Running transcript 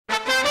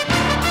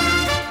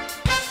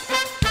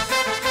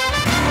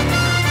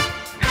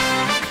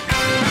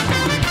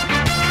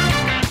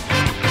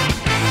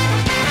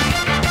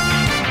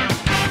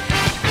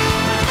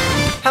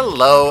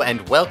Hello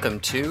and welcome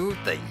to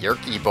the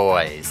Yerky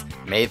Boys.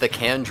 May the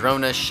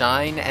Kandrona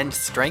shine and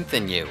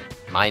strengthen you.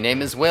 My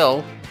name is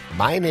Will.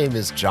 My name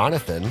is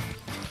Jonathan.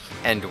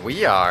 And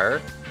we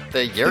are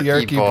the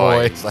Yerky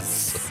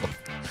Boys.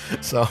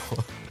 So,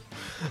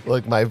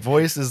 look, my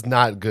voice is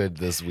not good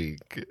this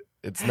week.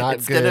 It's not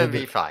it's good. It's gonna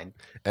be fine.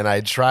 And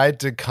I tried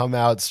to come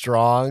out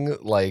strong.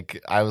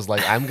 Like, I was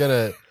like, I'm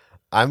gonna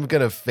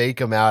fake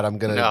them out. I'm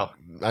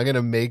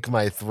gonna make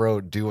my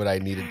throat do what I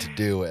needed to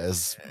do,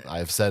 as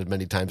I've said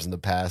many times in the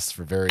past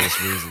for various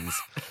reasons.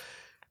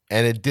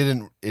 And it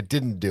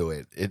didn't do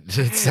it. It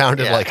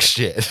sounded like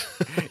shit.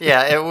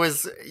 Yeah, it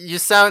was.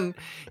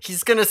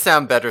 He's gonna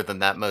sound better than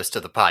that most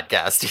of the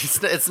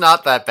podcast. It's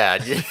not that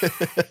bad.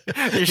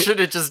 You should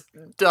have just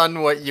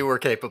done what you were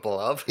capable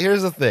of.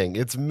 Here's the thing.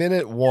 It's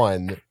minute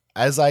 1.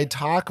 As I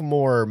talk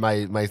more,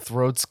 my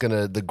throat's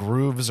the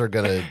grooves are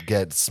gonna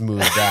get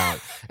smoothed out.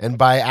 And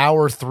by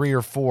hour 3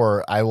 or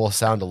 4, I will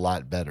sound a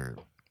lot better.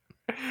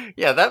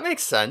 Yeah, that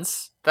makes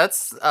sense.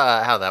 That's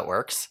how that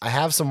works. I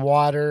have some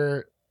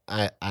water.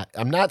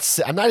 I'm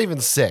not even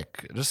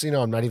sick. Just so you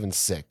know, I'm not even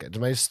sick.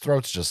 My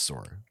throat's just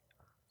sore.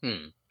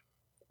 I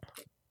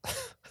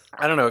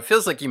don't know. It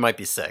feels like you might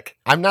be sick.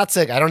 I'm not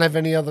sick. I don't have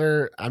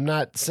I'm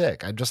not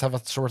sick. I just have a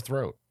sore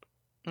throat.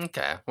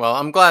 Okay. Well,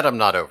 I'm glad I'm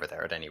not over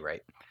there at any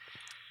rate.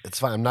 It's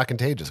fine. I'm not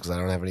contagious because I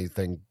don't have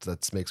anything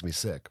that makes me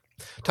sick.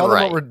 Tell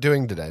them what we're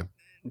doing today.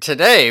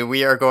 Today,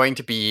 we are going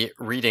to be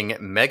reading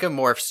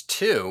Megamorphs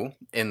 2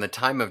 in the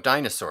Time of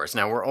Dinosaurs.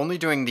 Now, we're only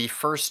doing the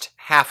first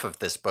half of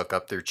this book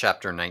up through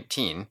chapter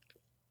 19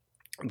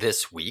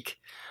 this week.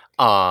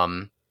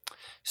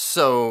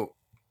 So,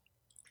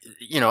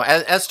 you know,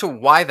 as to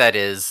why that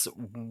is,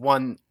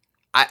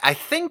 I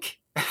think...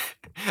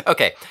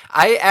 Okay,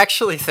 I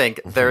actually think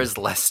there is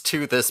less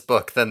to this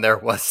book than there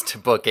was to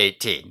book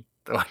 18,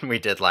 the one we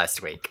did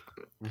last week,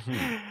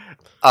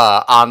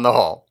 on the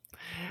whole.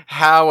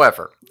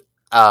 However...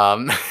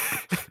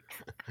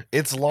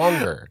 it's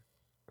longer.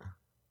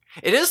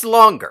 It is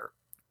longer,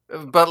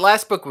 but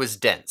last book was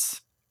dense.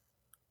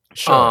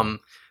 Sure.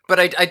 But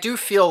I do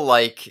feel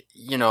like,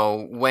 you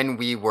know, when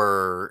we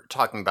were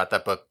talking about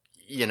that book,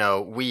 you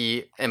know,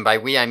 and by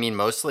we I mean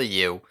mostly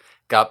you,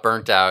 got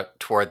burnt out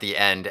toward the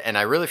end, and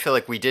I really feel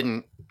like we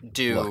didn't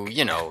do,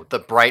 you know, the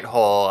Bright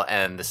Hole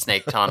and the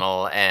Snake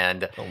Tunnel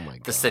and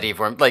the City of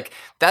Worms. Like,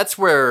 that's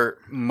where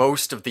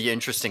most of the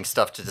interesting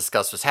stuff to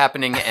discuss was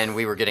happening, and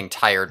we were getting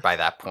tired by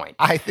that point.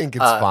 I think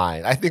it's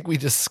fine. I think we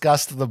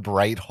discussed the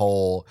Bright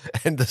Hole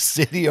and the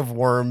City of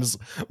Worms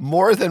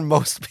more than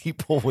most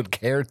people would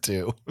care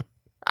to.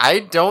 I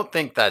don't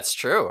think that's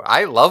true.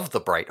 I love the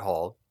Bright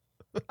Hole.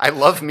 I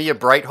love me a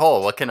bright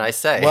hole. What can I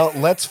say? Well,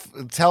 let's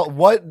tell.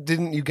 What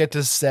didn't you get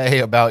to say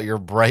about your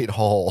bright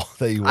hole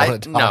that you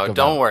want to talk about? No,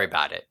 don't worry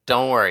about it.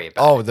 Don't worry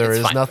about it. Oh, there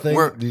is nothing?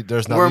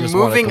 There's nothing. We're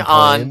moving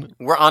on.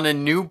 We're on a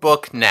new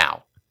book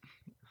now.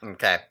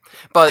 Okay.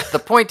 But the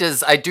point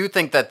is, I do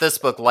think that this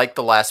book, like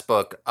the last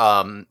book,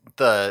 some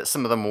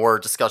of the more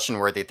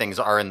discussion-worthy things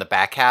are in the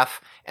back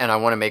half, and I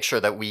want to make sure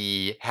that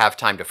we have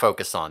time to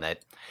focus on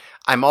it.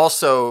 I'm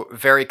also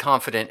very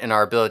confident in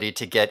our ability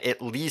to get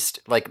at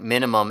least like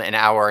minimum an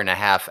hour and a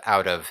half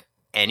out of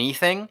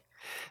anything.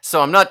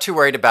 So I'm not too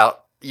worried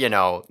about, you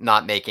know,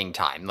 not making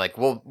time. Like,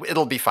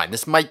 it'll be fine.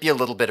 This might be a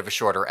little bit of a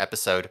shorter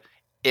episode.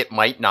 It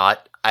might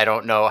not. I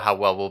don't know how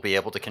well we'll be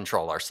able to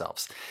control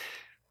ourselves.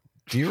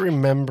 Do you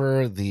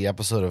remember the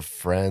episode of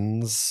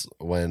Friends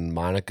when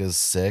Monica's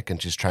sick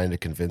and she's trying to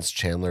convince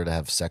Chandler to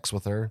have sex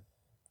with her?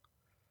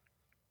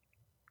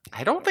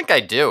 I don't think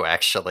I do,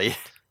 actually.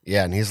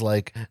 Yeah, and he's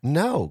like,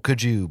 no,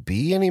 could you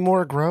be any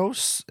more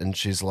gross? And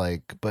she's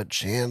like, but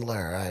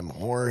Chandler, I'm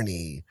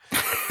horny.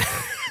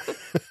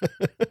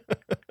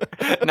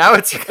 Now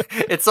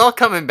it's all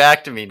coming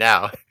back to me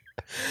now.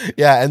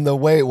 Yeah, and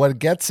what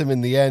gets him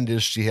in the end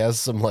is she has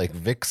some like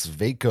Vicks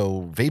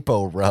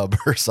Vapo rub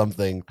or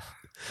something.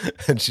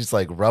 And she's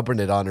like rubbing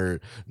it on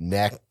her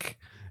neck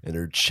and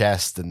her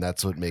chest, and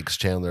that's what makes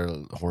Chandler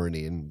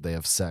horny, and they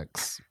have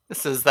sex.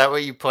 So is that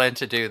what you plan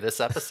to do this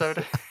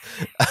episode?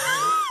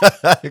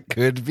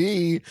 Could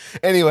be.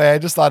 Anyway, I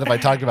just thought if I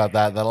talked about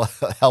that, that'll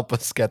help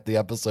us get the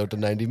episode to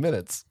 90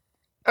 minutes.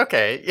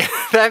 Okay,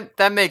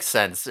 that makes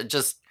sense.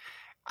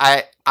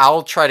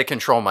 I'll try to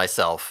control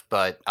myself,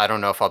 but I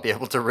don't know if I'll be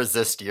able to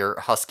resist your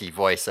husky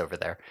voice over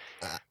there.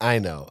 I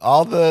know.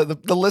 All the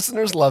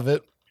listeners love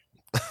it.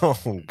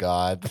 Oh,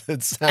 God.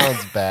 It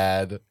sounds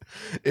bad.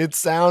 It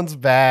sounds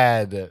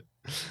bad.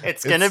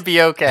 It's going to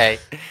be okay.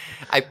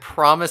 I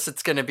promise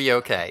it's going to be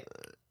okay.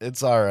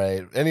 It's all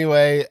right.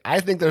 Anyway, I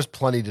think there's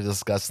plenty to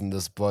discuss in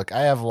this book.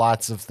 I have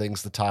lots of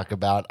things to talk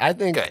about.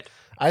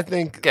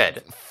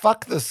 Good.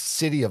 Fuck the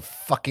City of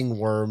fucking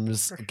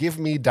Worms. Give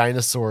me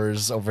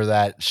dinosaurs over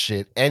that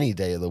shit any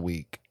day of the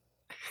week,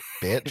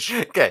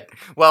 bitch. Good.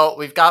 Well,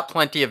 we've got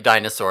plenty of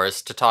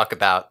dinosaurs to talk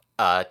about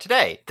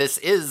today. This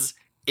is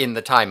in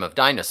the Time of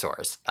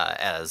Dinosaurs,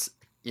 as,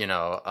 you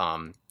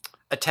know,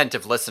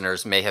 attentive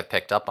listeners may have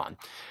picked up on.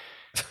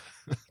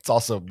 It's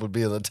also would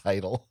be the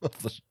title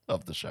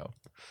of the show.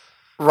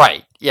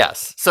 Right.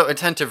 Yes. So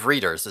attentive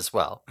readers as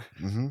well.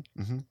 Mm-hmm.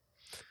 Mm-hmm.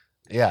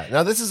 Yeah.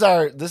 Now this is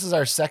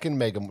our second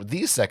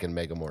these second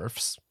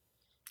Megamorphs.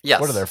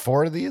 Yes. What are there?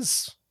 4 of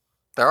these?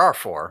 There are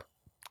 4.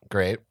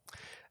 Great.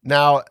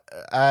 Now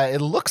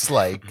it looks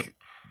like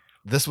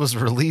this was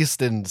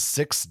released in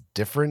 6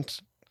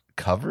 different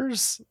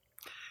covers.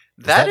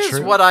 That is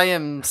what I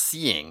am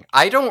seeing.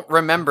 I don't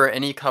remember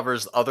any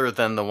covers other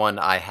than the one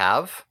I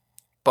have,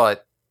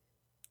 but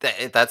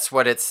that's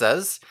what it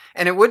says.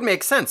 And it would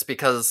make sense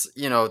because,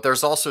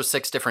 there's also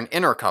 6 different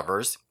inner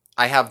covers.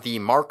 I have the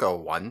Marco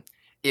one.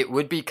 It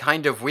would be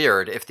kind of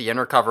weird if the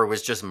inner cover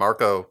was just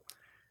Marco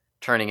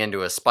turning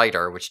into a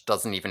spider, which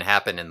doesn't even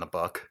happen in the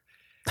book.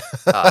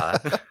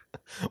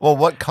 Well,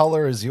 what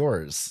color is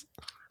yours?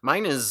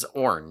 Mine is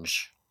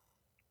orange.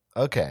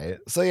 Okay.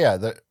 So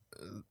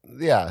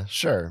yeah,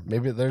 sure.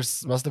 Maybe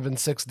must have been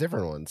 6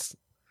 different ones.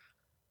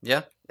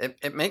 Yeah,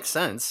 it makes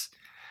sense.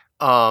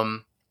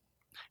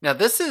 Now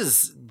this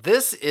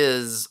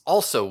is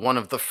also one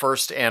of the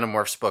first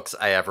Animorphs books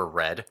I ever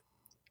read.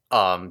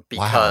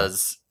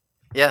 Because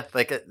yeah,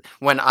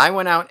 when I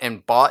went out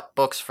and bought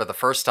books for the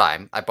first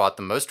time, I bought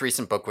the most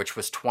recent book, which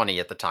was 20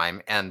 at the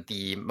time, and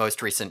the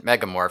most recent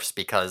Megamorphs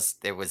because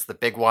it was the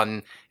big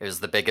one, it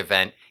was the big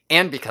event,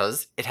 and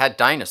because it had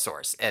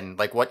dinosaurs. And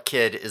what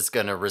kid is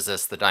going to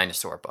resist the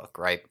dinosaur book,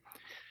 right?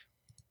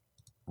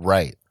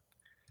 Right.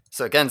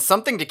 So again,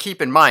 something to keep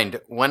in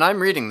mind, when I'm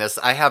reading this,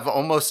 I have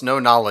almost no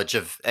knowledge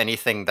of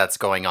anything that's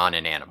going on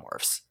in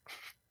Animorphs.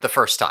 The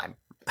first time.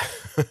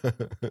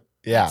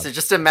 Yeah. So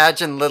just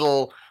imagine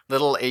little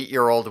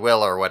 8-year-old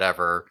Will or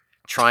whatever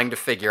trying to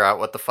figure out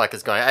what the fuck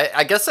is going on.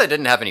 I guess I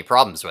didn't have any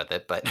problems with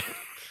it, but...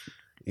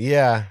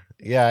 Yeah,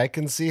 I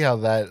can see how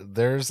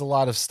there's a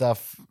lot of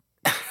stuff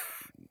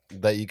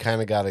that you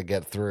kind of got to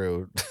get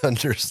through to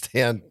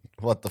understand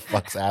what the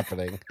fuck's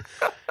happening.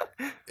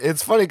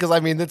 It's funny because,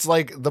 it's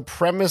like the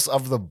premise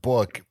of the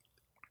book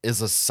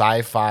is a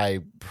sci-fi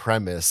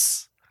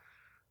premise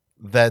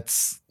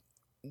that's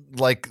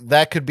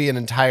that could be an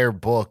entire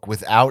book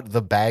without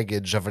the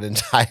baggage of an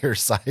entire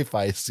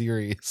sci-fi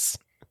series.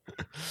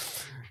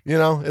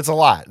 It's a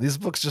lot. These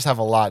books just have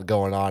a lot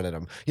going on in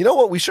them. You know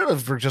what? We should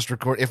have just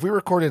recorded. If we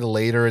recorded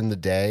later in the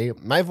day,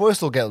 my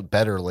voice will get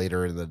better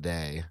later in the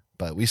day,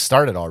 but we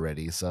started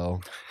already,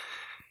 so.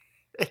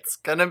 It's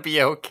gonna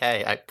be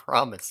okay. I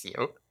promise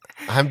you.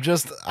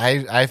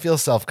 I feel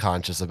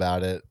self-conscious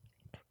about it.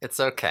 It's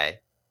okay.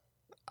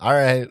 All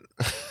right.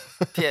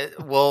 Yeah,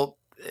 well,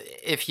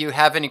 if you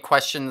have any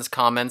questions,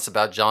 comments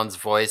about John's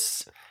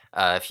voice,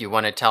 if you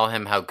want to tell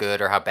him how good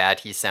or how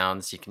bad he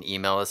sounds, you can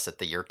email us at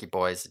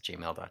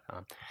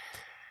theyerkyboys@gmail.com.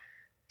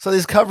 So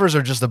these covers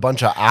are just a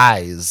bunch of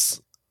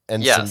eyes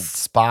and some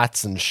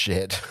spots and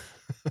shit.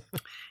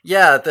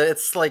 Yeah,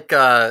 it's like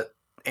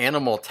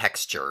animal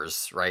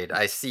textures, right?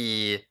 I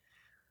see,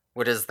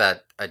 what is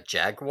that, a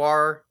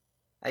jaguar,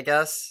 I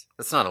guess?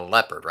 That's not a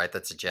leopard, right?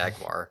 That's a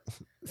jaguar.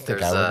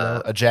 There's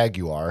a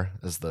jaguar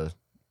is the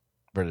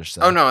British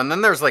say. Oh, no, and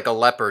then there's a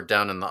leopard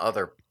down in the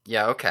other...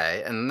 Yeah,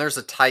 okay. And then there's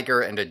a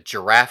tiger and a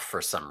giraffe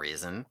for some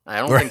reason. I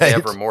don't think they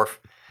ever morph...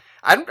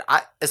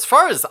 as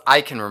far as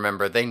I can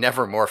remember, they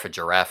never morph a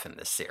giraffe in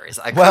this series.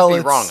 I could be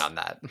wrong on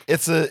that.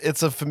 It's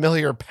a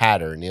familiar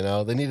pattern,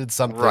 They needed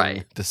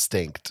something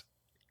distinct.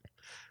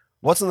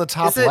 What's in the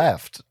top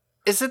left?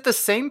 Is it the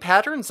same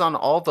patterns on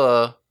all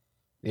the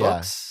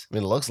books?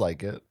 It looks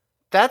like it.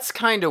 That's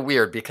kind of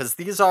weird because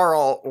these are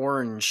all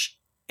orange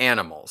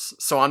animals.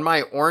 So on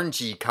my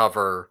orangey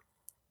cover,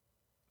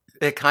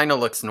 it kind of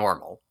looks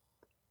normal.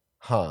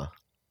 Huh.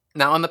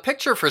 Now on the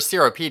picture for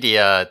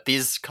Seropedia,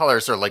 these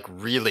colors are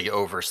really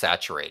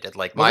oversaturated.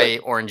 My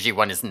orangey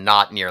one is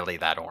not nearly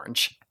that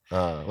orange.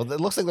 Well,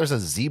 it looks like there's a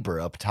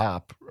zebra up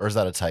top. Or is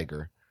that a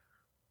tiger?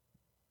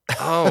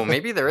 Oh,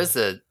 maybe there is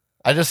a...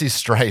 I just see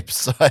stripes,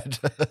 so I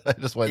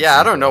just went. Yeah,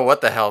 I don't know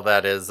what the hell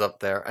that is up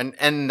there,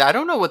 and I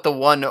don't know what the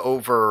one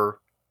over,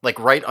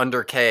 right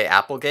under K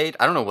Applegate.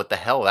 I don't know what the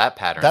hell that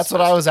pattern. That's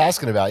what I was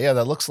asking about. Yeah,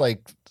 that looks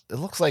like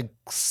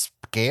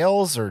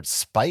scales or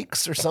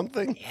spikes or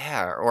something.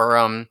 Yeah,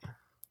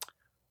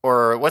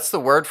 or what's the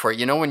word for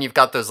it? When you've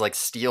got those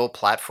steel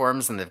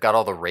platforms and they've got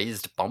all the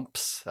raised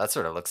bumps. That's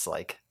what it looks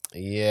like.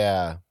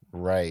 Yeah,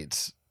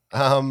 right.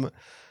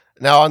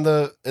 Now in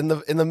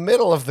the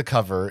middle of the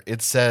cover,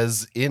 it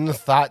says in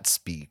thought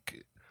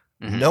speak,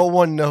 no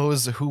one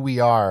knows who we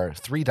are.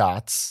 3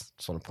 dots.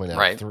 Just want to point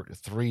out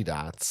 3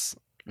 dots.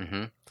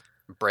 Mm-hmm.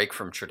 Break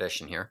from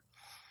tradition here.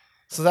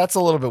 So that's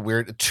a little bit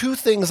weird. 2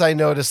 things I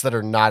noticed that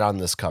are not on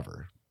this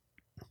cover.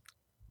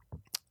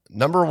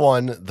 Number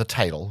 1, the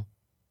title.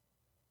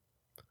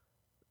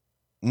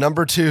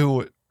 Number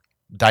 2,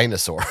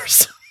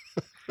 dinosaurs.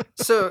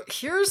 So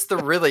here's the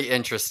really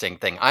interesting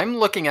thing. I'm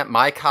looking at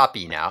my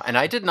copy now, and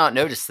I did not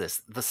notice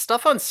this. The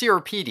stuff on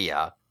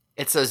Seropedia,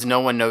 it says no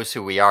one knows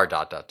who we are, ...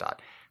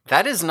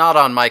 That is not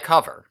on my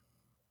cover.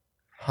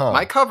 Huh.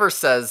 My cover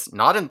says,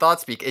 not in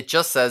ThoughtSpeak, it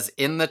just says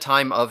in the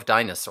time of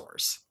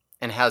dinosaurs,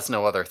 and has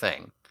no other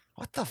thing.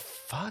 What the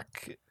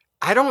fuck?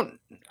 I don't...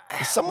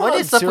 Is someone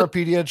on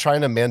Seropedia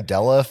trying to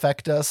Mandela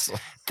affect us?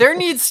 There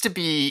needs to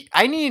be...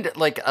 I need,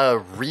 like, a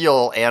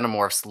real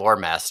Animorphs lore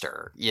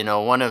master. You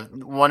know,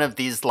 one of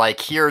these, like,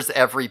 here's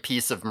every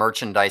piece of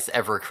merchandise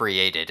ever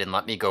created, and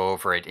let me go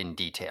over it in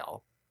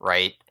detail,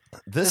 right?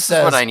 This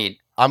is what I need.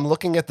 I'm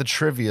looking at the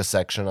trivia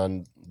section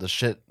on the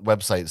shit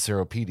website,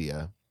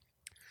 Seropedia.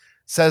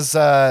 Says,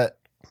 the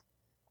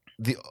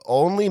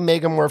only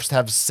Megamorphs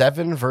have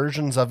 7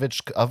 versions of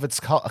its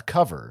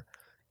cover,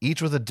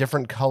 each with a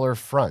different color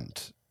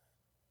front.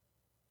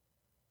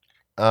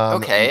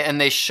 Okay,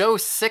 and they show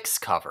 6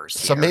 covers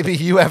here. So maybe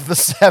you have the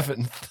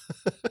 7th.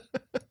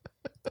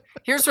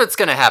 Here's what's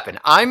going to happen.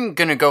 I'm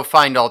going to go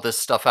find all this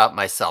stuff out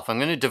myself. I'm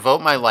going to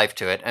devote my life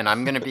to it, and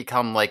I'm going to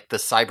become like the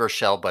Cyber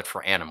Shell, but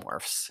for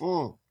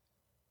Animorphs.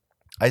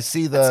 I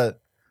see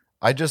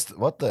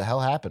what the hell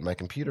happened? My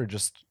computer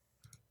just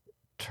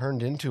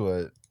turned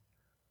into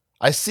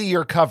I see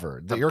your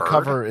cover. Your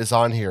cover is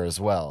on here as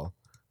well.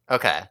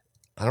 Okay.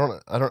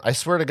 I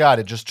swear to God,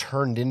 it just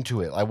turned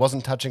into it. I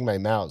wasn't touching my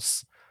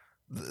mouse.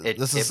 It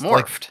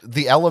morphed. Like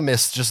the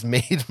Elemist just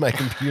made my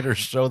computer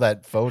show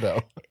that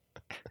photo.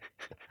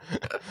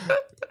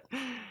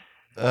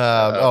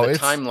 The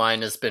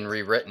timeline has been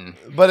rewritten.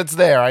 But it's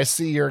there. I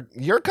see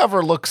your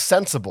cover looks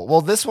sensible. Well,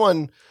 this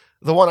one,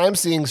 the one I'm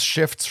seeing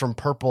shifts from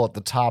purple at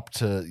the top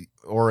to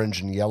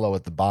orange and yellow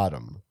at the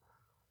bottom.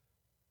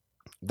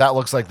 That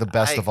looks like the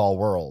best of all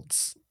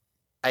worlds.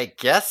 I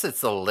guess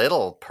it's a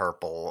little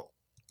purple,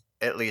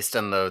 at least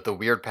in the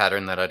weird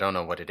pattern that I don't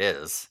know what it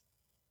is.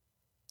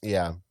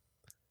 Yeah.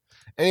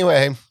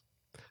 Anyway.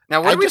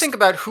 Now, what do we think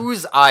about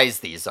whose eyes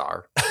these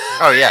are?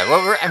 Oh,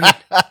 yeah.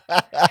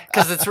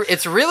 Because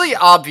it's really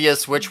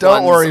obvious which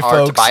ones are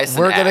folks, Tobias and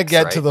we're going to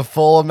get to the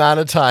full amount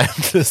of time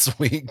this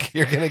week.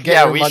 You're going to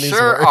get your money's worth. Yeah, we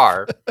sure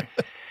are.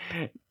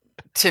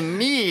 To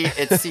me,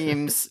 it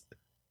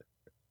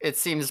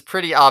seems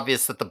pretty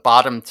obvious that the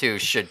bottom 2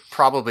 should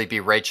probably be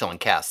Rachel and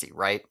Cassie,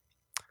 right?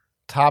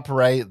 Top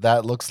right,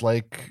 that looks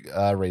like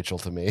Rachel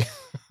to me.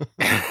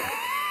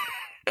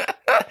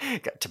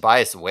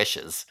 Tobias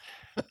wishes.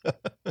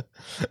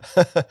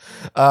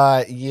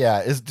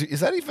 Yeah. Is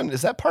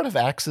that part of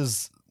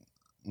Axe's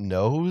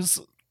nose?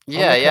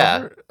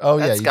 Yeah. Oh,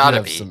 that's yeah.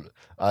 Gotta be.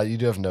 You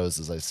do have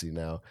noses, I see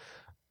now.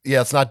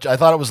 Yeah, it's not. I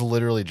thought it was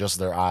literally just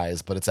their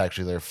eyes, but it's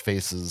actually their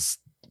faces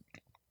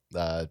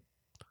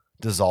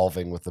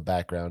dissolving with the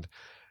background.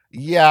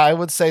 Yeah, I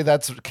would say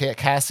that's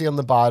Cassie on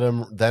the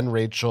bottom, then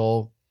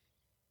Rachel.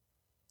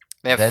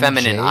 They have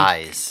feminine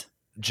eyes.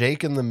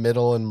 Jake in the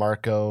middle, and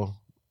Marco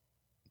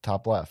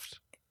top left.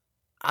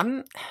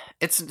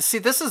 This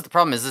is the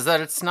problem is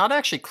that it's not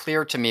actually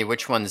clear to me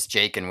which one's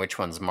Jake and which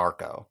one's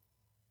Marco.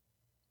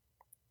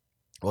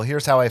 Well,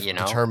 here's how I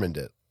determined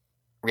it.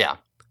 Yeah.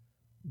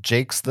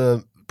 Jake's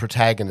the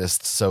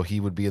protagonist, so he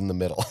would be in the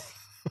middle.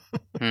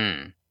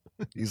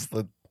 He's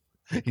the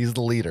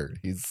leader.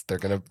 They're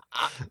gonna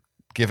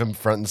give him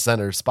front and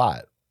center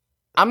spot.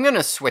 I'm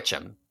gonna switch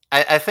him.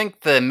 I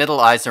think the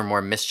middle eyes are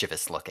more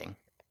mischievous looking.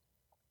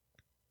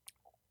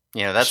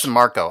 You know, that's the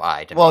Marco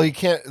eye to me. You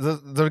can't...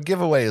 The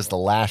giveaway is the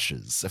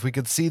lashes. If we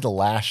could see the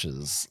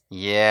lashes.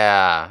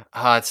 Yeah.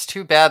 It's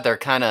too bad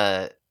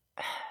they're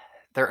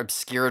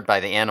obscured by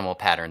the animal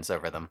patterns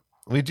over them.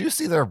 We do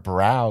see their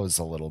brows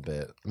a little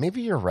bit.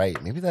 Maybe you're right.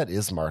 Maybe that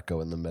is Marco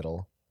in the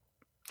middle.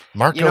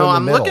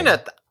 I'm looking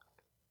at...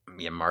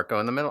 Marco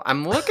in the middle.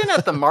 I'm looking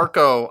at the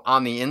Marco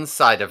on the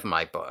inside of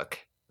my book.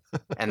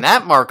 And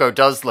that Marco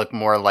does look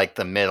more like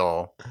the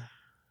middle.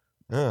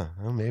 Well,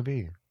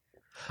 maybe.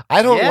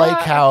 I don't like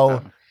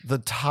how the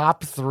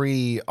top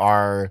 3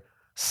 are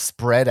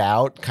spread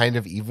out kind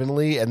of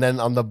evenly, and then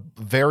on the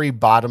very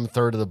bottom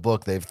third of the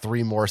book, they have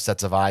 3 more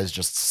sets of eyes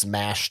just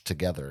smashed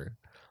together.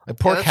 Like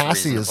poor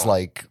Cassie is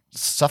like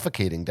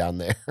suffocating down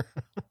there.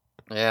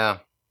 Yeah.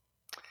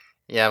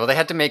 Yeah, well, they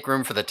had to make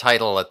room for the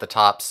title at the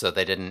top, so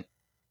they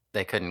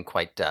couldn't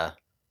quite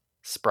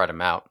spread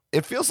them out.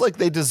 It feels like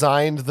they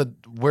designed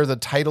where the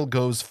title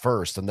goes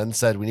first and then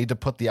said, we need to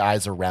put the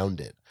eyes around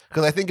it.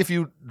 Because I think if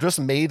you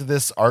just made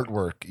this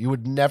artwork, you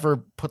would never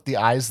put the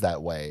eyes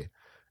that way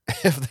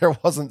if there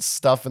wasn't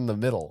stuff in the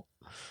middle.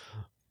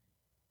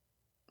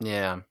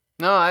 Yeah.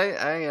 No,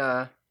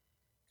 I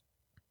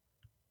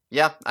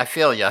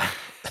feel ya.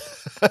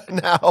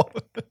 Now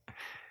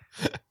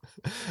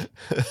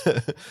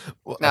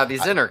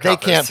these inner covers.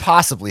 They can't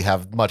possibly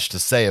have much to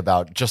say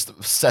about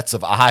just sets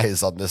of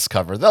eyes on this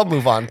cover. They'll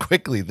move on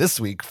quickly this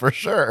week for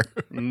sure.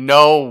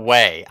 No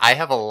way. I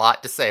have a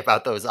lot to say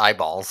about those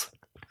eyeballs.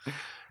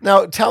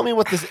 Now, tell me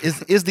what this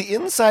is. Is the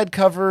inside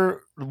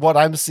cover what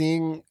I'm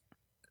seeing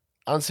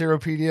on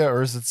Seropedia,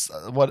 or is it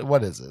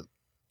what is it?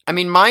 I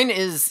mean, mine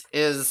is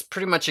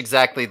pretty much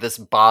exactly this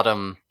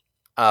bottom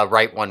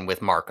right one with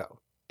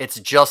Marco. It's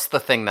just the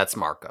thing that's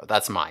Marco.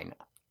 That's mine.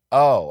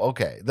 Oh,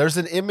 okay. There's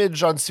an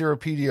image on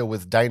Seropedia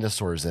with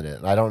dinosaurs in it,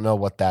 and I don't know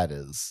what that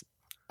is.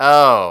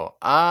 Oh,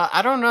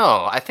 I don't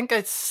know. I think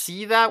I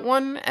see that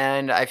one,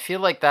 and I feel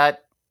like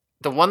that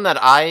the one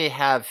that I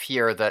have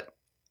here that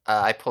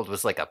I pulled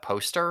was like a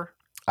poster.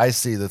 I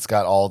see. That's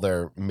got all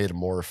their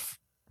mid-morph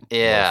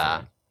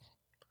Yeah.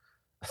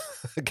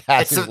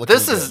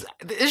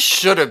 This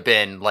should have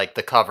been like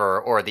the cover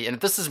or and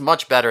this is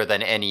much better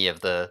than any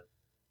of the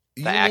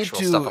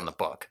actual stuff on the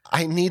book.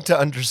 I need to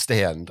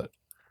understand.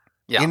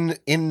 Yeah. In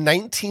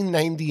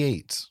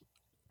 1998,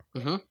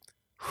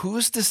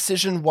 whose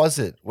decision was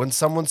it when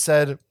someone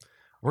said,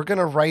 we're going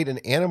to write an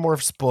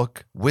Animorphs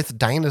book with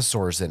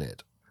dinosaurs in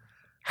it?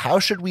 How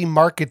should we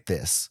market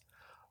this?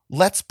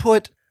 Let's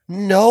put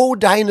no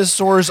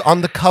dinosaurs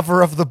on the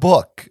cover of the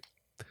book.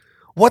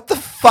 What the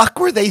fuck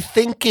were they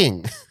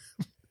thinking?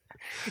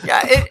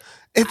 Yeah,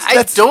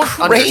 that's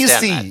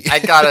crazy. Understand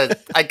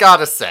that. I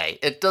gotta say,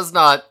 it does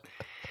not.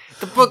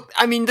 The book.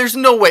 I mean, there's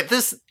no way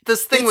this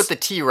thing with the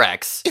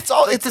T-Rex. It's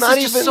all. It's not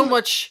even so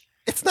much.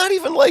 It's not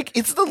even like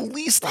it's the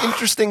least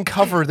interesting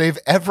cover they've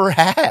ever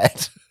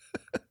had.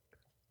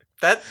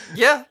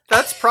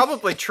 That's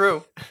probably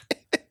true.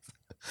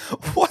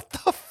 What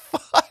the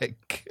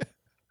fuck?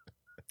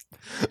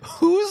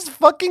 Whose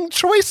fucking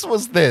choice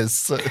was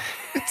this?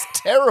 It's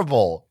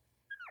terrible.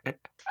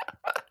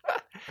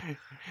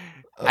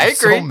 I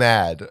agree. So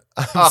mad.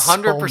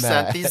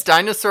 100%. These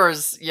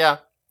dinosaurs, yeah,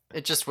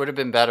 it just would have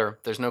been better.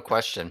 There's no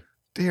question.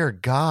 Dear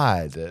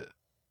God.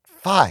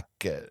 Fuck.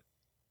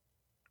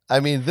 I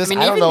mean, I don't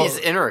even know. These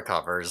inner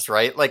covers,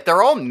 right? Like,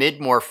 they're all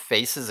mid-morph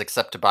faces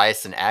except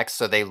Tobias and Axe,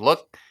 so they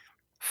look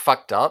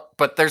fucked up,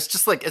 but it's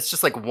just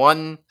like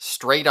one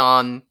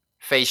straight-on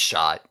face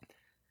shot.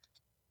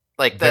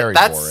 Like,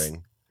 that's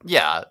boring.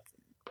 Yeah.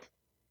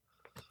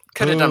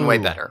 Could have done way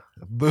better.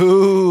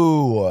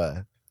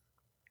 Boo.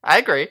 I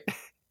agree.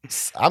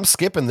 I'm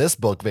skipping this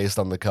book based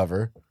on the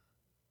cover.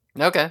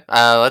 Okay,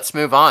 let's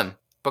move on.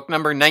 Book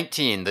number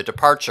 19, The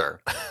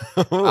Departure.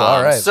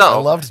 All right. I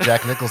loved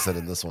Jack Nicholson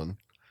in this one.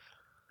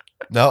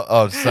 No,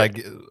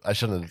 I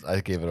shouldn't have.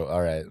 I gave it.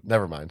 All right,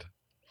 never mind.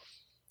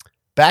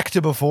 Back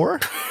to Before?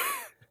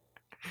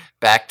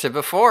 Back to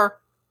Before.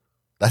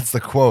 That's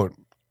the quote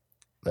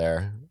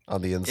there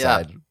on the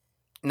inside. Yeah.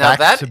 Now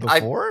Back to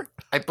Before?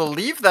 I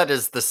believe that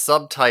is the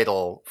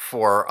subtitle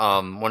for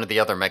one of the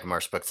other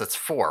Megamorphs books. It's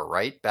 4,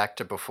 right? Back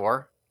to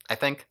Before, I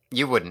think.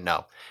 You wouldn't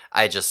know.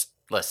 I just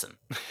listen.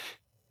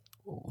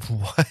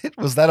 What?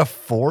 Was that a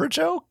 4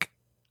 joke?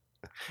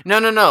 No.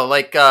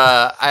 Like,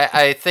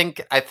 I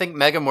think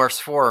Megamorphs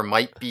 4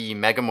 might be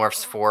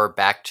Megamorphs 4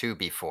 Back to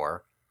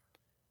Before.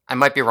 I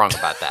might be wrong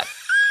about that.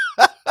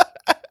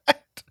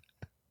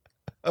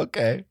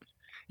 Okay.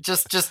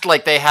 Just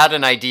like they had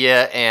an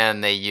idea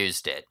and they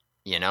used it,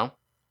 you know?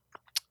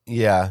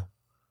 Yeah.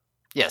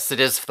 Yes, it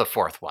is the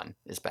 4th one,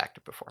 is Back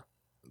to Before.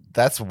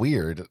 That's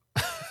weird.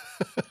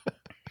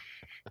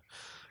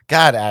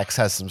 God, Axe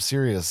has some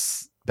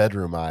serious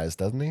bedroom eyes,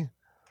 doesn't he?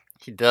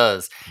 He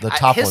does. The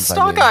top his ones,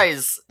 stalk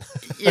eyes,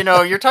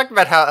 you're talking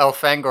about how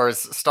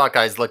Elfangor's stalk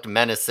eyes looked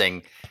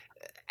menacing.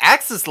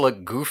 Axe's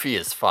look goofy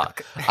as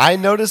fuck. I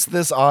noticed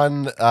this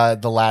on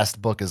the last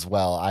book as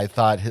well. I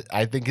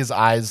think his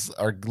eyes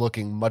are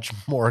looking much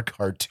more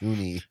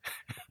cartoony.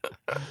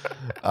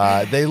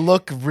 They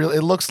look real.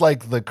 It looks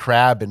like the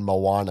crab in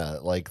Moana.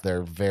 Like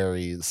they're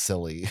very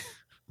silly.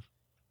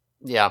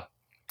 Yeah.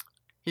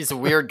 He's a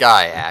weird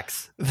guy,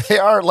 Axe. They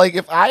are. Like,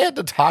 if I had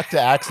to talk to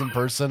Axe in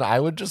person,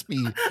 I would just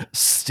be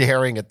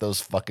staring at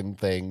those fucking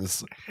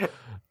things. It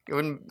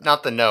wouldn't,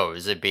 not the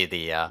nose, it'd be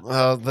the...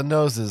 the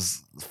nose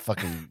is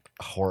fucking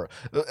horrible.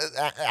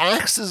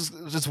 Axe is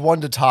just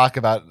one to talk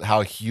about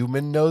how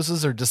human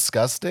noses are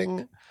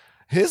disgusting.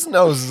 His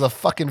nose is a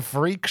fucking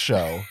freak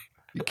show.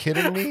 You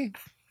kidding me?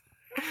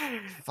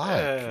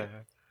 Fuck.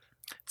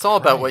 It's all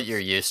about what you're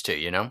used to,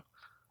 you know?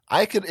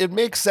 It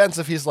makes sense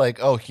if he's like,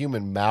 oh,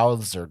 human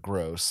mouths are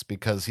gross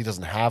because he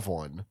doesn't have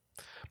one.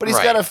 But he's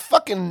got a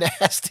fucking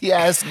nasty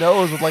ass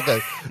nose with like a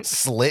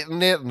slit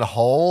in it and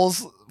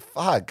holes.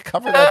 Fuck,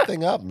 cover that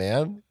thing up,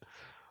 man.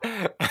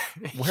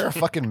 Wear a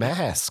fucking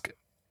mask.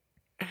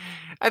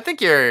 I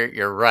think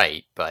you're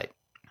right, but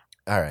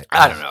all right.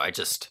 I don't know.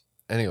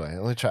 Anyway,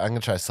 I'm gonna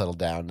try to settle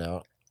down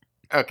now.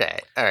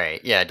 Okay. All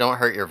right. Yeah, don't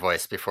hurt your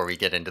voice before we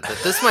get into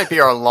this. This might be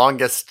our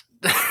longest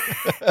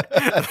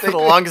the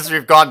longest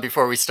we've gone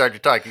before we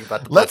started talking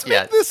about the book. Let's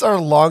make this our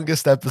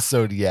longest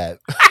episode yet.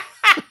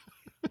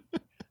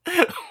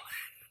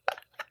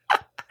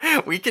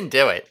 We can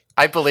do it.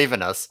 I believe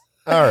in us.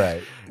 All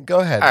right.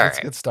 Go ahead. Let's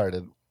get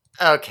started.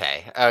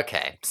 Okay.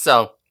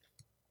 So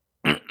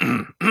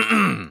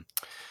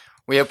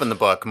we open the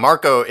book.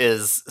 Marco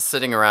is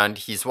sitting around.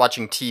 He's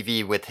watching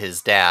TV with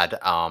his dad.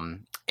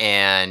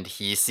 And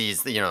he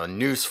sees, a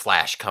news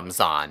flash comes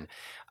on.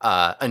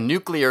 A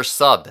nuclear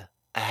sub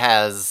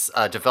has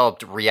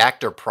developed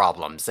reactor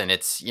problems, and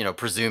it's,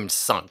 presumed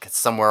sunk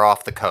somewhere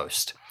off the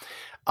coast.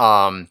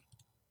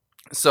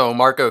 So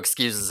Marco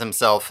excuses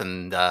himself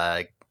and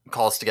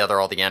calls together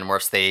all the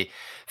Animorphs. They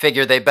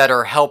figure they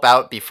better help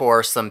out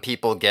before some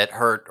people get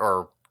hurt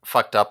or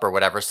fucked up or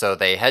whatever. So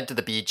they head to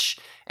the beach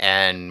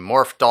and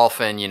morph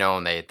dolphin,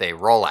 and they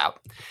roll out.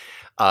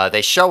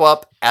 They show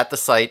up at the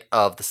site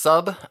of the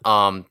sub.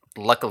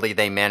 Luckily,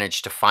 they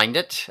manage to find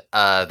it.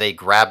 They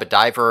grab a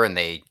diver and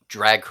they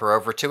drag her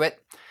over to it.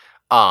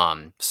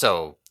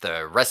 So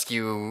the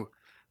rescue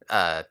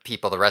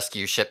people, the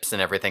rescue ships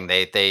and everything.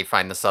 They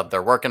find the sub.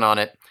 They're working on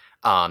it.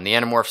 The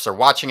Animorphs are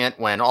watching it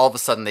when all of a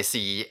sudden they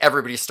see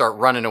everybody start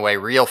running away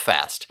real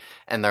fast.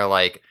 And they're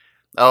like,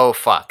 oh,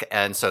 fuck.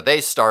 And so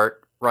they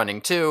start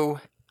running too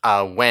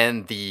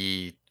when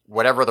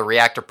whatever the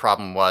reactor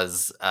problem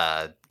was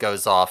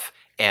goes off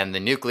and the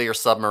nuclear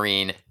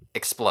submarine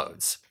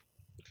explodes.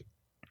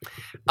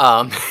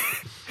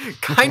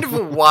 Kind of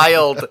a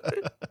wild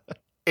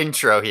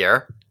intro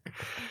here.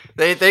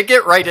 They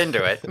get right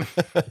into it.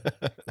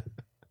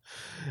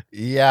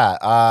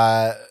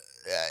 Yeah.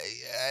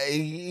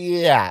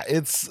 Yeah.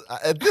 It's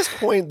at this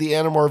point the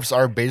Animorphs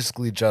are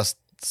basically just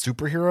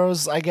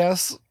superheroes, I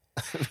guess.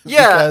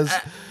 Yeah.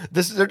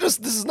 Because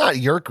this is not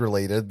Yerk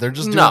related. They're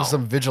just doing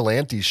some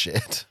vigilante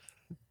shit.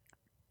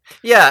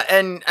 Yeah,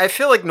 and I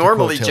feel like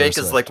normally Jake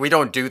is like, we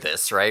don't do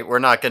this, right? We're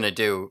not going to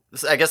do...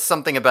 I guess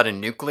something about a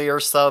nuclear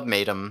sub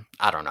made him...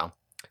 I don't know.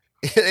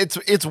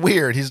 It's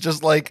weird. He's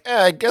just like,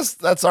 I guess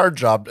that's our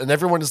job. And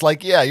everyone is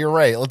like, yeah, you're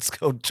right. Let's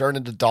go turn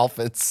into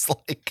dolphins.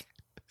 Like,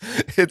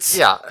 it's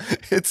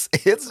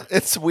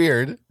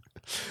weird.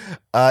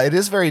 It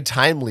is very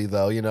timely,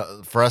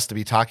 though, for us to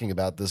be talking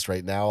about this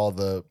right now.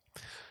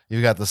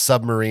 You've got the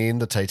submarine,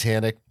 the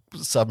Titanic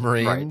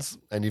submarines,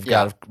 right. And you've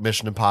got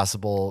Mission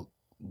Impossible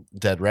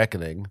Dead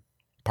Reckoning,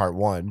 Part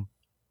 1.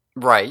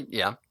 Right,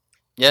 yeah.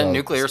 Yeah, so,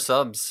 nuclear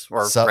subs,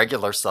 or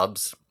regular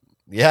subs.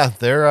 Yeah,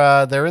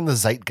 they're in the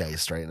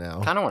zeitgeist right now.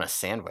 I kind of want a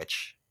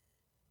sandwich.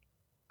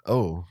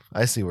 Oh,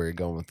 I see where you're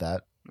going with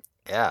that.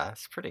 Yeah,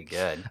 it's pretty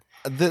good.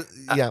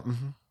 Yeah.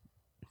 Mm-hmm.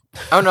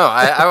 Oh, no,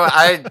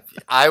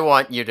 I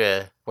want you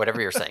to,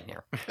 whatever you're saying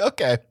here.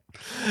 Okay.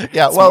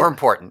 Yeah, it's more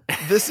important.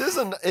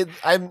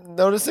 I'm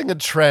noticing a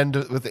trend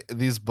with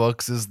these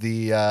books is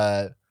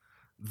the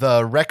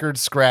record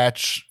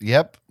scratch.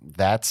 Yep,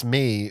 that's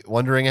me.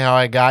 Wondering how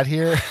I got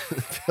here.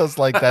 It feels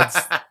like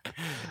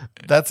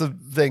that's a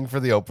thing for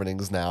the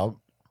openings now.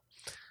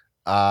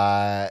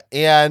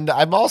 And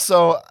I'm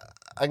going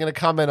to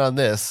comment on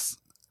this.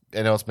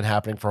 I know it's been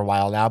happening for a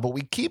while now, but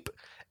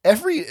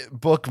every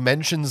book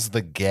mentions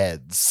the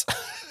Geds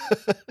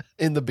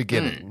in the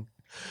beginning.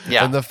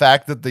 Yeah. And the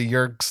fact that the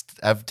Yerks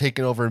have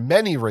taken over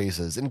many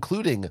races,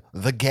 including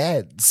the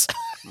Geds.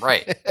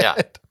 Right, yeah.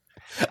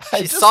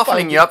 She's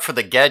softening you up for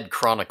the Ged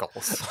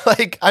Chronicles.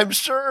 Like, I'm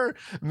sure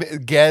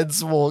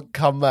Geds will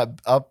come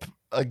up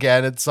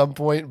again at some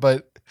point,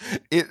 but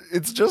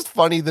it's just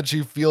funny that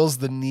she feels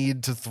the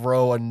need to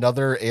throw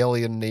another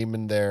alien name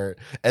in there,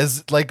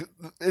 as like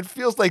it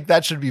feels like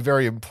that should be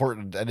very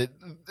important, and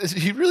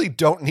you really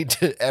don't need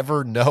to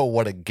ever know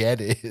what a Ged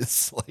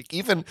is. Like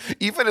even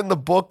in the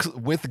books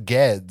with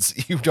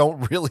Geds, you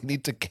don't really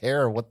need to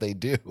care what they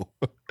do.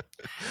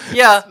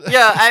 Yeah,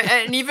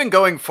 and even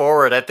going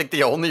forward, I think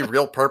the only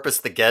real purpose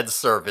the Geds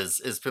serve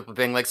is people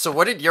being like, so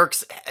what did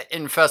Yerks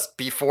infest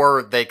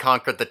before they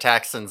conquered the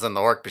Taxons and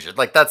the Orc-Bishop?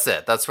 Like, that's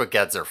it. That's what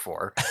Geds are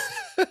for.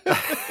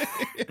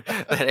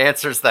 That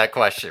answers that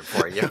question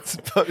for you.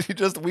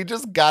 We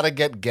just gotta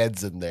get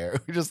Geds in there.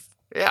 Do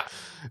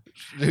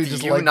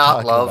you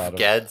not love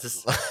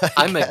Geds?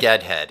 I'm a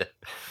Ged head.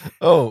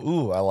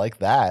 I like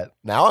that.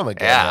 Now I'm a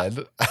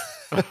Ged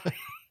head.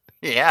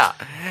 Yeah,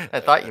 I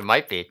thought you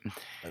might be.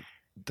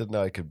 Didn't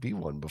know I could be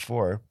one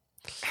before.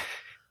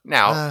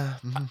 Now,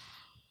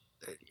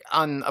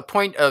 on a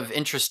point of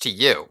interest to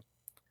you,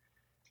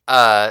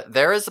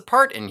 there is a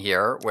part in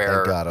here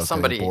where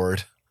somebody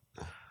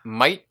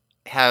might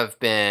have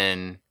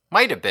been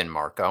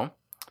Marco,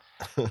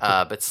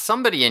 but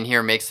somebody in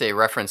here makes a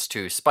reference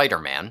to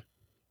Spider-Man.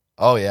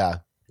 Oh yeah.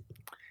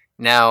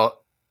 Now,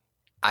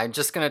 I'm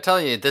just going to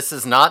tell you, this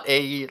is not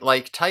a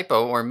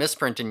typo or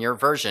misprint in your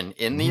version.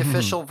 In the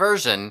official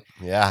version,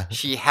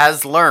 she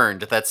has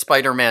learned that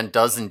Spider-Man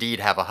does indeed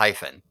have a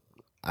hyphen.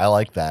 I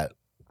like that.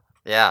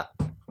 Yeah.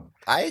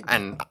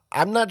 I'm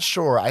not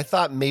sure. I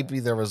thought maybe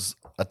there was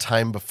a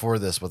time before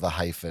this with a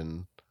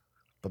hyphen,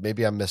 but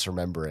maybe I'm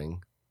misremembering.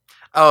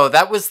 Oh,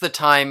 that was the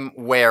time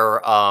where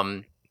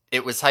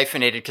it was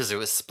hyphenated because it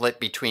was split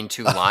between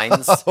two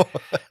lines.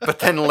 But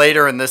then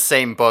later in the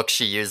same book,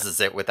 she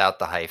uses it without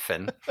the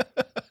hyphen.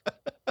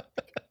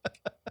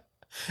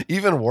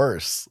 Even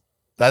worse.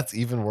 That's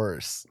even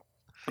worse.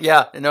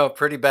 Yeah, no,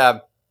 pretty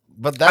bad.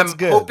 But that's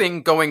good. I'm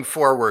hoping going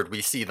forward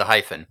we see the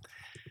hyphen.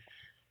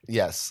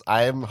 Yes,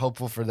 I am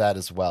hopeful for that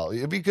as well.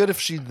 It'd be good if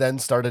she then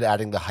started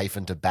adding the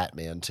hyphen to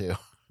Batman too.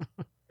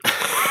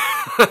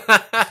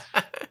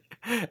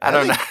 I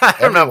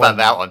don't know about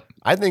that one.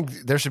 I think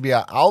there should be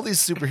all these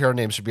superhero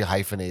names should be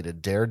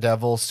hyphenated.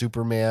 Daredevil,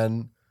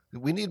 Superman.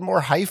 We need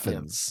more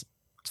hyphens.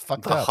 Yeah. It's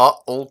fucked up.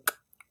 Hulk.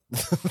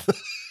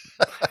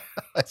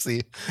 I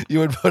see. You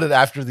would put it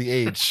after the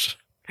H.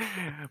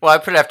 Well, I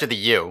put it after the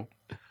U.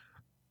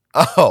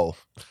 Oh,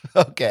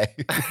 okay.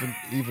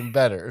 Even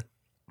better.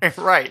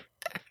 Right.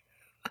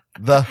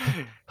 The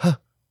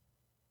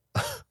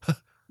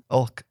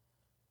Hulk.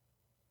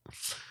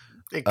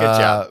 Good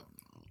job.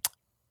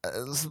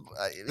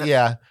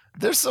 Yeah,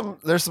 there's some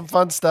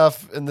fun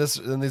stuff in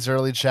these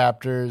early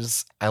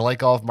chapters. I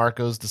like all of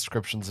Marco's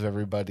descriptions of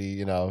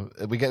everybody.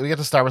 We get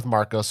to start with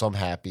Marco, so I'm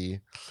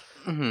happy.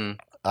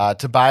 Mm-hmm.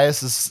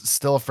 Tobias is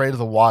still afraid of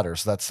the water,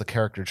 so that's the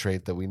character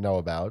trait that we know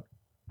about.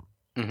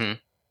 Mm-hmm.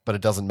 But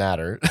it doesn't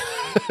matter.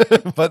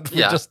 But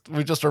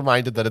we're just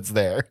reminded that it's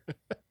there.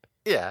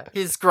 Yeah,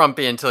 he's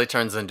grumpy until he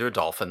turns into a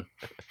dolphin.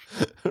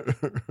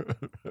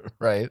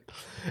 Right.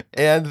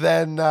 And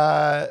then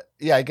I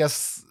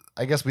guess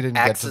we didn't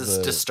Axe get to is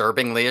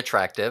disturbingly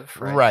attractive,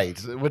 right?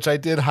 Which I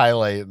did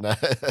highlight. And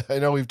I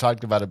know we've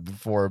talked about it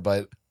before,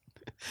 but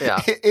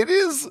yeah, it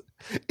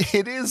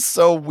is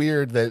so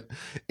weird that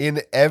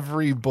in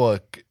every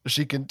book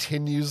she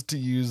continues to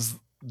use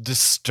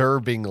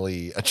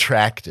disturbingly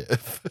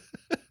attractive.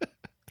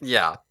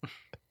 Yeah.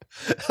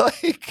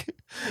 Like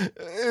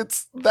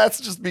that's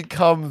just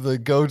become the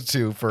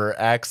go-to for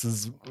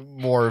Axe's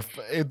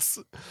morph.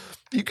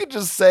 You could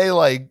just say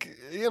like,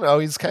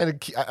 he's kind of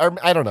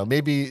I don't know,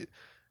 maybe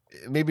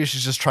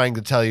she's just trying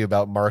to tell you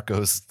about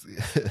Marco's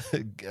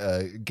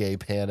gay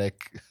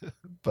panic,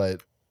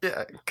 but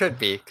yeah, could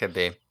be.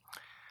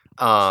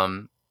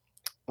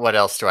 What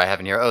else do I have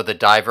in here? Oh, the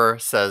diver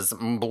says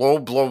blow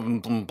blow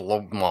blow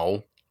blow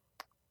blow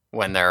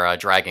when they're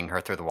dragging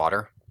her through the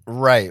water.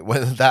 Right.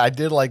 I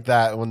did like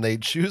that when they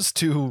choose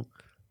to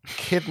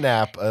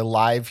kidnap a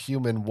live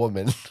human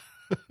woman,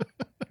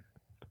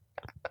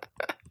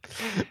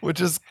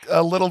 which is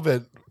a little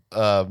bit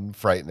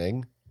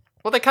frightening.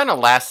 Well, they kind of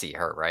lassie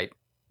her, right?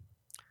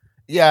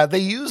 Yeah, they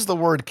use the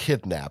word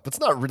kidnap. It's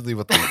not really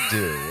what they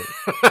do.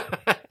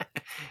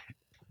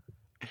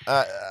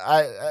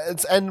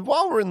 And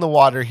while we're in the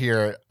water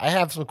here, I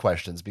have some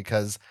questions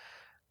because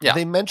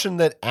they mentioned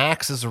that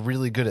Axe is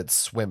really good at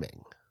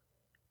swimming.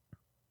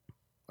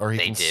 Or he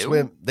can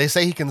swim. They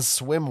say he can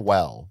swim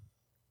well.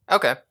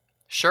 Okay,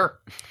 sure.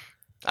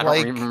 I don't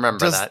even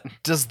remember that.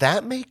 Does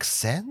that make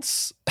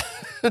sense?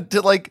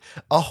 Like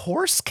a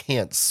horse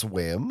can't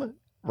swim,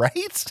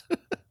 right?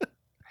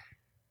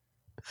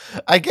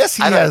 I guess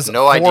he has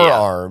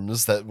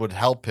forearms that would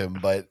help him,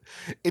 but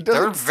it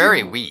doesn't. They're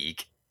very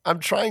weak. I'm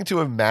trying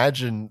to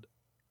imagine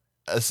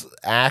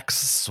Axe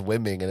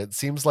swimming, and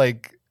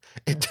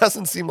it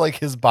doesn't seem like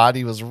his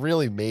body was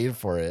really made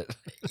for it.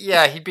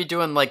 Yeah, he'd be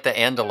doing like the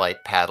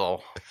Andalite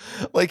paddle.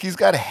 Like he's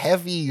got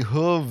heavy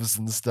hooves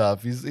and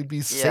stuff. He'd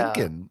be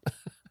sinking.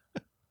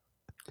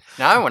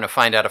 Now I want to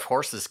find out if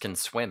horses can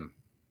swim.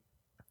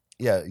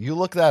 Yeah, you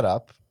look that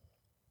up.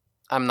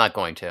 I'm not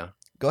going to.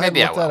 Go ahead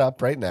and look that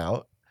up right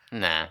now.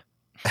 Nah.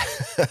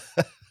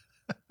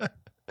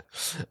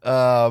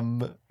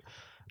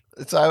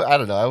 So I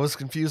don't know. I was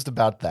confused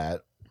about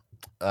that,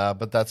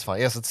 but that's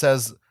fine. Yes, it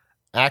says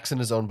Axe in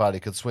his own body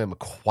could swim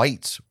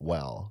quite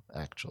well,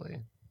 actually.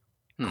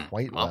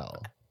 Quite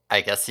well.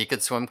 I guess he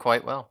could swim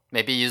quite well.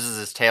 Maybe he uses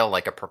his tail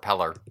like a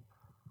propeller.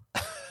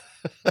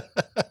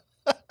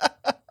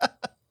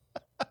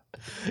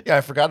 Yeah,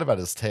 I forgot about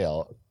his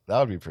tail. That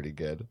would be pretty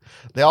good.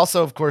 They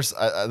also, of course,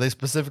 they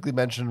specifically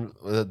mention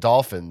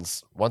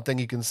dolphins. One thing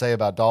you can say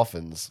about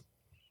dolphins,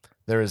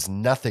 there is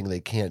nothing they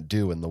can't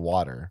do in the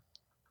water.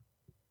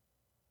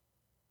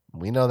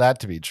 We know that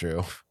to be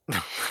true.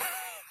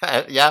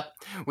 Yeah,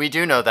 we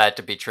do know that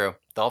to be true.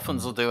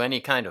 Dolphins will do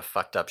any kind of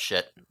fucked up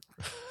shit.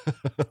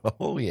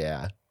 Oh,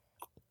 yeah.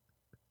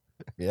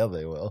 Yeah,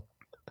 they will.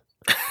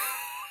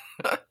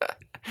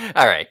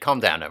 All right, calm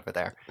down over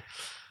there.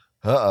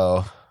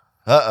 Uh-oh.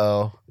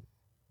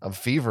 I'm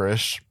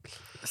feverish.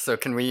 So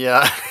can we,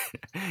 are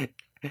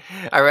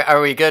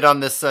we good on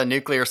this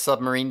nuclear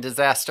submarine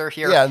disaster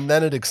here? Yeah, and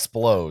then it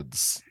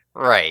explodes.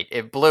 Right,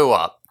 it blew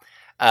up.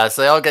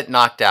 So they all get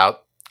knocked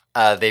out.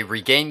 They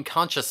regain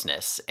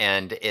consciousness,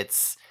 and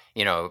it's,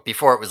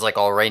 before it was like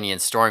all rainy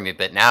and stormy,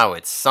 but now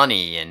it's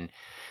sunny, and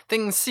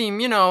things seem,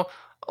 a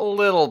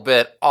little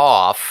bit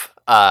off,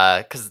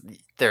 because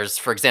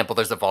for example,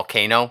 there's a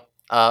volcano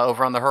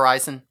over on the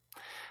horizon.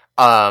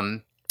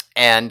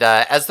 And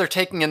as they're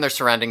taking in their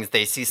surroundings,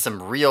 they see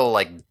some real,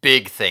 like,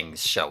 big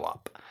things show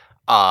up.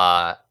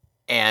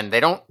 And they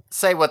don't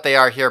say what they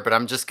are here, but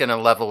I'm just going to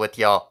level with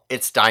y'all.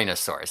 It's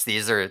dinosaurs.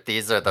 These are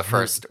the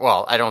first.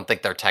 Well, I don't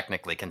think they're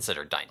technically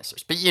considered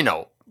dinosaurs, but you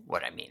know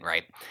what I mean,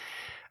 right?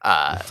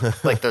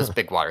 Like those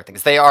big water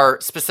things. They are,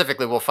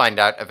 specifically, we'll find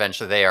out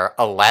eventually, they are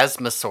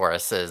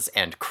elasmosauruses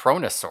and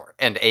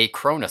a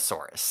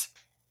Chronosaurus.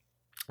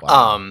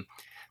 Wow.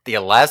 The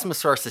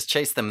elasmosauruses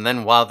chase them, and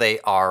then while they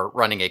are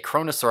running, a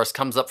Chronosaurus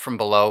comes up from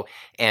below,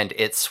 and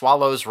it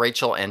swallows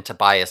Rachel and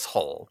Tobias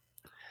whole.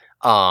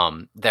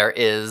 There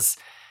is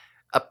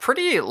a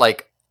pretty,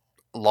 like,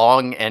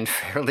 long and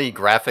fairly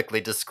graphically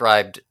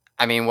described,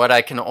 what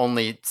I can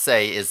only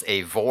say is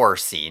a vor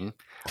scene.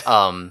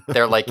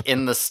 They're, like,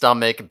 in the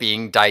stomach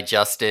being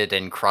digested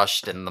and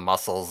crushed in the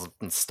muscles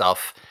and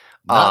stuff.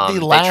 Not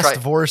the last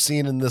vor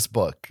scene in this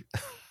book.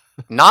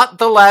 Not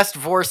the last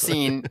vor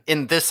scene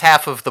in this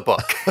half of the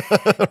book.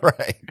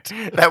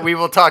 Right. That we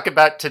will talk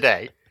about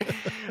today.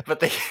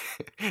 But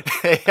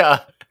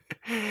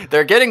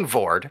they're getting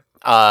vored.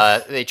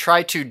 They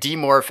try to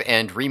demorph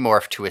and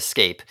remorph to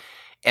escape.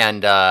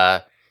 And,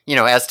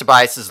 as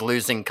Tobias is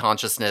losing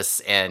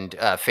consciousness and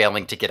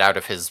failing to get out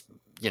of his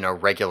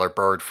regular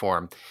bird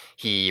form.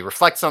 He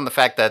reflects on the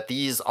fact that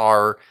these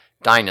are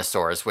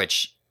dinosaurs,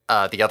 which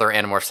the other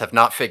Animorphs have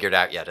not figured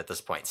out yet at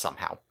this point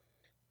somehow.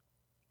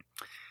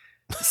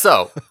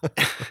 So,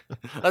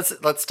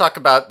 let's talk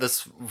about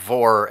this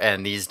Vor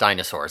and these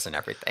dinosaurs and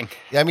everything.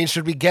 Yeah, I mean,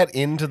 should we get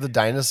into the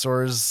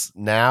dinosaurs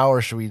now,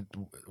 or should we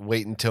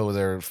wait until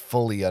they're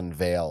fully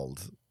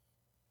unveiled?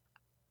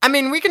 I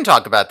mean, we can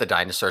talk about the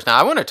dinosaurs now.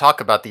 I want to talk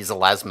about these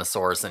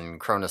elasmosaurs and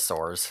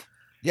chronosaurs.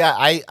 Yeah,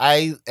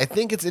 I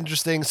think it's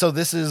interesting. So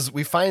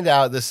we find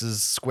out this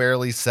is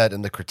squarely set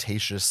in the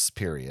Cretaceous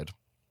period.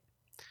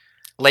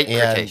 Late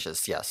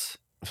Cretaceous, yes.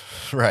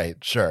 Right,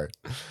 sure.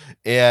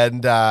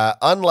 And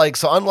unlike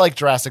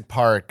Jurassic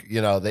Park,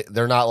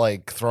 they're not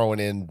like throwing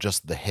in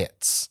just the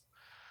hits.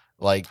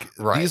 Like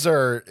These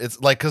are, it's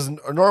like, because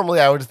normally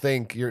I would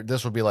think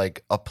this would be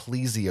like a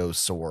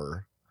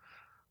plesiosaur,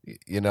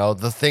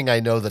 the thing I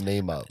know the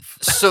name of.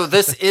 So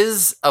this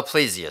is a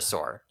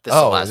plesiosaur. This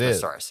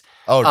Elasmosaurus.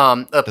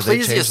 A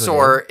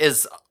plesiosaur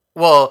is,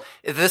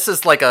 this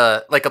is like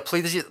the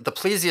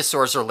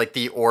plesiosaurs are like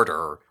the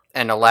order.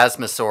 And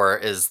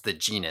Elasmosaur is the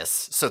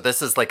genus. So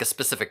this is like a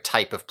specific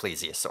type of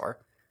plesiosaur.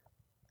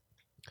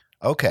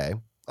 Okay.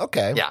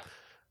 Yeah.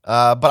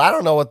 But I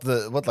don't know what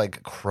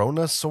like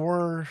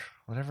chronosaur,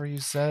 whatever you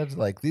said.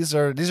 Like these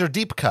are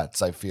deep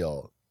cuts, I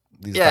feel.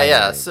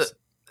 Yeah.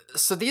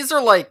 So these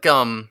are like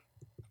the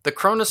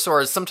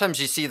chronosaurs.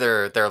 Sometimes you see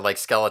they're like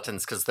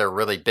skeletons because they're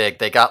really big.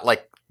 They got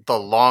like the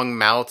long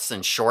mouths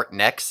and short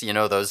necks,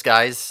 those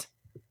guys.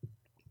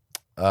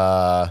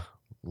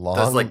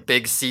 Those like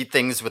big sea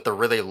things with the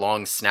really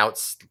long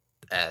snouts,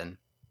 and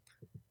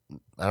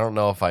I don't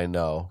know if I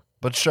know,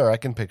 but sure, I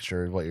can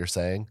picture what you're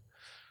saying.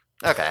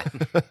 Okay.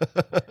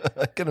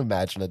 I can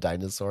imagine a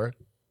dinosaur.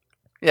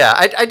 Yeah,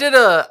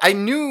 I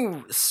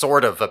knew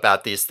sort of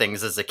about these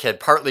things as a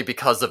kid, partly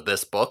because of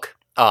this book.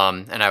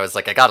 And I was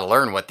like, I got to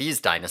learn what these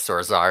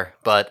dinosaurs are.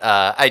 But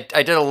I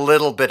did a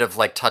little bit of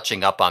like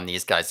touching up on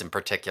these guys in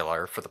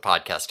particular for the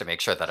podcast to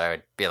make sure that I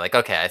would be like,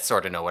 okay, I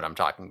sort of know what I'm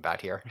talking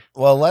about here.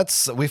 Well,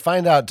 we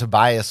find out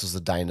Tobias was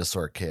a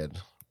dinosaur kid.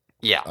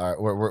 Yeah.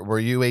 Were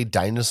you a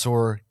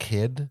dinosaur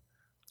kid?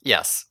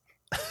 Yes.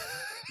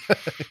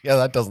 Yeah,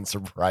 that doesn't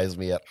surprise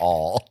me at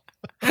all.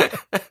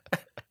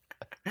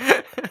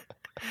 I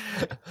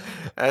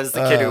was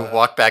the kid who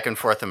walked back and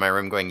forth in my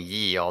room going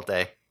yee all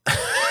day.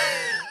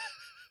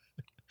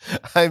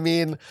 I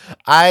mean,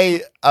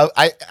 I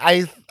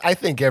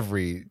think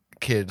every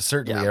kid,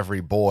 certainly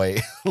every boy,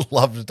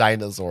 loved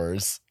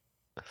dinosaurs.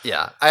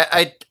 Yeah,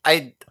 I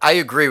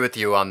agree with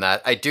you on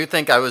that. I do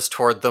think I was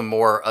toward the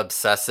more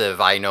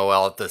obsessive, I know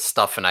all this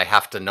stuff and I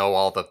have to know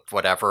all the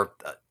whatever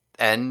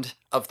end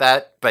of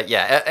that. But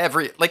yeah,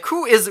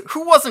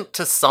 who wasn't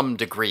to some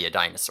degree a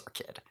dinosaur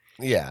kid?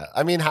 Yeah,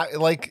 I mean,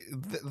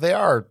 they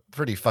are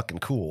pretty fucking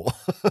cool.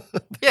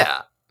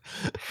 Yeah.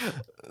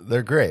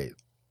 They're great.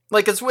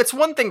 Like, it's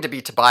one thing to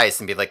be Tobias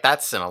and be like,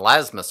 that's an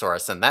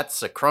Elasmosaurus and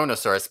that's a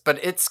Chronosaurus, but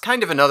it's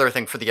kind of another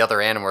thing for the other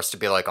Animorphs to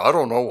be like, I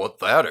don't know what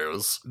that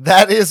is.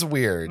 That is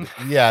weird.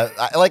 Yeah,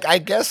 I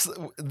guess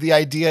the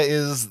idea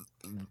is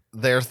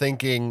they're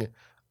thinking,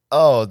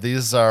 oh,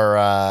 this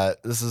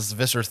is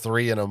Visser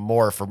 3 and a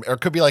morph, or it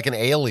could be like an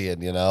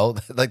alien,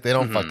 like they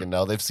don't fucking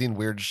know. They've seen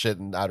weird shit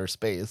in outer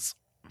space.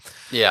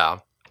 Yeah.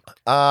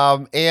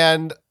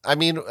 And I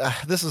mean,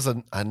 this is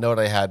a note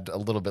I had a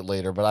little bit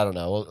later, but I don't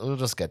know. We'll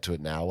just get to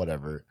it now,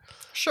 whatever.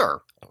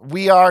 Sure.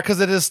 We are,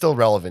 because it is still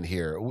relevant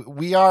here.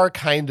 We are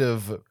kind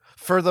of,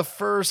 for the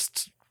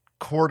first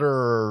quarter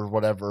or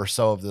whatever or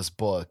so of this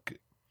book,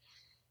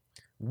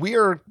 we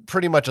are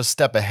pretty much a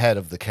step ahead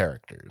of the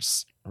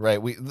characters, right?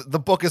 The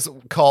book is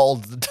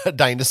called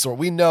Dinosaur.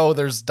 We know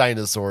there's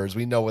dinosaurs.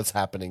 We know what's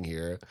happening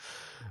here.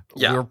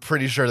 Yeah. We're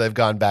pretty sure they've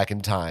gone back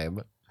in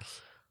time.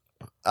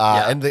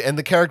 And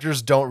the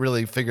characters don't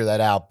really figure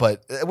that out,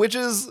 but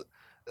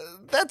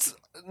that's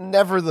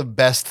never the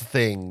best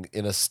thing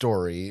in a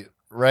story,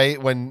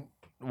 right? When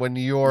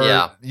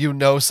you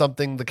know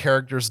something the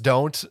characters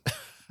don't.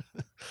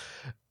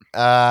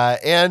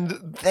 And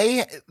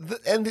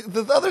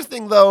the other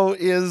thing though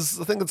is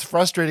the thing that's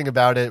frustrating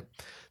about it.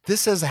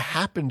 This has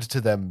happened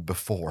to them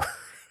before.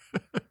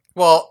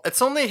 Well,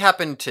 it's only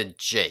happened to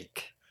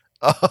Jake.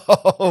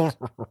 Oh,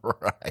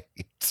 right.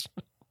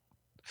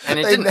 And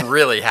it didn't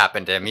really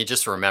happen to him. He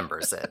just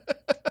remembers it.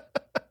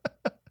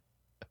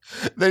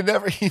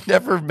 He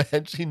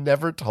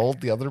never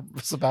told the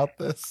others about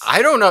this.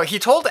 I don't know. He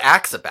told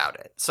Axe about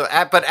it.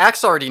 But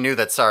Axe already knew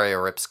that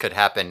Sauriorips could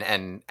happen,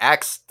 and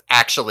Axe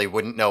actually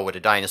wouldn't know what a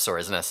dinosaur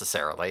is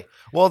necessarily.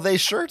 Well, they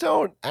sure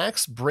don't.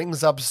 Axe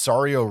brings up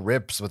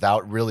Sauriorips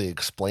without really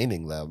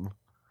explaining them,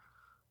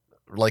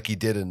 like he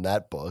did in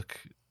that book.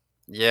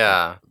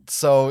 Yeah.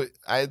 So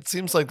it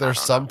seems like there's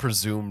some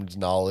presumed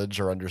knowledge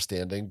or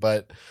understanding,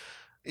 but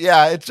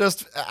yeah, it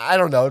just, I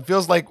don't know. It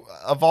feels like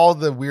of all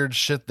the weird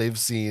shit they've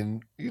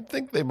seen, you'd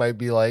think they might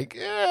be like,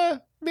 yeah,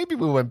 maybe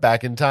we went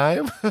back in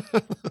time.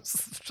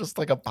 It's just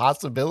like a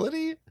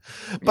possibility.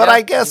 But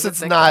I guess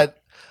it's not,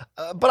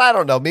 but I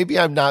don't know. Maybe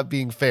I'm not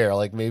being fair.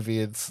 Like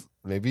maybe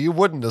you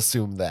wouldn't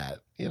assume that,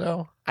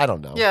 I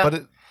don't know. Yeah.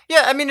 But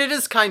yeah, I mean, it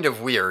is kind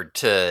of weird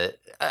to...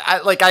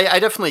 I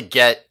definitely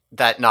get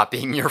that not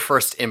being your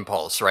first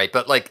impulse, right?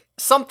 But, like,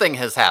 something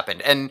has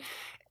happened. And,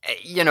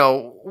 you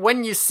know,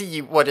 when you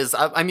see what is...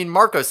 I mean,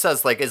 Marco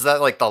says, like, is that,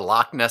 like, the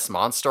Loch Ness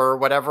Monster or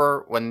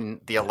whatever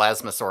when the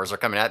elasmosaurs are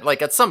coming out?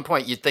 Like, at some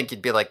point, you'd think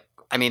you'd be like,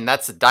 I mean,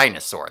 that's a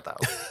dinosaur, though.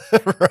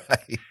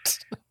 Right.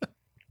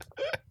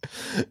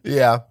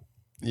 Yeah.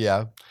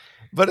 Yeah.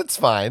 But it's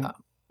fine.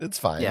 It's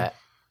fine. Yeah.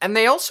 And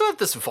they also have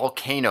this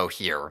volcano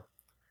here,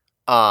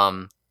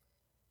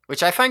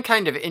 which I find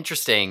kind of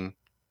interesting,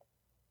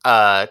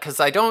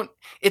 because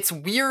it's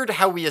weird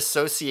how we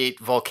associate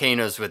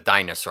volcanoes with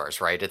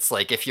dinosaurs, right? It's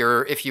like if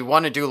you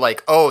want to do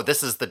like, oh,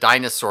 this is the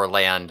dinosaur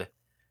land,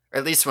 or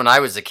at least when I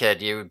was a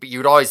kid,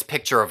 you'd always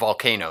picture a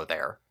volcano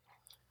there.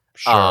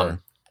 Sure.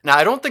 Now,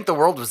 I don't think the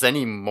world was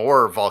any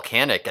more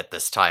volcanic at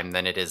this time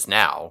than it is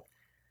now.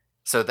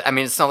 So, I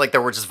mean, it's not like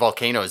there were just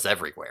volcanoes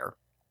everywhere.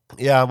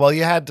 Yeah, well,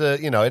 you had to,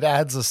 it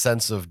adds a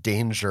sense of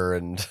danger.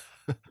 And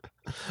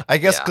I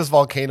guess because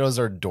volcanoes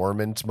are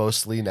dormant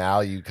mostly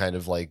now, you kind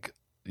of like,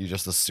 you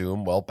just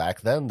assume, well, back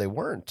then they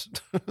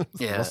weren't.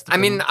 Yeah. I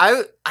mean,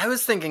 I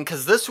was thinking,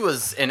 because this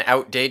was an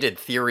outdated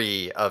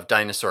theory of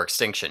dinosaur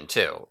extinction,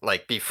 too.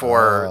 Like,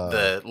 before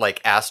the,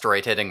 like,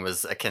 asteroid hitting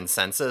was a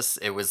consensus,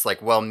 it was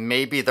like, well,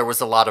 maybe there was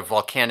a lot of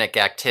volcanic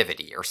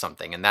activity or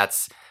something, and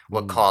that's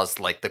what caused,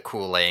 like, the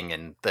cooling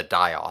and the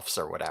die-offs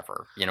or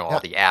whatever.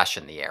 All the ash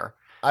in the air.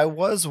 I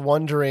was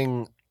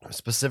wondering,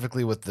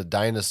 specifically with the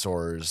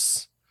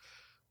dinosaurs,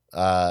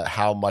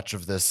 how much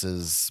of this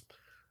is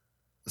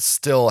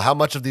how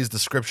much of these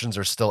descriptions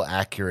are still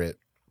accurate.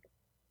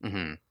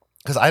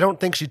 Because I don't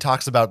think she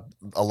talks about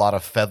a lot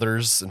of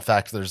feathers. In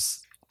fact,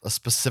 there's a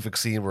specific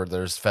scene where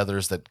there's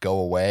feathers that go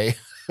away,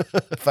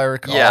 if I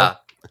recall.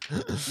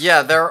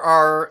 Yeah, there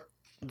are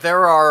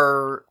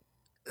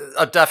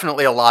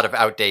definitely a lot of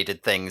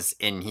outdated things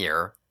in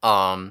here.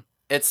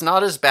 It's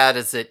not as bad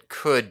as it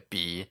could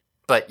be,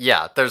 but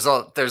yeah, there's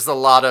a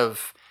lot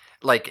of,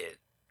 like,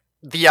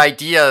 the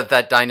idea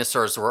that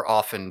dinosaurs were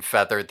often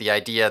feathered, the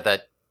idea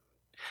that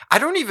I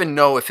don't even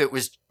know if it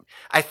was...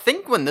 I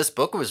think when this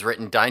book was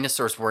written,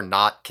 dinosaurs were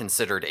not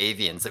considered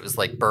avians. It was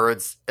like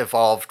birds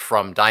evolved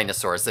from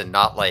dinosaurs, and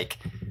not like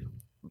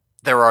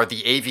there are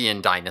the avian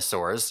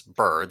dinosaurs,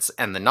 birds,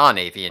 and the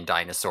non-avian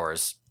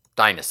dinosaurs,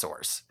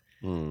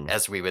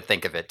 as we would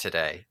think of it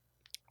today.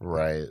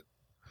 Right.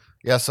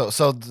 Yeah,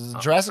 so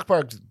Jurassic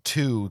Park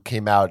 2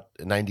 came out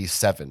in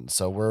 97,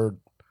 so we're...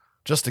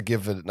 Just to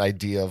give an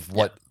idea of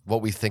what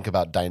we think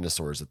about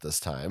dinosaurs at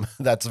this time.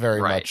 That's very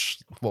much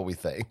what we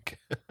think.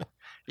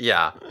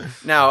 Yeah.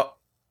 Now,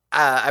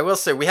 I will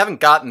say we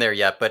haven't gotten there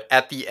yet, but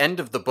at the end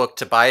of the book,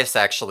 Tobias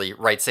actually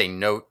writes a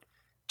note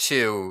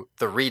to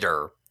the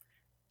reader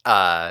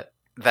that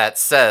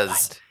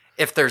says,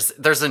 if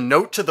there's a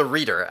note to the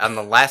reader on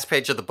the last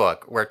page of the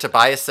book where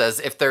Tobias says,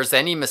 if there's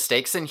any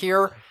mistakes in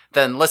here,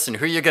 then listen,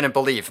 who are you going to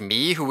believe?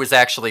 Me, who was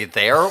actually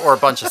there, or a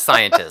bunch of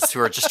scientists who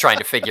are just trying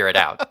to figure it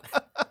out?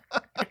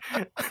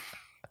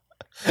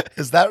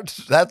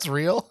 That's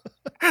real?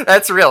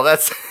 That's real.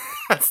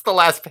 That's the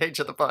last page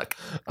of the book.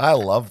 I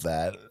love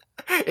that.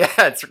 Yeah,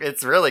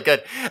 it's really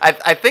good.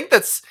 I think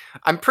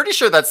I'm pretty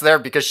sure that's there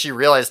because she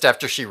realized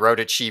after she wrote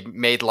it, she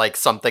made like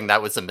something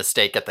that was a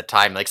mistake at the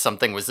time, like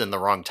something was in the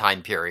wrong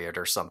time period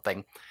or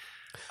something.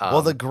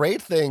 Well, the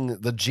great thing,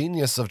 the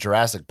genius of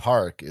Jurassic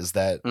Park is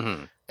that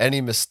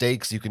any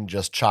mistakes you can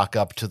just chalk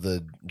up to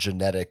the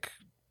genetic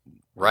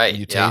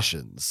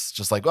mutations.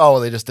 Just like, oh,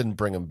 they just didn't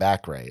bring them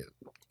back right.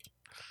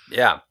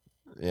 Yeah.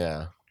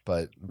 Yeah.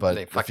 But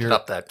they fucked it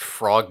up, that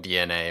frog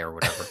DNA or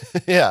whatever.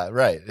 Yeah,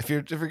 right. If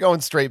you're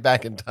going straight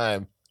back in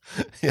time,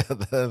 yeah,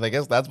 I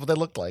guess that's what they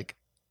looked like.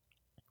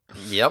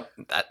 Yep.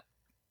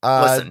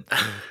 Listen.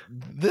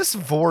 This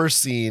vor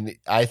scene,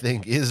 I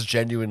think, is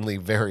genuinely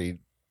very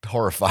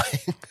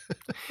horrifying.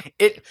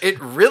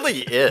 It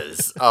really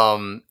is.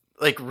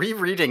 Like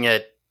rereading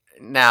it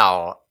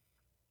now,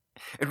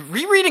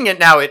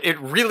 it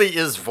really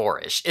is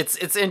vorish.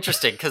 It's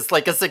interesting because,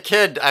 like, as a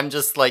kid, I'm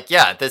just like,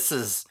 yeah, this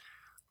is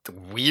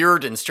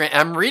weird and strange.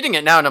 I'm reading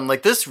it now and I'm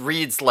like, this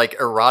reads like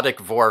erotic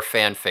vor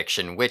fan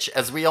fiction, which,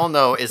 as we all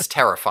know, is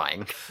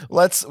terrifying.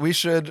 We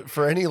should,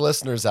 for any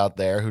listeners out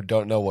there who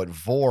don't know what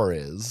vor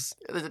is,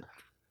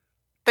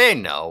 they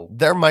know.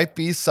 There might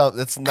be some.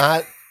 It's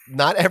not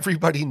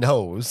everybody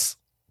knows.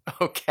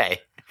 Okay.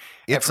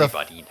 It's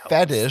everybody knows.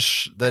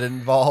 Fetish that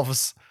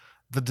involves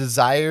the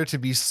desire to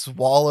be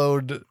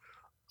swallowed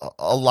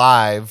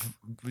alive,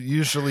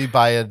 usually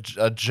by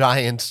a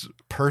giant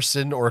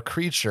person or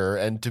creature,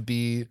 and to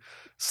be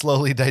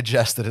slowly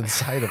digested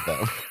inside of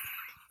them.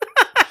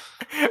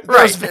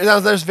 Right.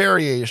 There's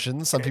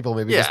variations. Some people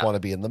maybe just want to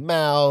be in the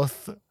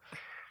mouth.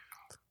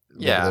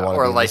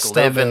 Or like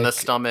live in the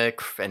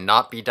stomach and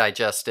not be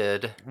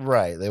digested.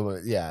 Right.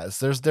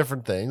 So there's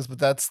different things, but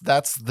that's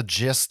the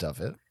gist of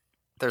it.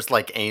 There's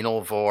like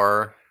anal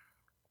vor.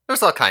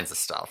 There's all kinds of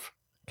stuff.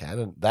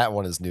 Okay, that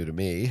one is new to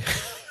me.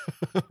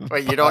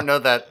 Wait, you don't know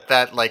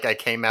that like I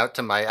came out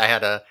to I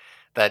had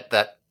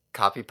that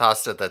copy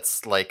pasta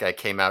that's like I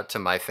came out to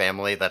my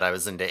family that I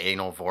was into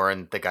anal vor,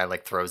 and the guy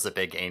like throws a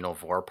big anal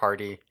vor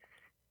party.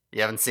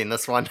 You haven't seen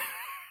this one?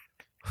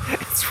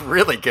 It's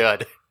really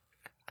good.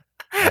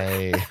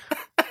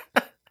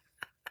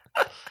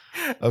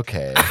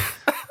 Okay.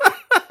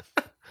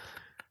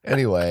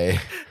 Anyway,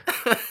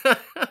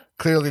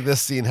 clearly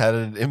this scene had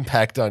an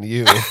impact on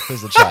you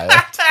as a child.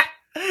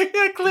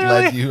 Yeah, clearly.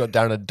 Led you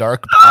down a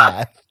dark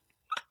path.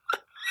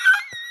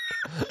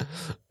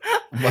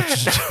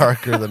 Much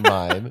darker than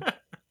mine.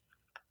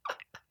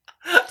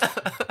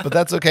 But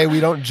that's okay. We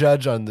don't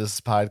judge on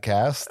this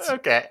podcast.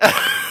 Okay.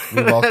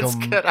 We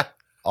welcome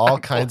all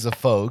kinds of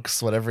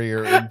folks, whatever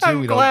you're into.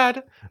 I'm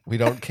glad. We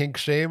don't kink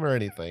shame or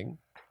anything.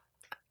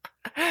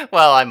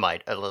 Well, I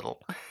might a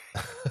little.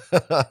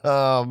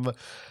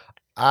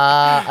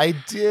 I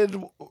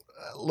did.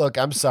 Look,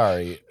 I'm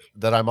sorry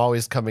that I'm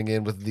always coming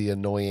in with the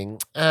annoying.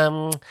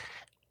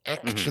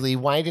 Actually,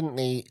 why didn't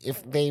they?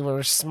 If they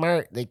were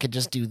smart, they could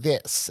just do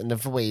this and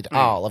avoid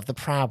all of the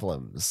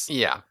problems.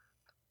 Yeah,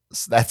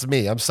 so that's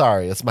me. I'm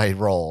sorry. It's my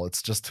role.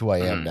 It's just who I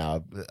am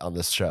now on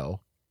this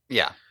show.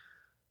 Yeah.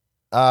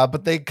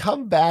 But they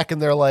come back and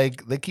they're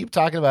like, they keep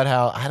talking about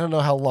how I don't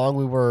know how long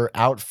we were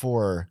out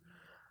for.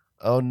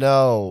 Oh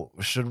no!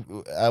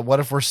 What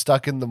if we're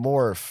stuck in the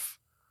morph?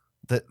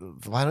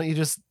 Why don't you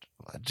just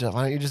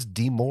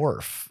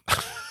demorph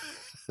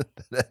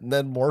and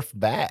then morph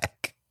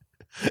back?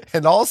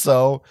 And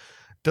also,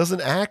 doesn't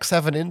Axe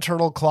have an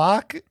internal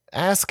clock?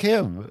 Ask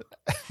him.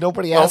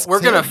 Nobody asked him.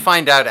 We're gonna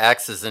find out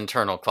Axe's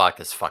internal clock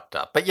is fucked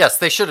up. But yes,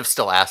 they should have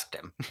still asked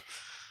him.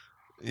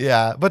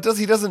 Yeah, but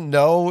he doesn't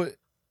know?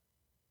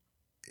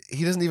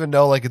 He doesn't even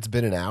know like it's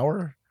been an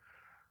hour?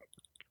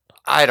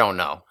 I don't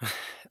know.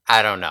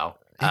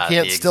 He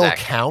can't still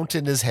count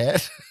in his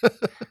head? I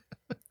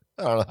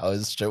don't know how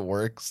his shit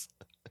works.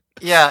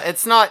 Yeah,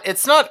 it's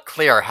not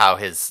clear how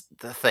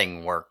the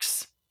thing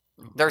works.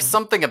 There's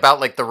something about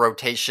like the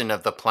rotation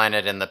of the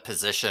planet and the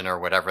position or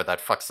whatever that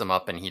fucks him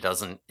up, and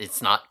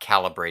it's not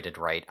calibrated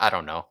right. I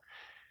don't know.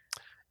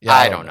 Yeah,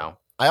 I don't know.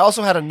 I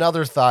also had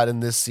another thought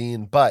in this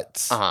scene,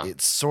 but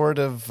it sort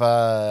of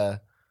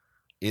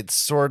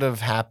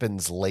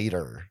happens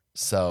later.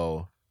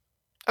 So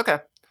okay,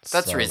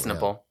 that's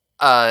reasonable.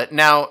 Yeah.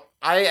 Now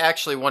I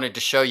actually wanted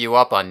to show you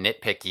up on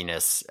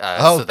nitpickiness,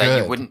 so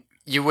that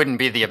you wouldn't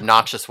be the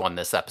obnoxious one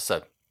this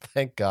episode.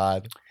 Thank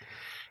God.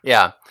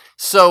 Yeah.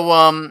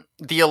 So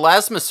the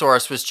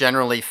Elasmosaurus was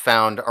generally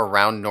found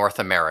around North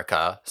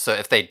America. So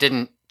if they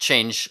didn't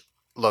change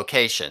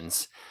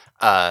locations,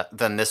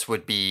 then this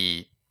would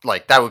be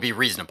that would be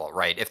reasonable,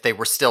 right? If they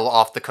were still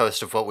off the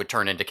coast of what would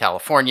turn into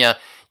California,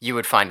 you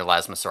would find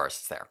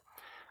Elasmosaurus there.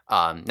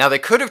 Now they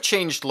could have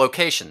changed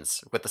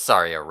locations with the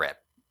Saria Rip,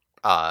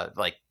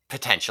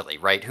 potentially,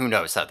 right? Who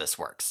knows how this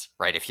works,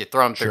 right? If you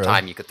throw them through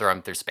time, you could throw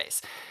them through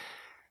space.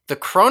 The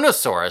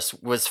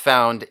Kronosaurus was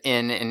found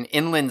in an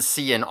inland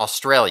sea in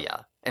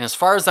Australia. And as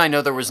far as I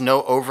know, there was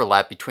no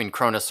overlap between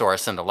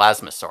Kronosaurus and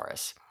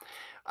Elasmosaurus.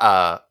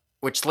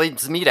 Which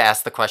leads me to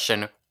ask the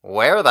question,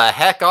 where the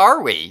heck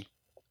are we?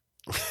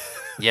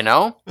 You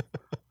know?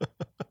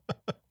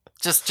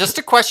 Just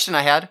a question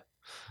I had.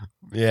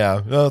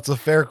 Yeah, no, it's a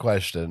fair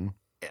question.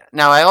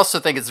 Now, I also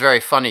think it's very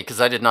funny,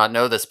 because I did not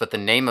know this, but the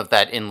name of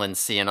that inland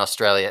sea in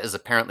Australia is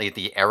apparently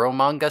the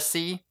Eromanga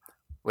Sea,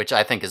 which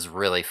I think is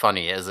really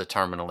funny as a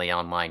terminally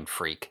online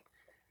freak.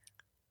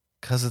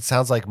 Because it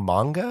sounds like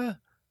manga?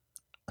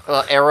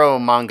 Well,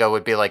 Eromanga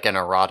would be like an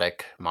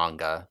erotic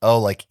manga. Oh,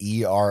 like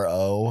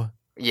ERO?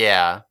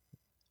 Yeah.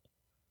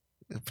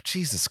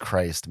 Jesus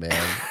Christ,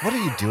 man. What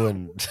are you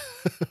doing?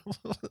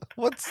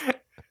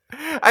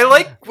 I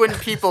like when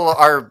people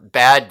are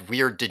bad,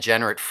 weird,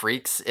 degenerate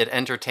freaks. It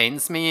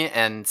entertains me,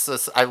 and so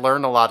I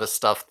learn a lot of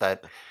stuff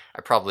that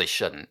I probably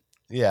shouldn't.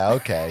 Yeah,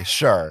 okay,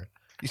 sure.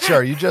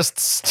 Sure, you just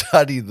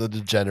study the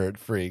degenerate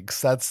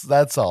freaks.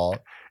 That's all.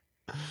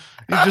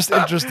 You're just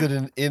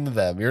interested in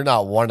them. You're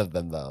not one of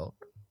them, though.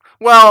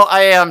 Well,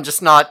 I am,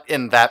 just not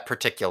in that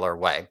particular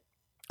way.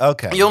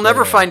 Okay. You'll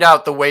never find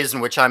out the ways in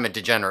which I'm a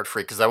degenerate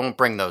freak, because I won't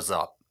bring those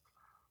up.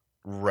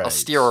 Right. I'll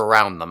steer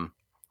around them.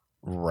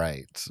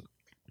 Right.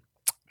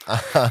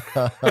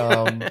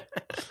 All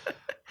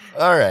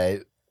right.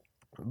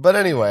 But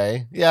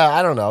anyway, yeah,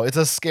 I don't know. It's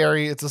a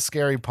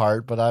scary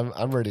part, but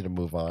I'm ready to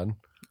move on.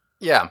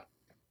 Yeah.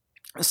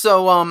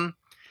 So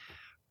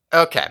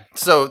okay.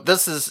 So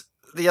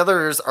the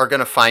others are going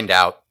to find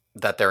out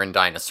that they're in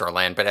Dinosaur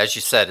Land, but as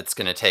you said, it's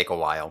going to take a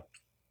while.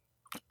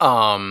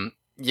 While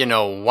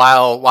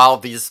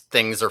these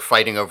things are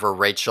fighting over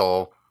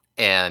Rachel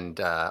and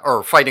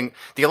or fighting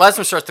the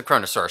Elasmosaurus, the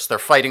Kronosaurus, they're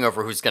fighting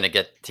over who's going to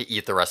get to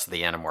eat the rest of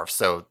the Animorphs.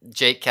 So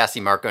Jake, Cassie,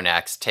 Marco, and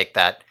Axe take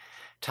that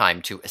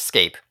time to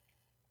escape.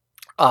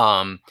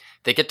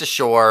 They get to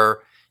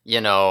shore,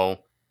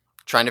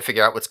 trying to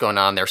figure out what's going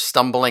on. They're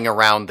stumbling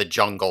around the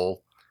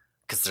jungle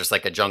because there's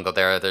like a jungle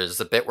there. There's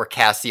a bit where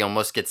Cassie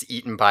almost gets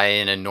eaten by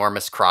an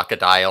enormous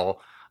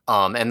crocodile.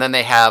 And then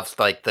they have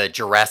like the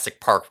Jurassic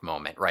Park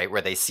moment, right?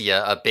 Where they see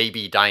a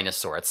baby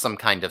dinosaur. It's some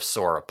kind of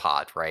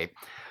sauropod, right?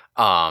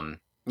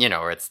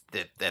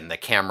 and the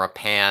camera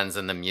pans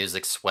and the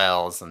music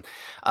swells,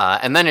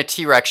 and then a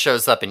T-Rex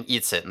shows up and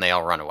eats it, and they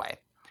all run away.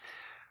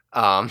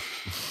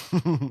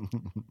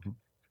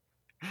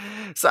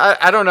 So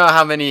I don't know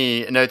how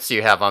many notes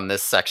you have on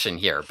this section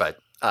here, but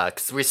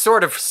because we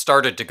sort of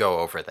started to go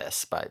over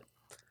this, but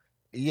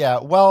yeah,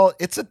 well,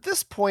 it's at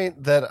this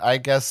point that I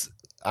guess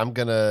I'm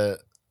gonna.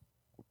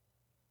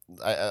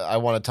 I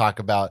want to talk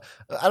about.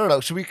 I don't know.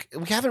 Should we?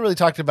 We haven't really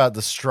talked about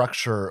the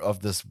structure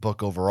of this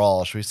book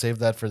overall. Should we save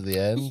that for the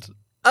end?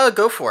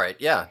 Go for it.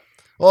 Yeah.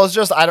 Well, it's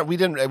just we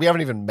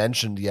haven't even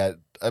mentioned yet.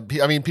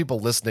 I mean, people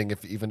listening,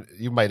 if even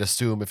you might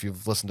assume if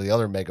you've listened to the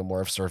other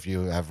Megamorphs or if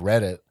you have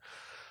read it,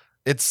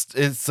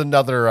 it's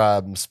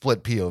another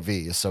split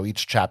POV. So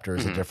each chapter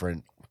is a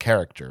different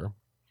character.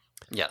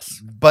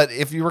 Yes. But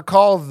if you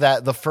recall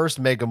that the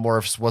first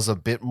Megamorphs was a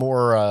bit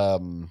more, I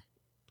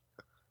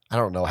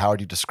don't know, how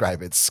would you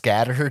describe it?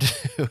 Scattered?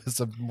 It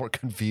was more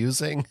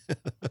confusing.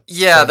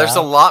 Yeah, there's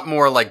a lot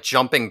more like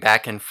jumping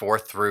back and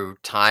forth through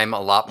time,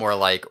 a lot more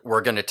like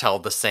we're going to tell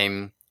the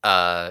same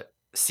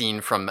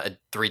scene from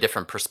 3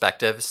 different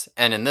perspectives.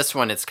 And in this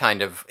one,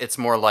 it's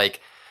more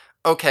like,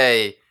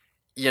 okay,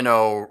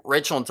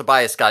 Rachel and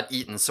Tobias got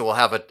eaten, so we'll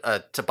have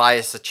a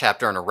Tobias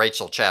chapter and a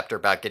Rachel chapter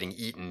about getting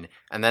eaten,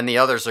 and then the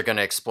others are going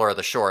to explore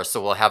the shore,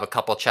 so we'll have a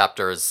couple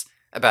chapters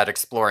about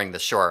exploring the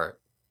shore.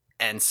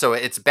 And so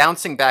it's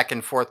bouncing back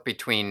and forth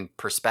between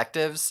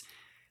perspectives,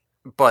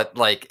 but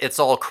like it's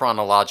all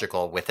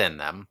chronological within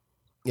them.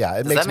 Yeah,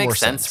 it Does makes that make more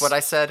sense what I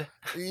said?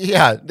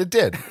 Yeah, it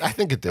did. I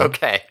think it did.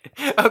 Okay,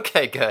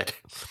 good.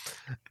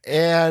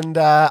 And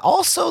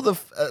also the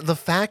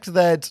fact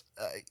that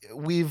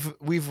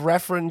we've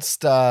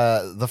referenced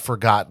The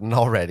Forgotten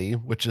already,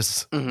 which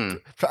is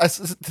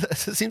it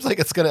seems like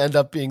it's going to end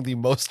up being the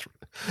most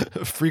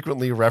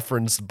frequently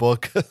referenced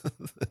book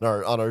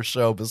on our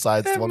show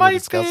besides the one we're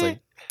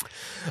discussing.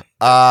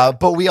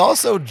 But we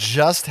also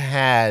just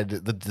had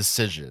The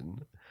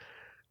Decision.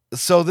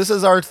 So this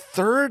is our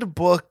 3rd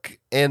book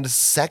and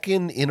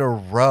 2nd in a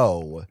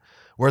row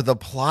where the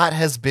plot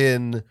has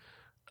been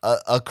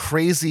a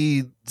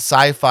crazy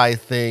sci-fi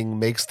thing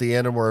makes the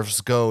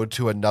Animorphs go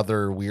to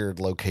another weird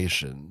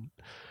location,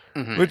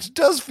 which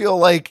does feel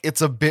like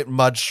it's a bit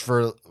much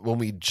for when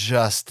we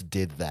just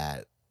did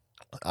that.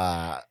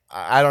 I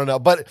don't know,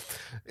 but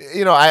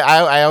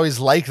I always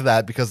liked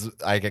that because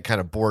I get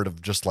kind of bored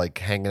of just like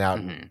hanging out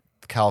in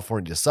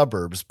California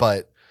suburbs,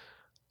 but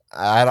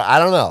I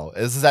don't know.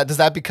 Does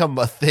that become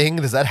a thing?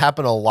 Does that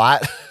happen a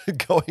lot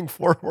going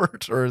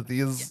forward, or are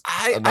these?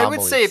 I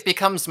would say it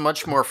becomes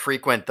much more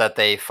frequent that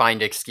they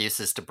find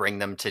excuses to bring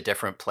them to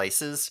different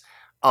places.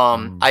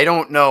 I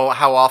don't know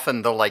how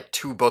often the like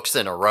 2 books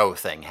in a row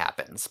thing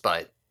happens,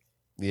 but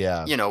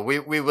yeah, we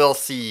will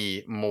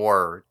see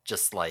more.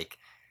 Just like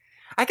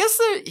I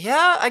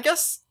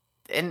guess,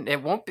 and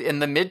it won't be in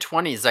the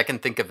mid-20s. I can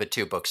think of a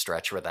 2-book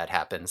stretch where that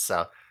happens.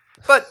 So,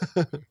 but.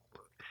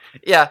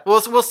 Yeah,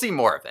 we'll see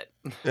more of it.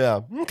 Yeah,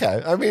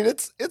 okay. I mean,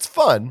 it's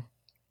fun.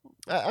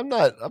 I'm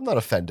not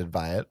offended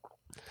by it.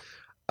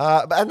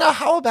 But now,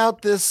 how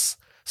about this?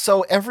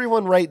 So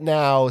everyone right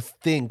now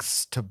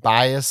thinks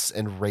Tobias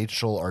and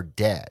Rachel are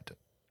dead.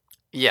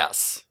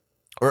 Yes,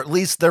 or at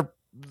least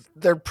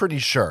they're pretty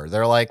sure.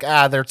 They're like,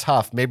 they're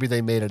tough. Maybe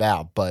they made it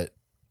out, but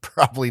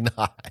probably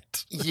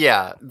not.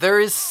 Yeah,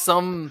 there is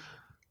some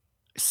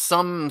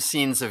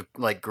scenes of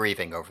like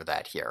grieving over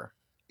that here.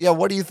 Yeah,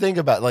 what do you think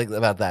about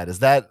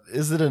that?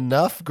 Is it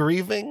enough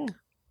grieving?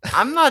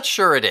 I'm not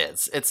sure it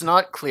is. It's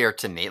not clear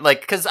to me.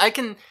 Like, because I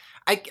can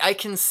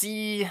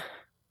see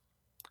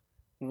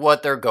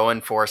what they're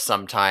going for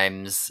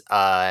sometimes.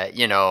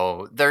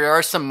 There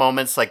are some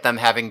moments like them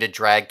having to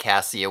drag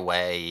Cassie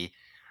away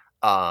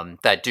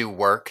that do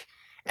work.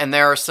 And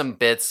there are some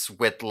bits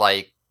with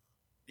like,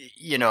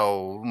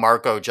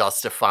 Marco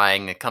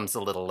justifying, it comes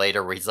a little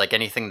later, where he's like,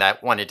 anything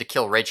that wanted to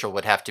kill Rachel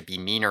would have to be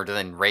meaner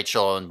than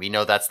Rachel, and we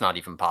know that's not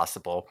even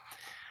possible.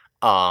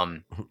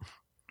 And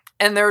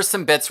there are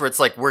some bits where it's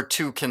like, we're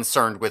too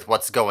concerned with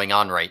what's going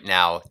on right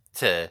now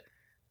to,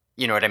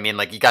 you know what I mean?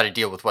 Like, you got to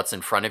deal with what's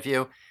in front of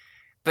you.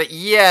 But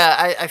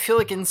yeah, I feel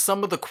like in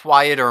some of the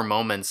quieter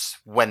moments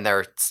when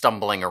they're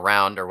stumbling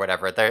around or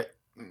whatever,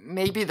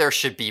 maybe there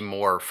should be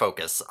more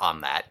focus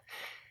on that.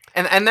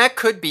 And that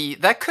could be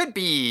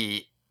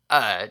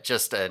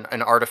just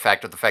an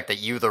artifact of the fact that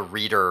you, the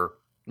reader,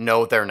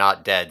 know they're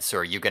not dead. So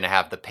are you going to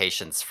have the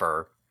patience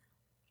for?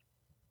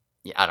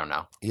 Yeah, I don't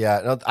know.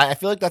 Yeah, no, I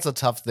feel like that's a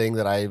tough thing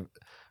that I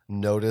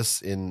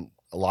notice in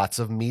lots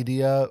of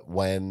media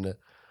when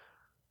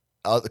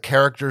the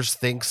characters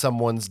think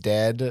someone's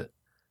dead,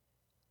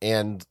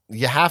 and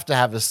you have to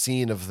have a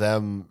scene of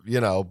them,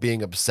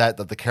 being upset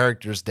that the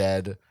character's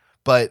dead,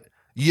 but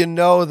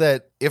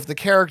that if the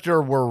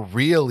character were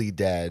really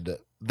dead,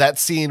 that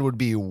scene would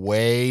be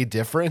way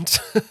different.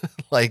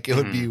 Like it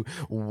would be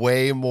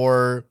way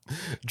more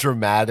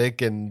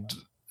dramatic and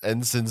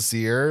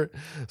sincere.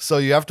 So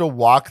you have to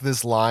walk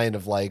this line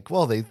of like,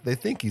 well, they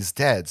think he's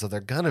dead, so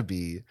they're gonna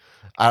be.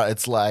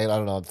 It's like, I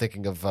don't know. I'm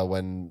thinking of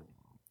when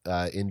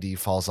Indy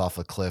falls off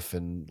a cliff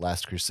in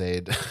Last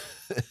Crusade.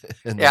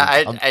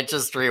 I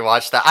just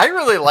rewatched that. I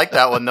really like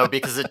that one though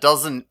because it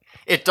doesn't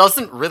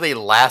really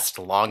last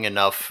long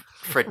enough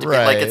for it to be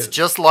like it's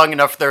just long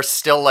enough they're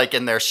still like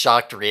in their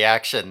shocked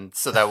reaction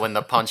so that when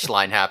the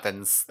punchline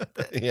happens.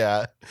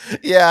 Yeah.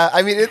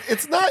 I mean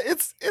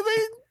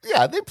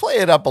they play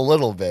it up a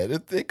little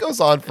bit. It goes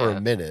on for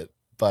a minute,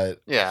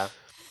 but yeah.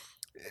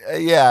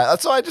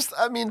 So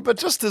but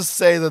just to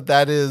say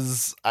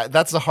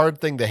that's a hard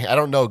thing to, I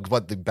don't know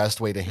what the best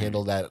way to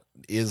handle that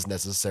is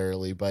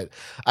necessarily, but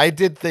I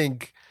did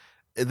think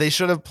they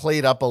should have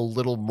played up a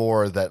little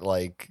more that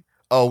like,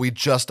 oh, we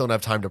just don't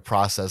have time to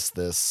process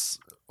this.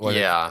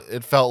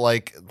 It felt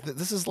like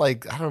this is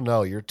like, I don't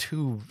know, your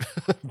two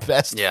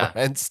best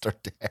friends are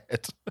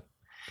dead.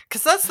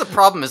 Because that's the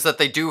problem, is that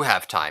they do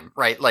have time,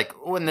 right? Like,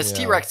 when this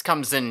T-Rex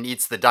comes in and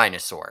eats the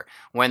dinosaur,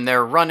 when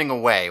they're running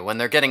away, when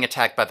they're getting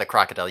attacked by the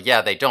crocodile,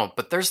 they don't.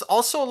 But there's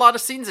also a lot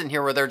of scenes in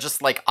here where they're just,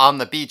 like, on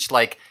the beach,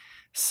 like,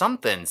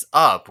 something's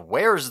up.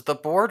 Where's the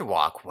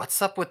boardwalk?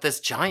 What's up with this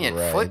giant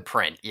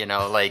footprint? You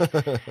know, like,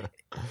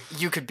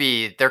 there could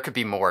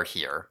be more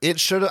here.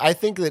 I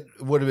think that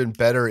would have been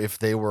better if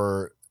they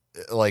were,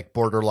 like,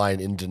 borderline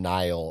in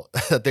denial.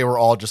 That they were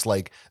all just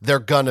like, they're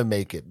gonna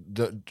make it.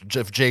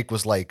 If Jake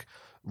was like,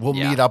 we'll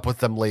meet up with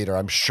them later,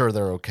 I'm sure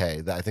they're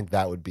okay. I think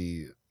that would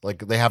be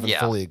like, they haven't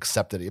fully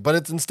accepted it,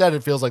 but instead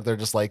it feels like they're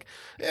just like,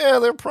 yeah,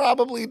 they're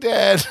probably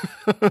dead.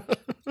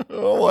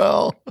 Oh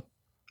well,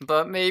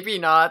 but maybe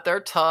not.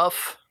 They're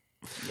tough.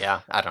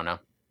 Yeah, I don't know.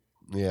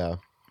 Yeah.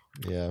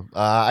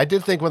 I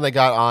did think when they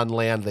got on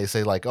land, they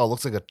say like, oh,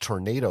 looks like a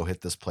tornado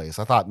hit this place.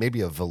 I thought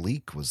maybe a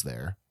Valik was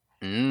there.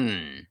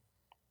 No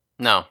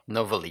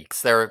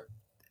Valiks.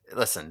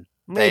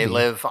 They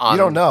live on. You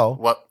don't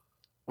know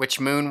Which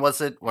moon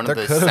was it? One of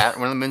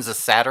the moons of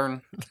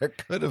Saturn? There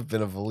could have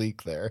been a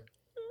Valik there.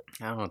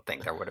 I don't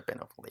think there would have been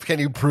a Valik. Can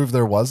you prove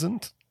there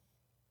wasn't?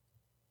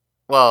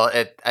 Well,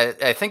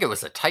 I think it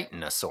was a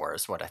Titanosaur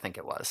is what I think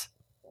it was.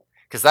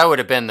 Because that would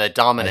have been the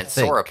dominant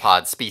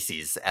sauropod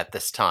species at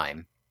this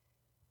time.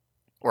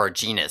 Or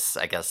genus,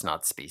 I guess,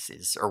 not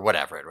species, or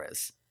whatever it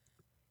was.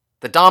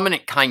 The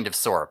dominant kind of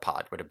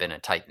sauropod would have been a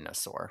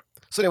Titanosaur.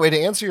 So anyway, to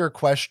answer your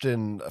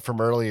question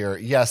from earlier,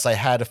 yes, I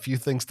had a few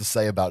things to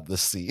say about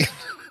this scene.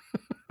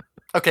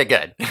 Okay,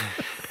 good.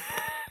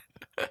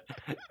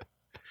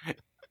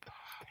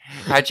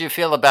 How'd you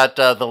feel about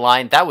the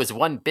line, "That was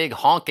one big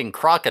honking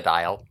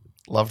crocodile"?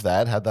 Love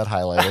that. Had that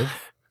highlighted.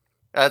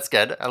 That's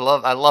good. I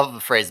love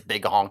the phrase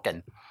 "big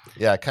honking."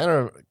 Yeah, kind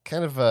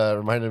of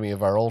reminded me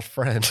of our old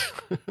friend.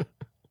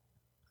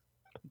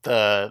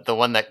 The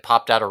one that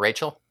popped out of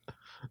Rachel?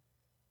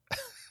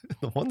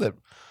 The one that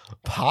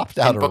popped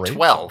out in book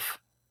 12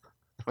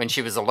 when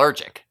she was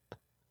allergic.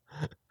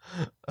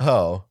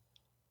 Oh.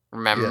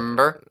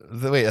 Remember?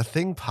 Yeah. Wait, a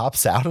thing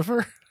pops out of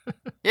her?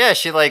 Yeah,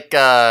 she like,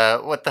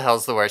 what the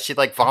hell's the word? She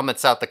like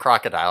vomits out the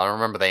crocodile. I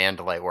remember the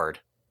Andalite word.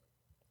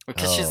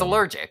 Because she's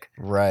allergic.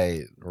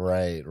 Right.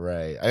 I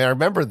mean, I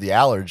remember the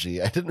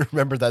allergy. I didn't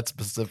remember that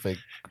specific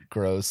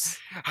gross.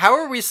 How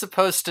are we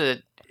supposed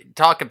to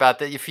talk about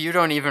that if you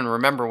don't even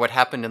remember what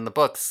happened in the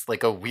books?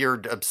 Like a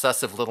weird,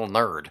 obsessive little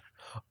nerd.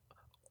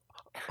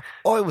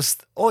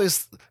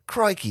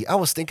 Crikey, I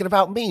was thinking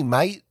about me,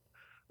 mate.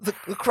 The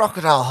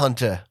crocodile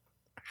hunter.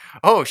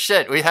 Oh,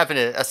 shit, we have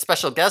a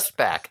special guest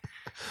back.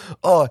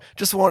 Oh,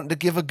 just wanted to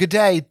give a good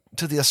day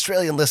to the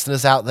Australian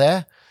listeners out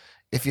there.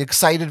 If you're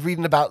excited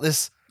reading about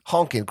this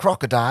honking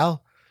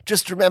crocodile,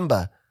 just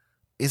remember,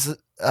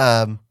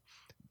 that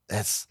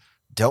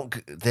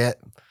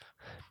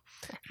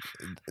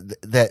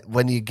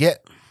when you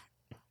get...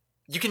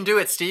 You can do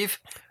it, Steve.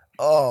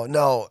 Oh,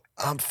 no,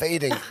 I'm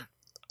fading.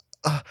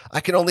 I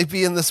can only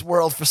be in this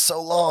world for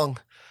so long.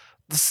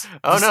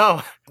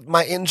 No.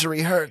 My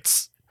injury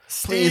hurts.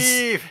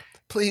 Steve.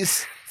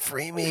 Please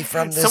free me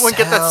from this. Someone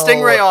get that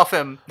stingray off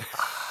him.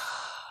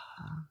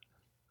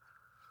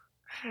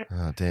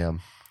 Oh, damn.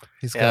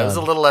 It was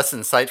a little less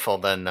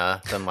insightful than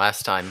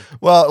last time.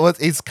 Well,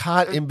 he's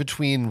caught in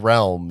between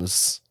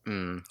realms.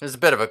 There's a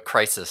bit of a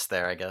crisis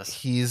there, I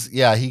guess.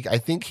 I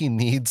think he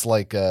needs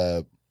like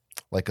a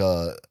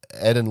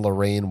Ed and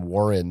Lorraine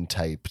Warren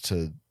type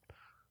to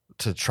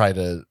try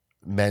to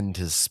mend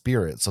his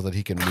spirit so that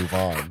he can move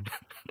on.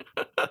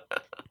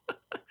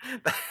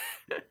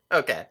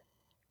 Okay.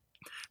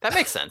 That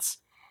makes sense.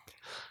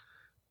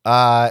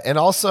 And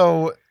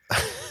also,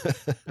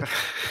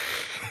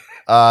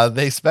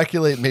 they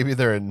speculate maybe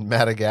they're in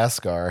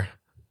Madagascar.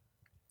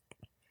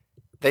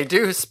 They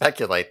do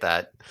speculate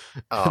that.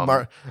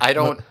 I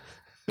don't...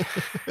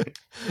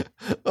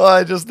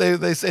 Well,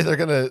 they say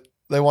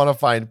they want to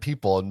find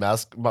people,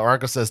 and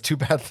Marco says, too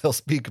bad they'll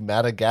speak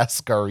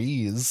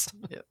Madagascarese.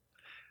 Yeah.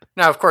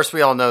 Now, of course,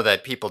 we all know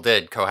that people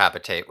did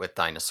cohabitate with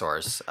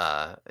dinosaurs.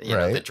 You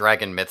know, the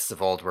dragon myths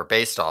of old were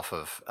based off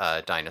of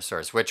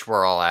dinosaurs, which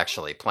were all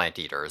actually plant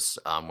eaters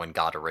when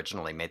God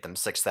originally made them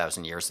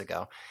 6,000 years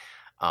ago.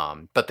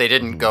 But they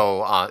didn't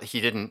go,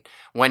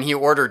 when he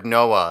ordered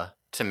Noah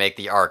to make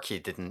the ark, he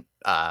didn't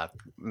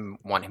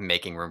want him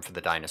making room for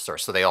the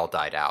dinosaurs. So they all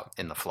died out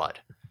in the flood.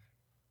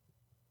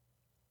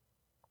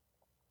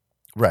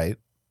 Right.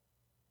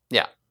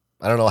 Yeah.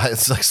 I don't know.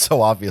 It's like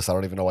so obvious. I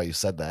don't even know why you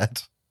said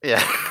that.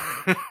 Yeah.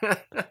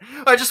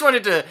 I just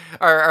wanted to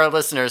our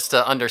listeners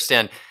to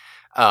understand.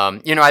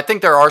 I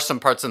think there are some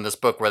parts in this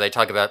book where they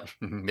talk about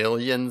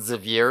millions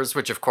of years,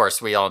 which of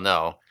course we all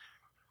know.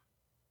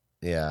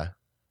 Yeah.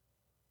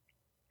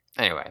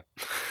 Anyway.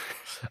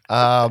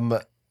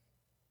 Anyway,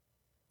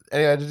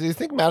 do you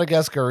think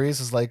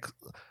Madagascarese is like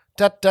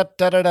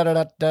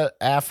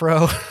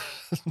Afro?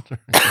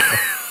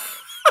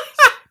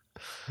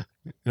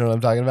 You know what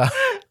I'm talking about?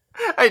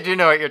 I do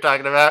know what you're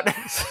talking about.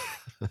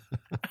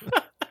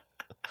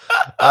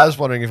 I was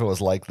wondering if it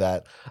was like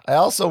that. I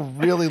also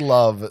really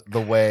love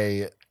the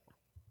way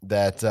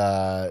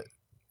that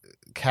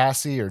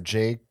Cassie or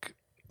Jake,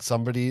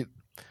 somebody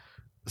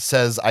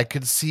says, I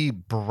could see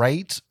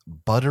bright,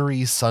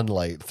 buttery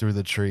sunlight through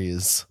the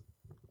trees.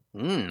 I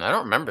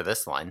don't remember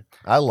this line.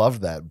 I love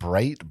that.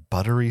 Bright,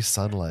 buttery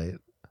sunlight.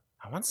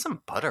 I want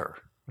some butter.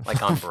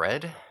 Like on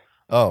bread?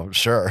 Oh,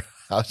 sure.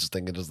 I was just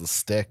thinking just the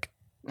stick.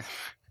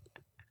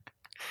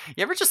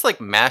 You ever just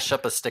like mash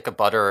up a stick of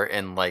butter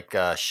in like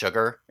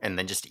sugar and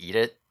then just eat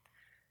it?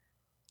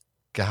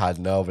 God,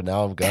 no, but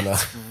now I'm gonna.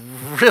 It's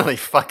really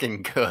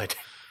fucking good.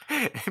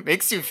 It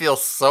makes you feel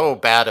so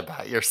bad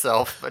about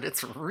yourself, but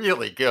it's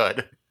really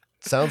good.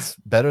 Sounds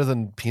better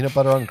than peanut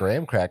butter on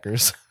graham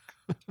crackers.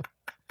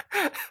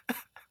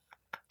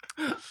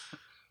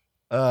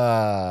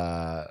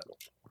 All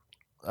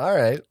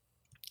right.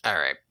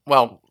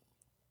 Well,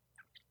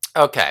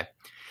 okay.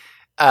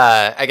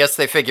 I guess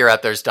they figure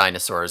out there's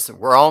dinosaurs.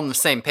 We're all on the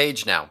same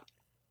page now.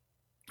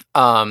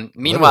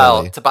 Meanwhile,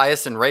 Literally.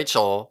 Tobias and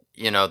Rachel,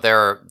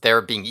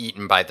 they're being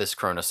eaten by this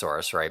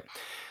Chronosaurus, right?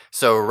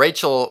 So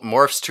Rachel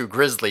morphs to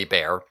grizzly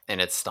bear in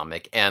its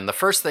stomach, and the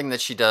first thing that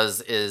she does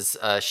is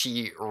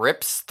she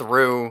rips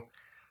through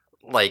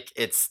like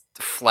its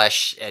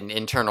flesh and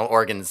internal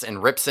organs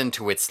and rips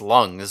into its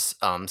lungs,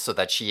 so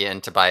that she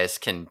and Tobias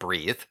can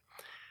breathe.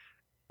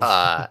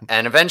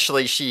 And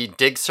eventually she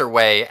digs her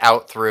way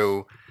out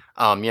through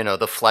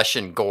the flesh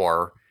and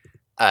gore,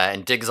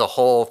 and digs a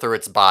hole through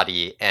its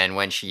body. And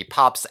when she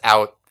pops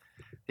out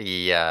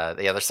the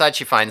other side,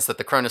 she finds that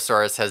the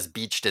Chronosaurus has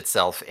beached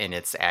itself in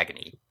its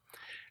agony.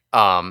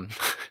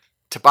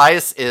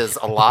 Tobias is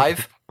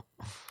alive,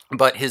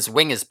 but his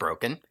wing is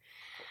broken.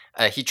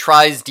 He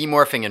tries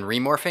demorphing and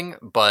remorphing,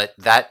 but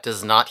that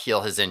does not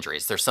heal his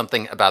injuries. There's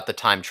something about the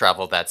time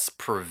travel that's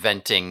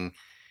preventing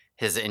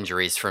his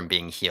injuries from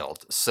being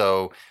healed.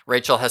 So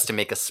Rachel has to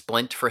make a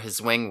splint for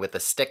his wing with a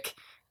stick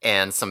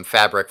and some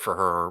fabric for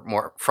her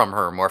from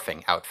her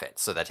morphing outfit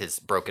so that his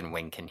broken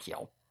wing can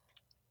heal.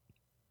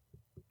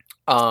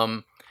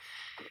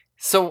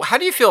 So how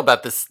do you feel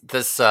about this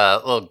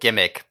little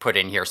gimmick put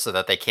in here so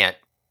that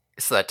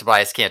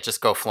Tobias can't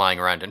just go flying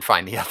around and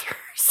find the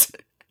others?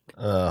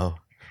 Oh,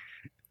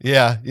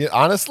 yeah.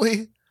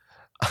 Honestly,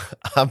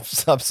 I'm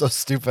so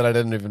stupid. I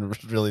didn't even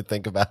really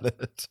think about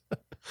it.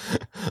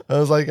 I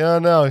was like, oh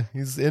no,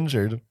 he's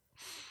injured.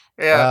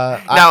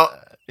 Yeah.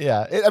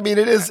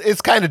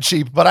 It's kind of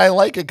cheap, but I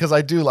like it because I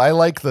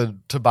like the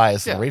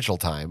Tobias and Rachel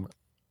time.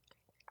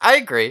 I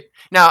agree.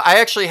 Now, I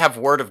actually have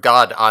word of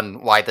God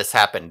on why this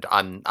happened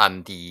on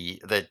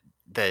the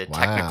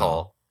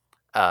technical.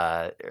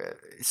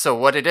 So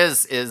what it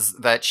is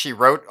that she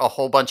wrote a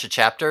whole bunch of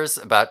chapters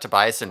about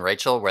Tobias and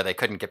Rachel where they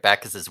couldn't get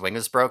back because his wing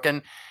was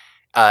broken,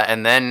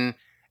 and then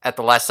at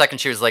the last second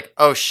she was like,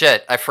 "Oh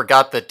shit, I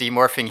forgot that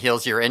demorphing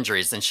heals your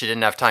injuries," and she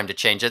didn't have time to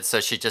change it, so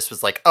she just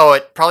was like, "Oh,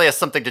 it probably has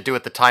something to do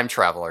with the time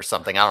travel or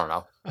something. I don't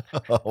know."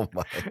 Oh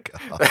my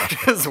god!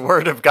 That is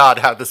word of God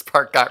how this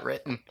part got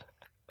written.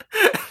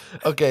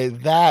 Okay,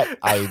 that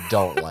I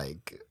don't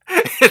like.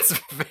 It's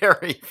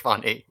very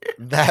funny.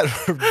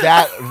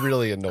 That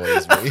really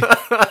annoys me.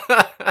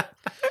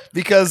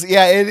 Because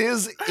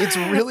it's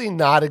really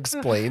not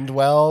explained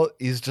well.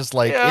 He's just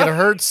like, it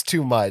hurts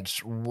too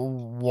much.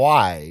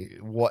 Why?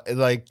 What?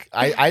 Like,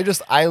 I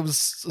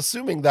was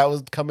assuming that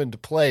would come into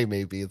play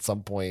maybe at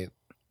some point.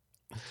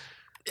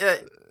 Yeah.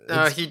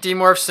 He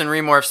demorphs and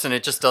remorphs, and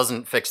it just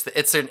doesn't fix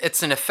it's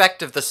an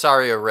effect of the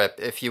Sario rip.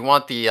 If you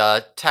want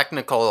the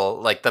technical,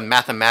 like the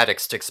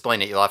mathematics to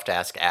explain it, you'll have to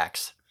ask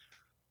Axe.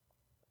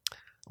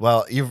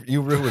 Well,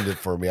 you ruined it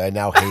for me. I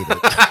now hate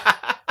it.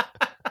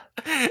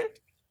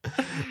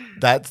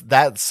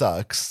 That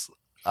sucks.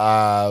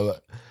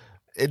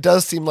 It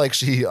does seem like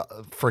she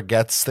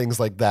forgets things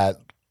like that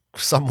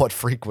somewhat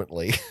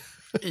frequently.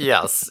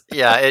 Yes.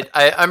 Yeah.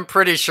 I'm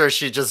pretty sure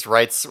she just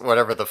writes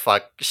whatever the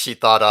fuck she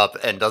thought up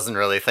and doesn't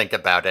really think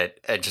about it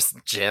and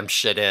just jams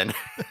shit in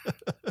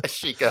as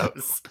she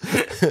goes.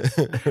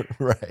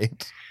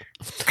 Right.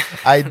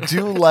 I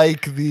do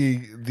like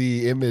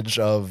the image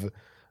of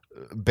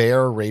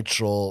Bear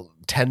Rachel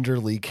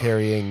tenderly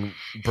carrying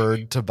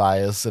Bird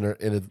Tobias in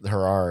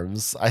her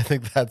arms. I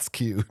think that's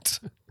cute.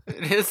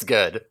 It is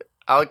good.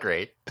 I'll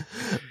agree.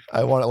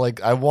 I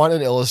want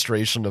an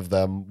illustration of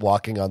them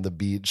walking on the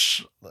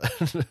beach.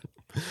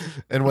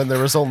 And when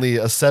there was only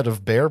a set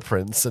of bear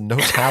prints and no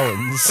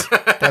talons,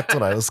 that's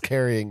when I was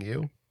carrying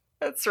you.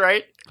 That's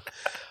right.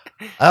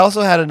 I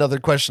also had another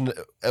question.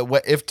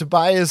 If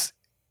Tobias,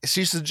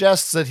 she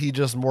suggests that he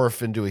just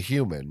morph into a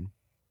human.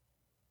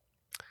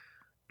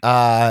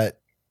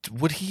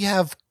 Would he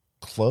have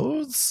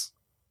clothes?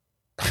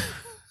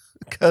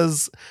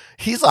 Because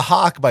he's a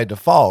hawk by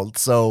default.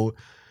 So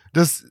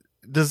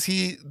did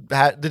he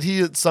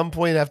at some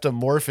point have to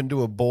morph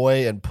into a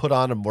boy and put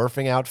on a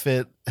morphing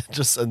outfit?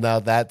 And now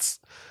that's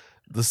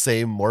the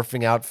same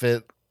morphing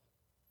outfit.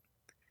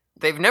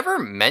 They've never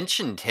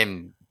mentioned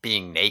him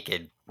being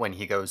naked when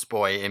he goes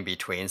boy in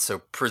between, so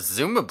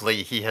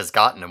presumably he has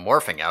gotten a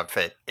morphing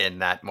outfit in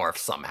that morph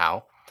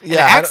somehow.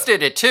 Yeah, and Axe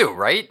did it too,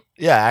 right?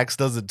 Yeah, Axe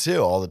does it too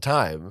all the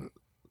time.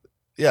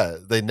 Yeah,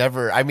 they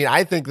never. I mean,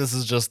 I think this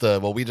is just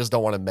we just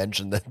don't want to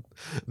mention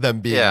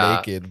them being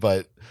naked,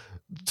 but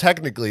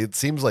technically, it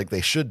seems like they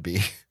should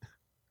be.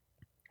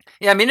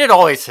 Yeah, I mean, it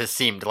always has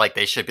seemed like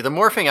they should be. The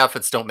morphing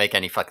outfits don't make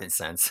any fucking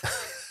sense.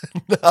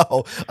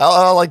 No,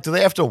 do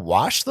they have to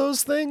wash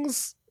those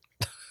things?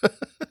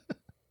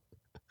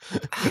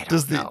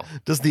 Does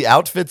the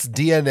outfit's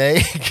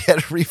DNA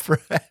get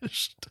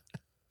refreshed?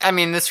 I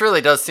mean, this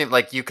really does seem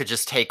like you could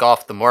just take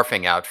off the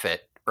morphing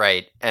outfit,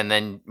 right? And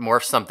then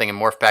morph something and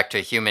morph back to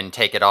a human,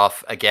 take it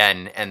off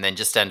again, and then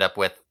just end up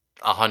with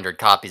 100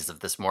 copies of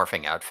this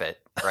morphing outfit,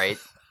 right?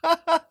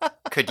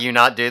 Could you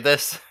not do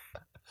this?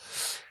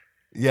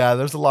 Yeah,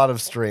 there's a lot of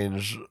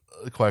strange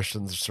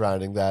questions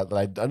surrounding that.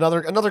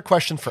 Another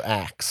question for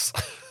Axe.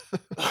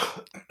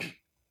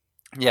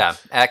 Yeah,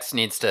 Axe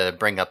needs to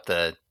bring up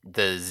the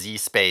Z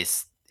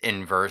space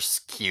inverse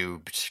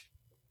cubed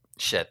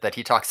shit that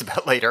he talks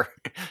about later.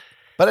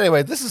 But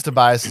anyway, this is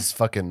Tobias's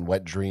fucking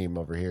wet dream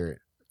over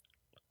here.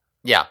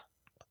 Yeah.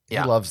 He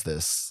loves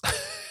this.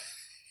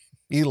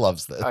 He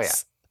loves this. Oh yeah.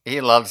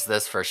 He loves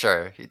this for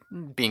sure.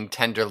 Being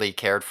tenderly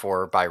cared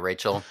for by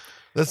Rachel.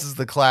 This is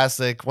the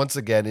classic, once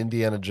again,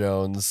 Indiana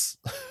Jones.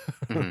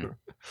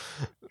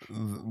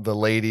 Mm-hmm. The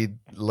lady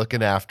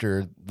looking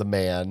after the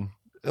man.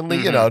 And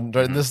you know,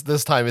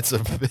 this time it's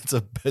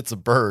a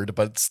bird,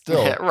 but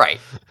still right.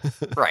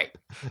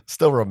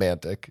 Still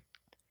romantic.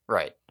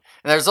 Right.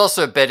 And there's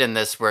also a bit in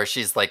this where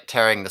she's like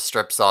tearing the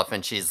strips off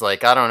and she's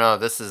like, I don't know,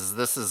 this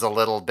is a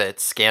little bit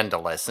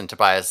scandalous. And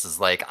Tobias is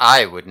like,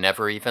 I would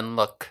never even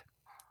look.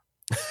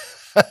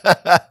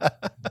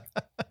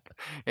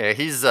 Yeah,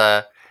 he's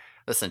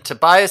listen,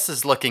 Tobias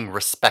is looking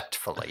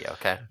respectfully,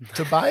 okay?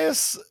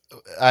 Tobias,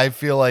 I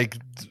feel like,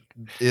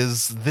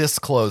 is this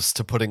close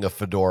to putting a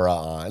fedora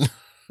on.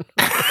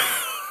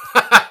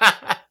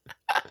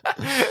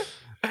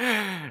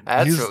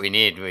 That's what we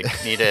need. We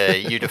need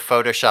you to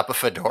Photoshop a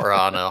fedora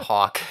on a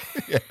hawk.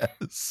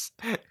 Yes.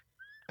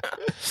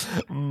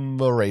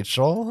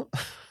 Rachel.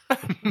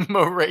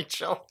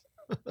 Rachel.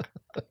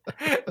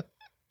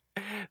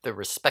 The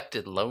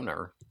respected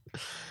loner.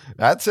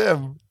 That's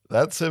him.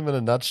 That's him in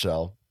a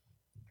nutshell.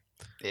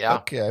 Yeah.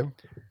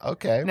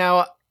 Okay.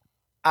 Now,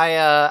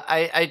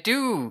 I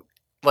do,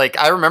 like,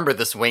 I remember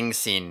this wing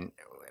scene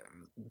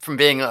from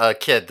being a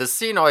kid. This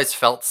scene always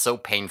felt so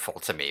painful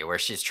to me, where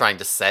she's trying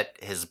to set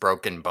his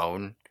broken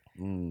bone.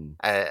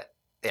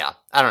 Yeah,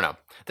 I don't know.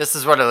 This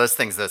is one of those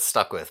things that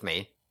stuck with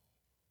me.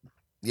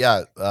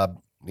 Yeah,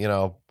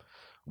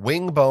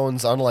 wing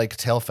bones, unlike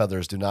tail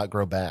feathers, do not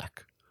grow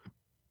back.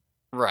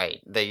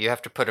 Right. You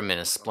have to put them in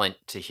a splint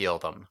to heal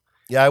them.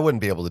 Yeah, I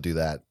wouldn't be able to do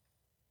that.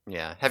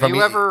 Yeah. Have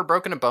you ever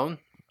broken a bone?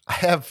 I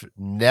have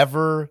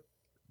never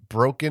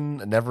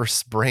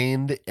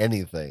sprained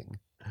anything.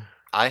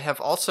 I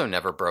have also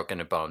never broken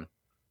a bone.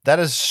 That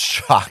is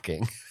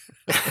shocking.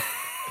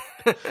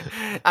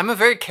 I'm a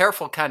very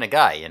careful kind of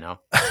guy, you know?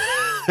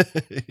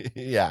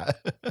 Yeah.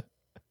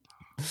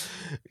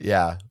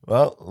 Yeah.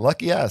 Well,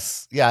 lucky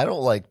us. Yeah, I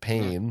don't like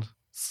pain.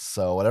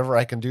 So whatever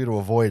I can do to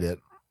avoid it,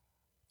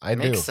 I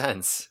do. Makes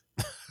sense.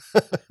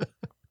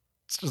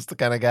 It's just the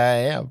kind of guy I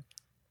am.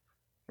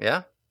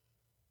 Yeah.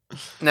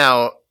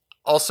 Now,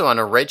 also on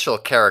a Rachel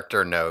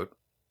character note,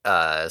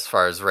 as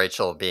far as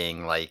Rachel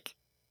being like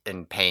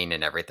in pain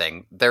and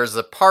everything, there's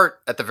a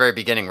part at the very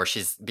beginning where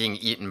she's being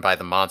eaten by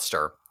the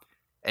monster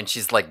and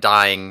she's like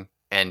dying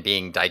and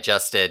being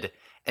digested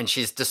and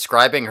she's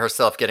describing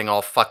herself getting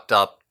all fucked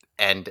up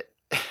and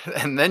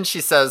then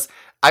she says,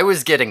 I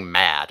was getting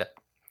mad.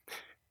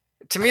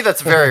 To me,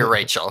 that's very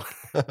Rachel.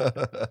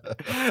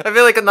 I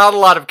feel like not a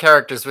lot of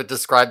characters would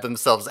describe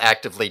themselves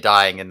actively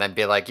dying and then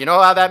be like, you know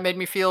how that made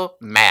me feel?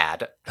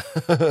 Mad.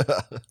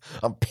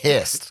 I'm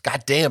pissed.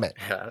 God damn it.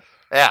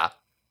 Yeah.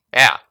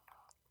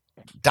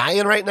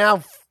 Dying right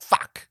now?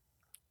 Fuck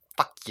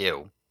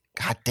you.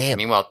 God damn.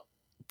 Meanwhile,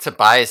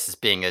 Tobias is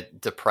being a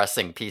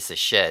depressing piece of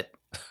shit.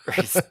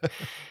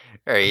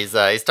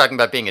 He's talking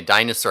about being a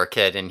dinosaur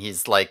kid, and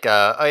he's like,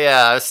 oh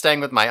yeah, I was staying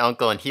with my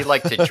uncle, and he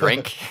liked to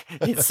drink.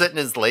 He'd sit in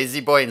his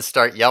lazy boy and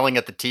start yelling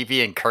at the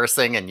TV and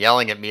cursing and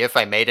yelling at me if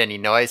I made any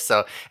noise.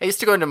 So I used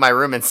to go into my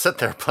room and sit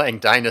there playing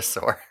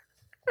Dinosaur.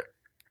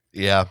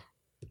 Yeah.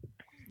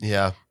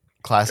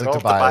 Classic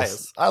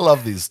Tobias. I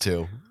love these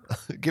two.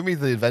 Give me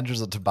the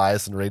adventures of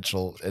Tobias and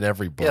Rachel in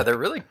every book. Yeah, they're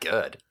really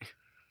good.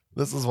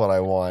 This is what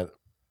I want.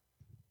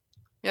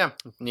 Yeah,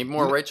 need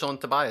more Rachel and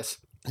Tobias.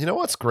 You know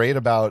what's great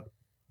about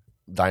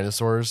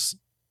dinosaurs?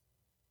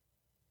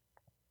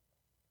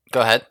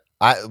 Go ahead.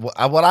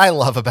 What I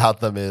love about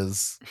them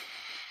is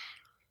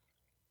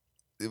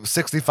it was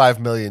 65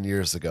 million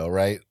years ago,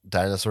 right?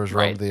 Dinosaurs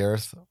roamed the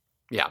earth.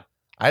 Yeah.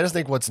 I just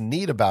think what's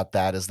neat about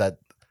that is that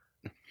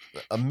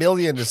a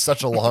million is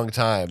such a long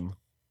time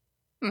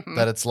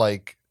that it's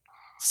like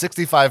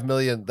 65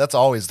 million. That's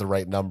always the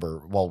right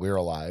number while we're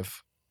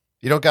alive.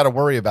 You don't got to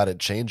worry about it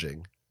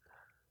changing.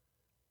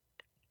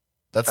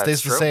 That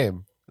stays the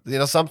same. You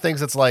know, some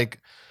things it's like,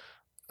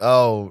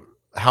 oh,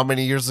 how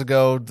many years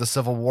ago the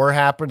Civil War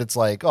happened? It's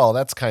like, oh,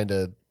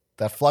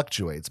 that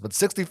fluctuates. But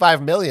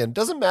 65 million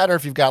doesn't matter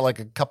if you've got like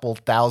a couple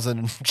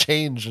thousand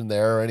change in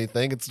there or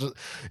anything. It's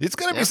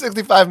going to be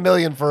 65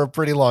 million for a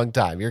pretty long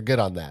time. You're good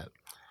on that.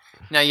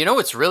 Now, you know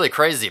what's really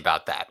crazy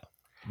about that?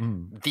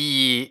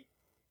 The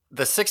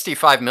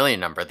 65 million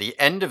number, the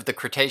end of the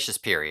Cretaceous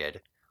period,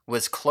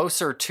 was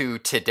closer to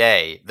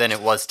today than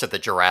it was to the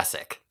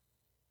Jurassic.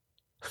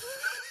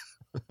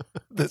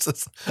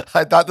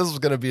 I thought this was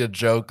going to be a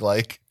joke.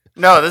 Like,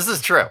 no, this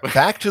is true.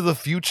 Back to the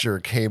Future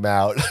came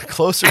out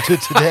closer to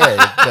today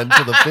than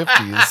to the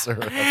 50s. Or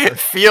whatever.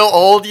 Feel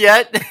old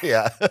yet?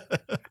 Yeah.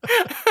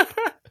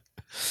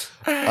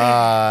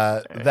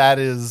 That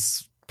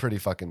is pretty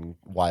fucking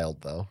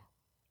wild, though.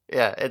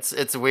 Yeah,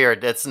 it's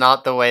weird. It's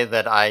not the way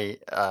that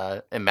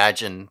I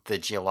imagine the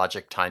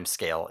geologic time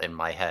scale in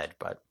my head,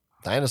 but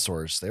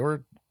dinosaurs, they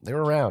were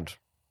around.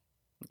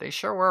 They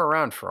sure were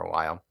around for a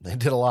while. They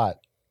did a lot.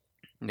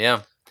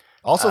 Yeah.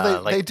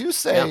 Also, they do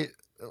say,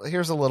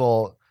 here's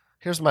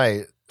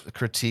my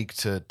critique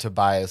to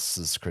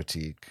Tobias's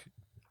critique.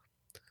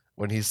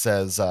 When he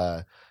says,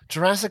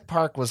 Jurassic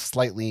Park was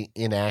slightly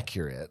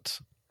inaccurate.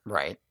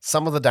 Right.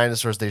 Some of the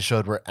dinosaurs they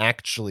showed were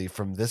actually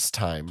from this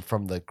time,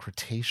 from the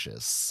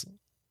Cretaceous.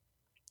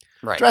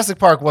 Right. Jurassic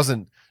Park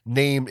wasn't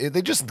named.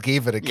 They just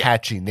gave it a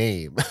catchy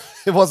name.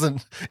 It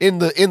wasn't in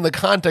the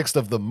context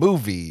of the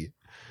movie.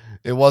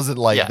 It wasn't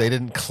like they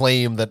didn't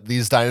claim that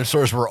these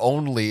dinosaurs were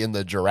only in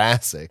the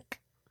Jurassic.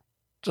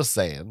 Just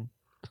saying.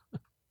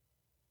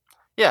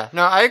 Yeah,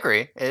 no, I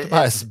agree.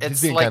 It's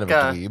being like, kind of a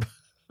dweeb.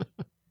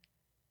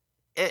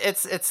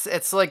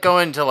 It's like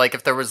going to like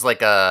if there was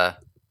like a,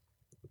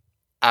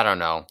 I don't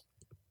know.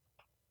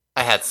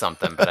 I had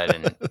something, but I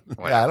didn't.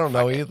 Yeah, I don't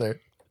know either.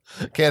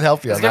 Can't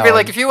help you. It's gonna be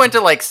like if you went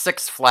to like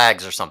Six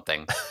Flags or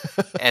something,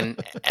 and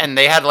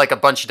they had like a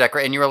bunch of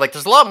decorations, and you were like,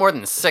 "There's a lot more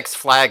than 6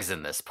 flags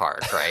in this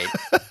park, right?"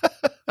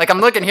 Like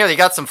I'm looking here, they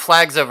got some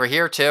flags over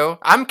here too.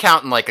 I'm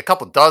counting like a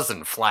couple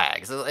dozen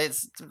flags.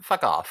 It's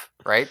fuck off,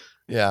 right?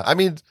 Yeah, I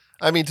mean,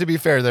 to be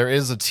fair, there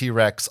is a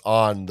T-Rex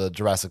on the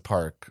Jurassic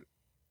Park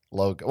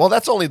logo. Well,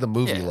 that's only the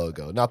movie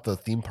logo, not the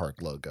theme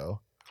park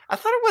logo. I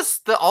thought it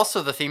was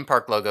also the theme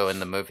park logo in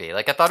the movie.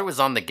 Like I thought it was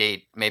on the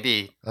gate.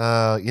 Maybe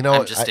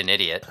I'm just an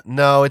idiot.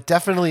 No, it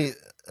definitely.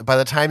 By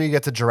the time you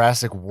get to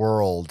Jurassic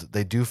World,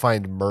 they do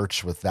find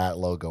merch with that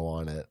logo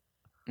on it.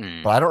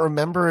 But I don't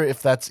remember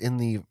if that's in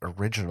the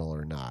original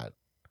or not.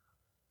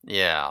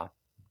 Yeah,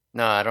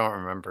 no, I don't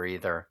remember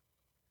either.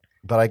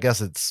 But I guess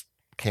it's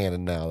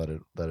canon now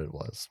that it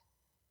was.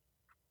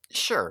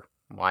 Sure,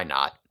 why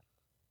not?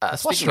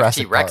 Speaking of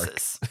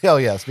T-Rexes. Oh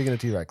yeah, speaking of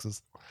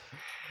T-Rexes.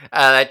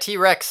 That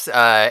T-Rex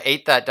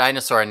ate that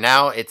dinosaur, and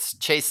now it's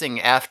chasing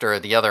after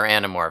the other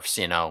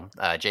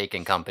Animorphs, Jake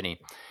and company.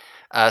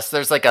 So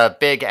there's like a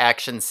big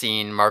action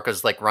scene.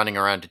 Marco's like running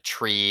around a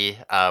tree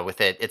with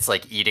it. It's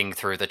like eating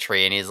through the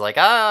tree, and he's like,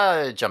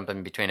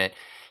 jumping between it.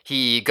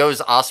 He goes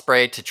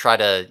Osprey to try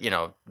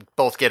to,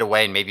 both get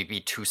away and maybe be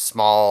too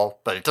small,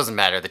 but it doesn't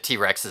matter. The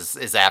T-Rex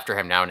is after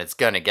him now, and it's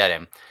going to get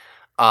him.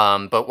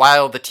 But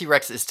while the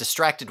T-Rex is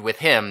distracted with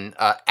him,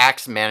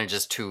 Axe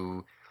manages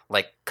to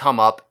like come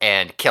up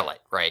and kill it,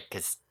 right?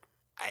 Because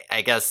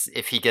I guess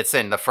if he gets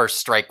in the first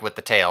strike with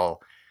the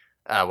tail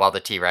while the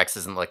T-Rex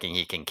isn't looking,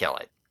 he can kill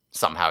it.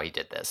 Somehow he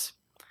did this.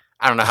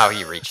 I don't know how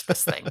he reached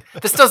this thing.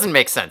 This doesn't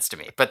make sense to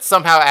me, but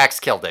somehow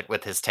Axe killed it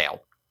with his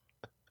tail.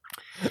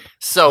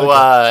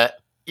 So,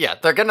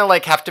 they're gonna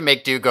like have to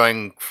make do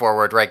going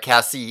forward, right?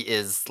 Cassie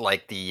is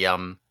like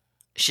the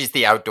she's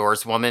the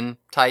outdoors woman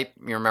type.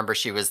 You remember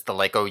she was the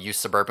like, oh, you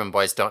suburban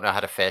boys don't know how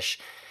to fish.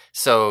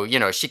 So,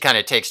 she kind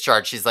of takes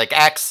charge. She's like,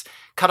 Axe,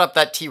 cut up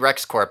that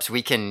T-Rex corpse.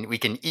 We can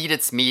eat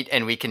its meat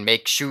and we can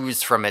make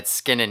shoes from its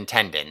skin and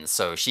tendons.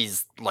 So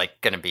she's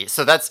like going to be,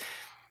 so that's,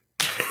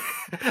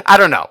 I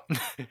don't know.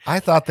 I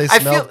thought they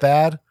smelled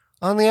bad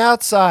on the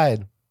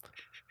outside.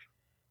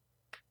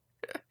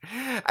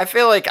 I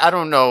feel like I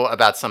don't know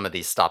about some of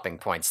these stopping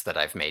points that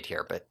I've made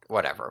here, but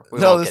whatever. We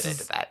won't get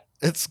into that.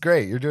 It's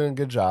great. You're doing a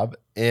good job.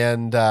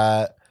 And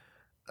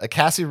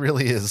Cassie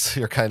really is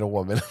your kind of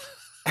woman.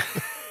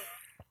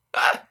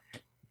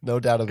 No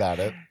doubt about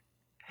it.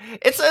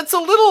 It's a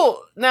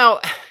little now.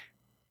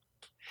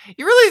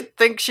 You really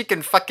think she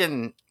can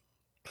fucking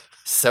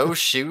sew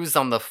shoes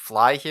on the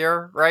fly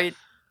here, right?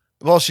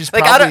 Well, she's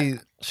like,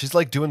 she's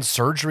like doing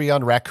surgery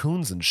on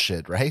raccoons and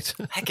shit, right?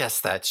 I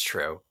guess that's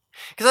true.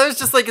 Because I was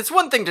just like, it's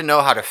one thing to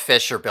know how to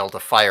fish or build a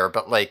fire,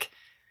 but like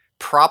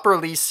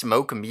properly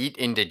smoke meat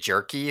into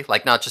jerky,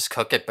 like not just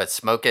cook it, but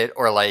smoke it,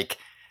 or like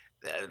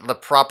the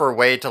proper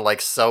way to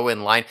like sew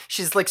in line.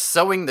 She's like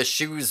sewing the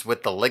shoes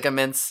with the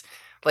ligaments.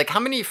 Like,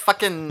 how many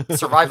fucking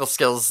survival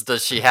skills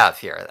does she have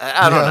here?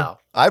 I don't know.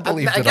 I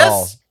believed it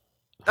all.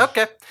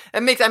 Okay.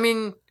 I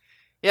mean,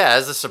 yeah,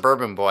 as a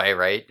suburban boy,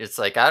 right? It's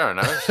like, I don't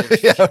know.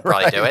 She should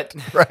probably do it.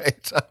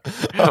 Right.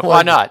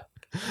 Why not?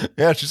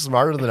 Yeah, she's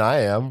smarter than I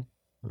am.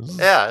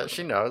 Yeah,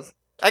 she knows.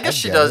 I guess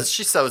she does.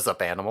 She sews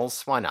up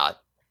animals. Why not?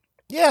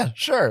 Yeah,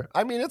 sure.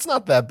 I mean, it's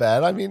not that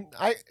bad. I mean,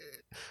 I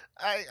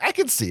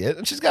can see it,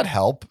 and she's got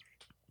help.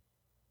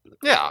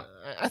 Yeah,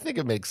 I think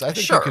it makes. I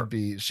think it could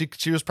be. She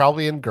was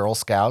probably in Girl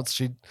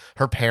Scouts.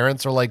 Her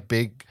parents are like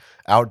big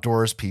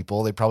outdoors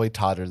people. They probably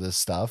taught her this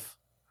stuff.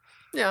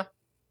 Yeah,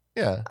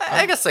 yeah.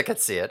 I guess I could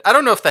see it. I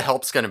don't know if the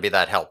help's going to be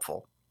that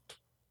helpful.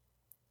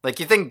 Like,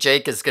 you think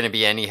Jake is going to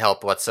be any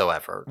help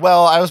whatsoever?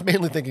 Well, I was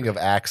mainly thinking of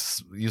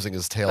Axe using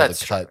his tail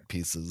to cut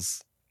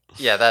pieces.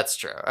 Yeah, that's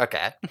true.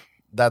 Okay,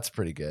 that's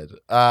pretty good.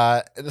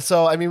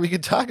 So I mean, we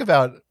could talk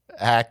about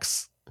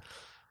Axe.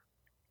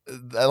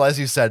 As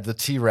you said, the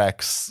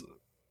T-Rex.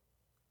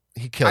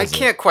 He kills I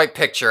can't quite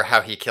picture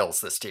how he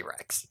kills this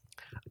T-Rex.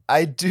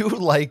 I do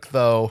like,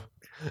 though,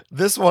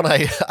 this one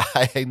I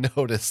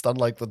noticed,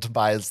 unlike the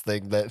Tobias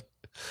thing, that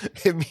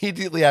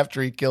immediately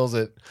after he kills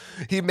it,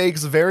 he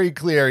makes very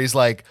clear, he's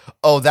like,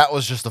 oh, that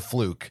was just a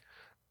fluke.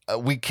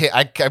 We can't.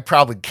 I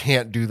probably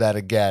can't do that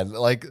again.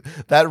 Like,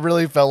 that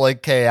really felt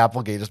like Kay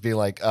Applegate just being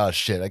like, "Oh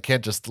shit, I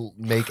can't just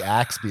make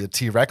Axe be a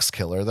T-Rex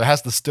killer. There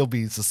has to still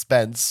be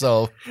suspense."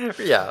 So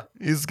yeah,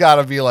 he's got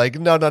to be like,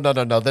 "No.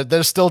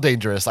 They're still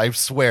dangerous. I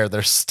swear,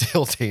 they're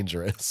still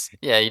dangerous."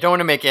 Yeah, you don't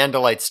want to make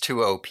Andalites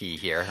too OP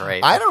here,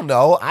 right? I don't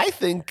know. I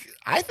think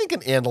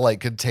an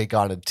Andalite could take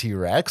on a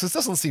T-Rex. This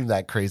doesn't seem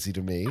that crazy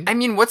to me. I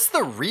mean, what's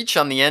the reach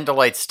on the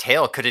Andalite's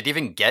tail? Could it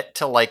even get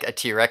to like a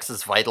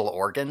T-Rex's vital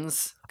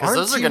organs? Because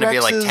those are going to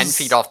be like 10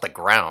 feet off the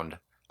ground.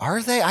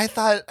 Are they? I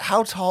thought,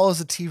 how tall is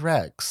a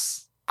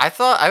T-Rex? I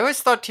always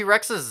thought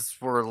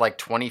T-Rexes were like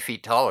 20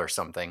 feet tall or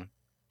something.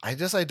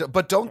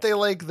 But don't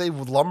they they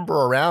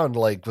lumber around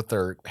like with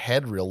their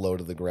head real low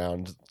to the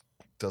ground?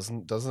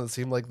 Doesn't it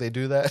seem like they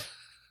do that?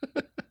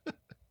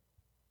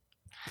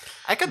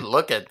 I could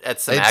look at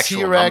some actual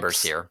T-Rex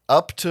numbers here.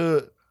 Up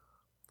to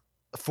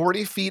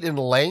 40 feet in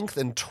length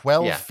and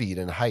 12 feet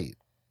in height.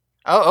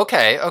 Oh,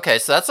 okay.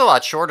 So that's a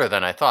lot shorter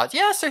than I thought.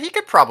 Yeah, so he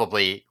could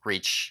probably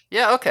reach.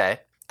 Yeah,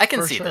 okay. I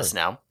can see this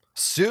now.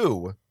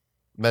 Sue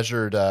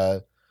measured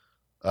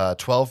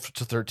 12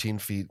 to 13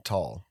 feet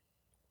tall.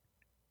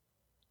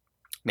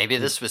 Maybe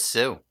this was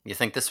Sue. You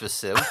think this was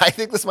Sue? I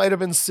think this might have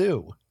been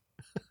Sue.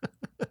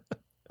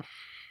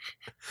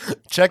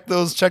 Check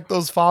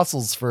those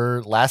fossils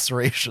for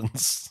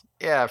lacerations.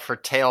 Yeah, for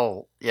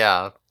tail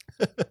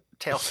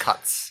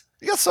cuts.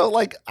 Yeah, so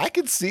I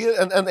could see it,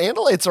 and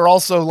Andalites are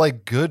also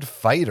good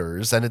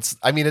fighters, and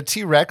a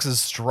T-Rex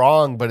is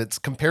strong, but it's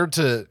compared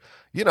to,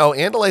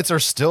 Andalites are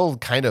still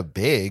kind of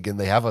big, and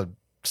they have a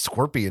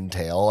scorpion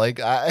tail.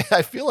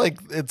 I feel like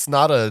it's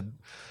not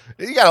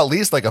you got at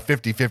least a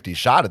 50-50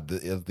 shot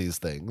at these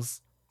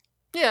things.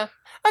 Yeah.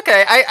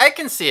 Okay, I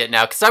can see it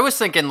now, because I was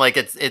thinking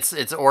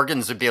its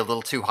organs would be a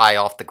little too high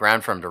off the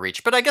ground for him to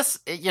reach. But I guess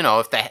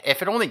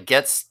if it only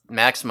gets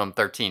maximum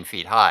 13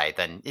 feet high,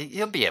 then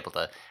he'll be able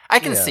to. I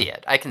can see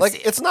it. I can see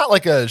it. It's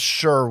not a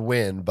sure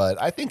win, but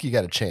I think you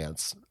got a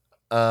chance.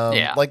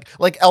 Yeah. Like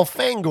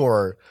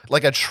Elfangor,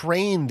 a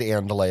trained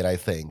Andalite, I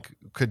think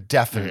could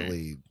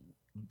definitely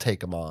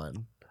take him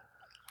on.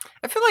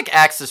 I feel like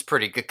Axe is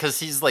pretty good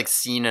because he's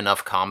seen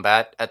enough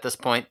combat at this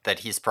point that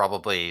he's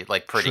probably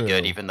pretty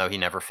good, even though he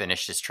never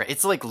finished his training.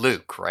 It's like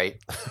Luke, right?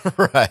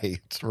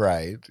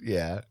 Right.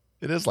 Yeah,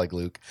 it is like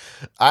Luke.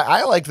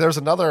 I like. There's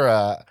another.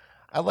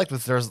 I like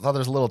that. There's a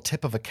little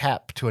tip of a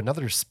cap to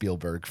another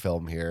Spielberg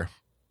film here.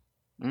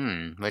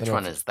 Which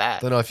one is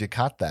that? Don't know if you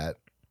caught that.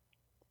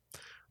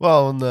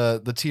 Well, when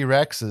the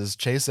T-Rex is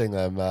chasing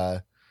them,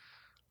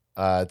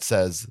 it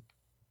says,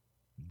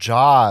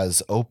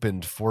 "Jaws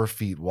opened 4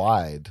 feet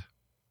wide."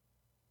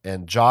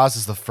 And Jaws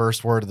is the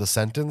first word of the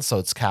sentence, so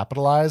it's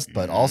capitalized,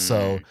 but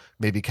also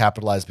maybe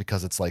capitalized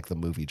because it's like the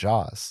movie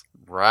Jaws.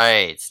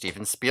 Right.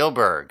 Steven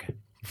Spielberg.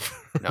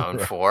 Known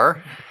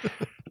for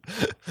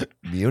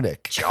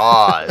Munich.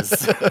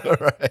 Jaws.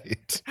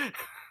 Right.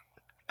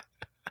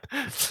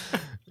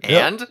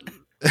 And?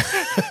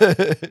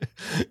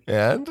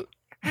 And?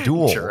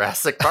 Duel.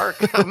 Jurassic Park.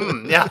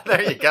 Yeah,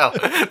 there you go.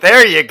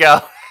 There you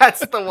go.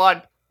 That's the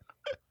one.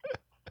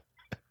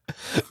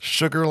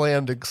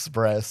 Sugarland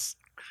Express.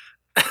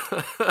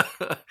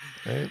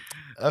 Right?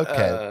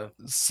 Okay.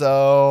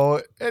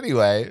 So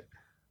anyway,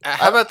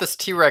 how about this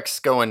T-Rex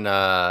going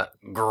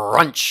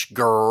grunch,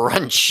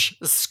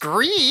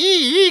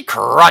 scree,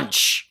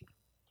 crunch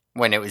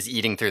when it was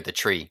eating through the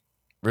tree?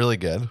 Really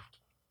good.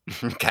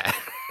 Okay.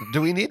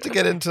 Do we need to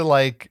get into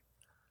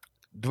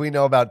do we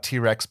know about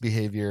T-Rex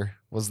behavior?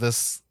 Is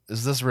this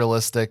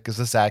realistic? Is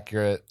this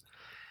accurate?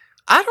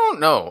 I don't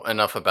know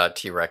enough about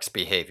T-Rex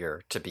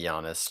behavior, to be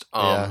honest.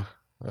 Yeah.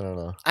 I don't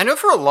know. I know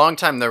for a long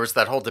time there was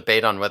that whole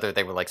debate on whether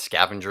they were like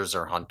scavengers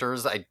or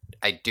hunters. I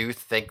do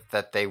think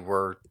that they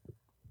were,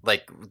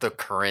 like, the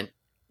current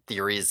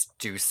theories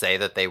do say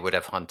that they would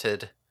have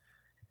hunted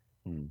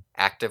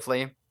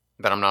actively,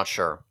 but I'm not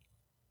sure.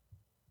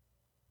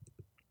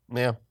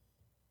 Yeah.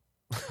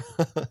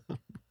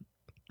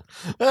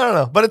 I don't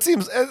know, but it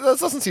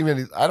doesn't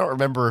seem I don't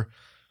remember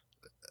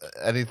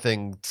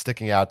anything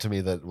sticking out to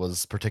me that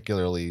was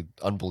particularly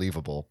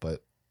unbelievable,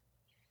 but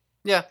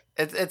yeah,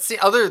 it's the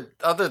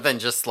other than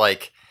just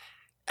like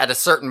at a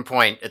certain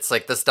point, it's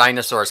like this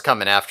dinosaur's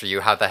coming after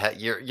you. How the heck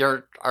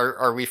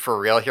are we for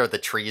real here? The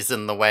tree's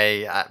in the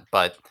way,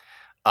 but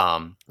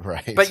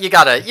right. But you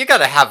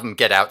gotta have them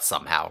get out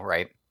somehow,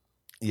 right?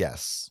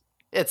 Yes,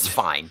 it's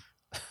fine.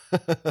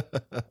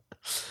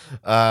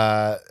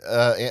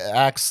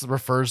 Axe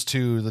refers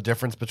to the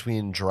difference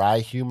between dry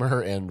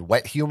humor and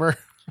wet humor.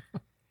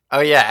 Oh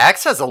yeah,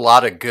 Axe has a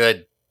lot of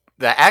good.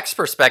 The Axe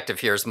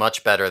perspective here is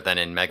much better than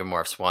in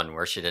Megamorphs 1,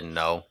 where she didn't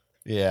know.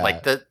 Yeah,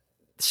 like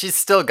she's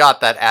still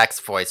got that Axe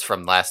voice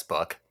from last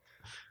book.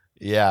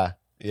 Yeah.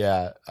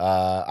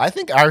 I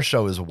think our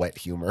show is wet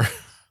humor.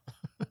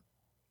 I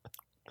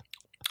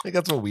think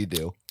that's what we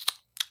do.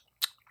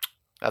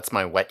 That's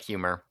my wet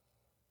humor.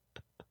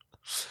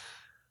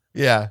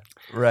 Yeah,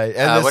 right.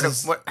 And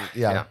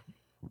yeah.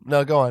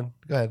 No, go on.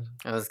 Go ahead.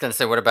 I was going to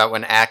say, what about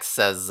when Axe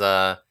says,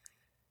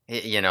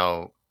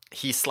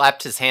 he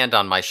slapped his hand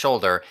on my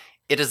shoulder.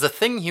 It is a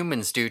thing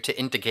humans do to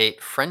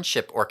indicate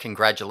friendship or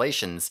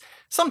congratulations.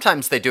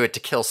 Sometimes they do it to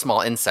kill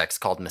small insects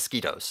called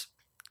mosquitoes.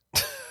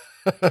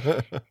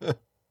 Yeah,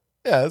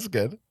 that's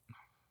good.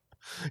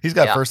 He's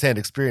got firsthand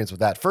experience with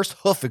that. First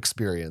hoof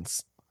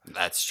experience.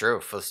 That's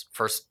true.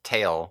 First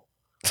tail.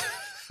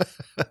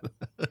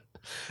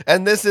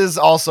 And this is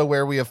also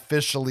where we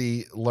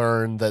officially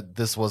learn that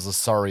this was a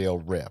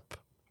Sario rip.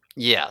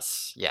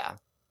 Yes, yeah.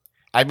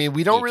 I mean,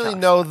 we don't really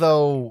know,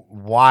 though,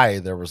 why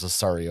there was a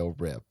Sario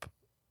rip.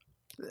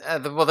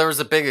 Well, there was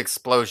a big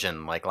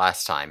explosion like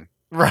last time.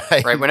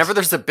 Right. Whenever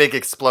there's a big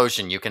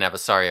explosion, you can have a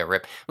Sario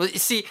rip. Well, you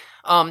see,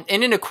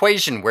 in an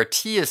equation where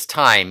t is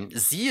time,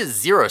 z is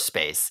zero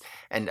space,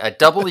 and a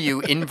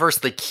w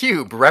inversely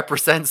cube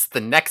represents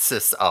the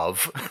nexus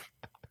of,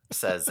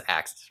 says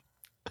Axe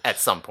at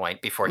some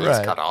point before he's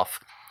cut off.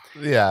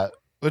 Yeah,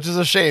 which is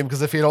a shame,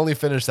 because if he'd only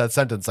finished that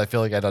sentence, I feel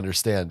like I'd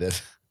understand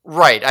it.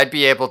 Right, I'd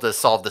be able to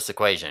solve this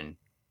equation.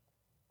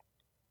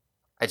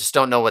 I just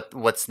don't know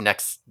what's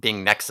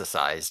being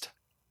nexusized.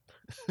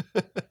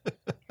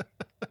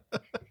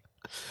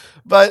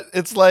 But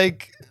it's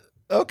like,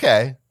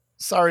 okay,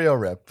 Sario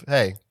rip.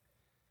 Hey,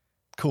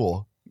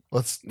 cool.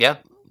 Let's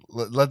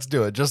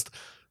do it. Just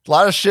a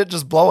lot of shit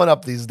just blowing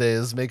up these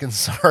days, making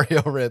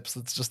Sario rips.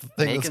 It's just the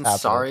thing that's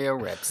happening.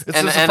 Sario rips. It's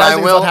surprising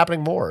it's not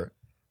happening more.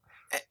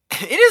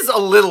 It is a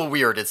little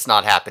weird it's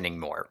not happening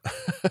more,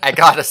 I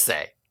gotta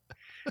say.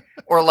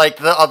 Or like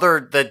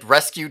the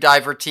rescue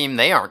diver team,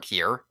 they aren't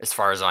here, as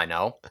far as I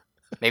know.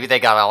 Maybe they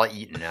got all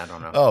eaten, I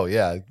don't know. Oh,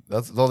 yeah.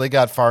 They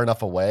got far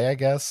enough away, I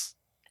guess.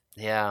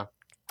 Yeah.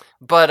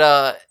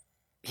 But,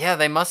 yeah,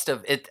 they must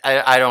have.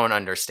 I don't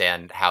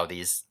understand how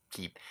these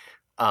keep.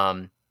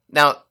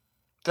 Now,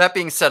 that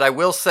being said, I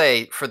will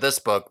say for this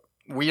book,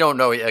 we don't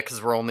know yet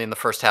because we're only in the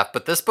first half,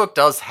 but this book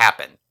does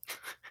happen.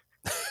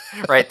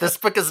 Right? This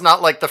book is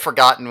not like The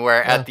Forgotten,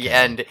 where at the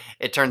end,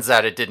 it turns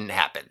out it didn't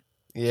happen.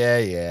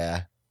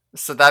 Yeah.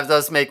 So that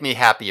does make me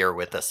happier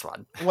with this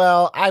one.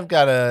 Well, I've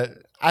got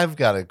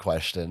a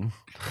question.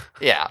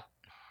 Yeah.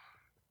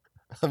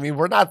 I mean,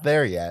 we're not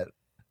there yet.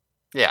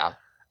 Yeah.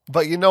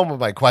 But you know what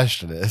my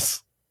question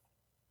is.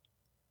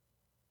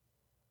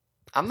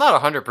 I'm not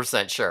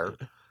 100% sure.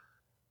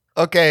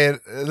 Okay,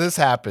 this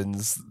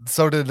happens.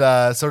 So did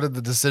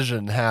the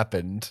decision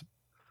happened.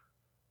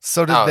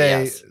 So did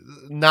they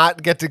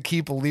not get to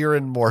keep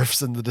Lyran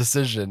morphs in the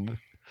decision?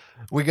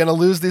 We gonna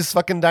lose these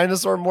fucking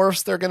dinosaur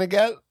morphs they're gonna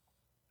get?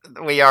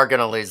 We are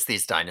gonna lose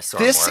these dinosaur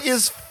morphs. This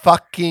is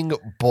fucking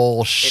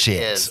bullshit.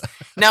 It is.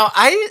 Now,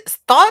 I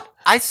thought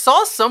I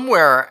saw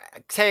somewhere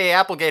Tay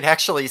Applegate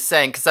actually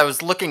saying, because I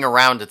was looking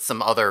around at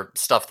some other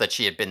stuff that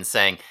she had been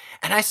saying,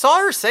 and I saw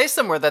her say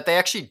somewhere that they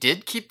actually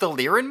did keep the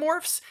Lyran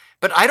morphs,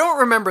 but I don't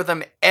remember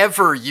them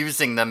ever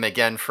using them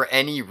again for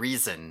any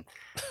reason.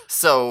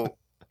 So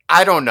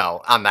I don't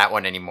know on that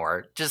one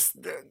anymore. Just,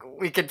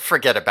 we could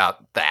forget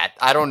about that.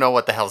 I don't know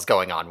what the hell's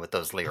going on with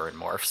those Lyran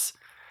morphs.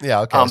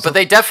 Yeah, okay. But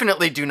they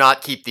definitely do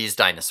not keep these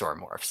dinosaur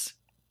morphs.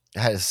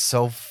 That is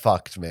so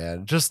fucked,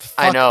 man. Just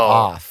fuck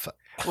off.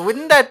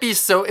 Wouldn't that be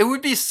so... It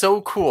would be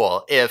so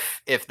cool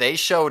if they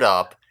showed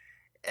up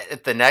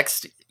at the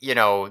next,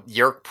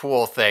 Yerk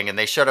Pool thing, and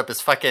they showed up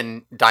as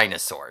fucking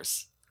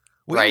dinosaurs.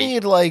 We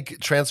need, like,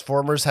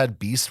 Transformers had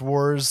Beast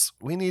Wars.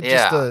 We need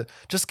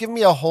just give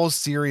me a whole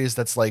series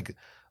that's like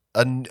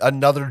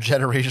another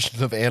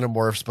generation of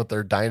Animorphs, but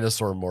they're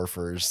dinosaur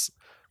morphers.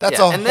 That's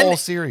a whole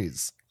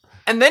series.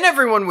 And then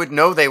everyone would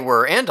know they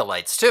were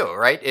Andalites too,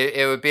 right?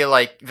 It would be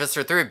like,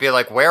 Visser 3 would be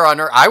like, where on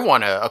earth, I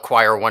want to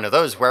acquire one of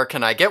those. Where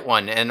can I get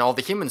one? And all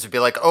the humans would be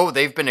like, oh,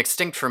 they've been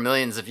extinct for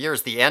millions of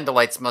years. The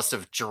Andalites must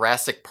have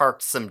Jurassic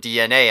Parked some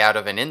DNA out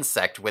of an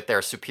insect with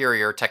their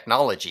superior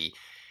technology.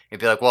 You'd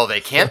be like, well,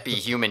 they can't be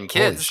human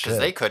kids because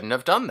they couldn't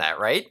have done that,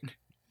 right?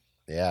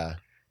 Yeah.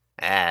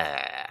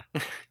 Ah.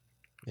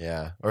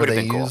 Yeah. Or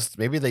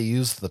maybe they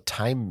used the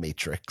time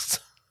matrix.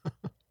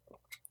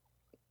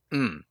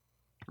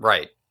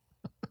 Right.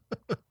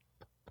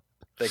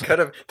 They could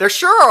have. There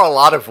sure are a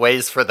lot of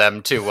ways for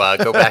them to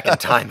go back in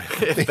time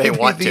if they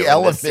want to. The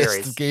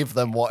Elemist gave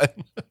them one.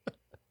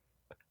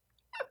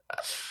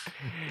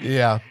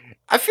 Yeah.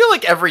 I feel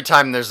like every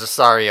time there's a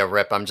Sario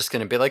rip, I'm just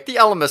going to be like, the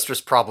Elemist was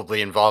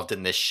probably involved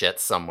in this shit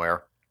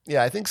somewhere.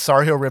 Yeah, I think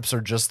Sario rips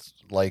are just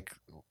like,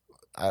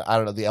 I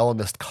don't know, the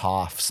Elemist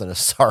coughs and a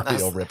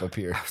Sario rip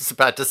appears. I was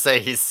about to say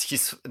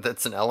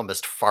that's an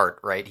Elemist fart,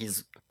 right?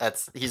 He's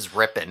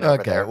ripping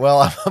over there.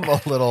 Well, I'm a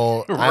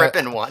little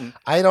ripping one.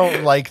 I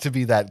don't like to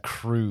be that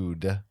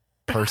crude,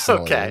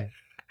 personally. Okay,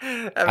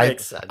 that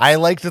makes sense. I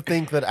like to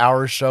think that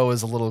our show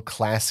is a little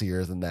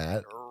classier than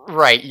that.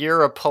 Right,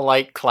 you're a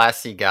polite,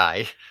 classy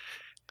guy.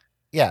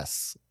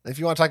 Yes, if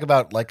you want to talk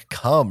about like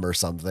cum or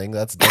something,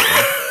 that's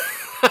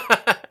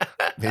different.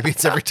 Maybe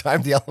it's every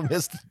time the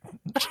Elemist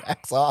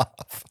jacks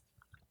off.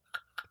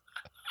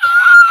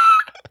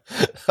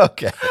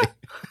 Okay.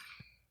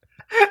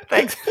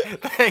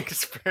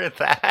 Thanks for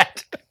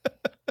that.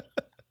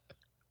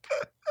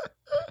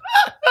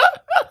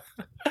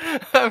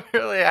 I'm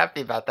really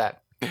happy about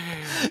that.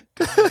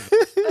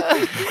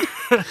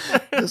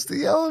 Just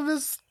the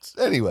Elemist.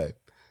 Anyway.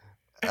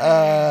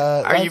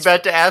 Are you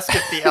about to ask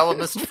if the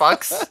Elemist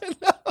fucks?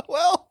 No,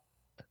 well,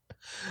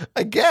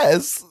 I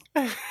guess.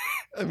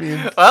 I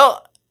mean,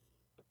 well,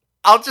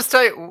 I'll just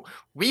tell you,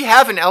 we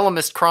have an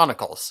Elemist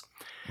Chronicles.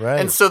 Right.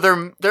 And so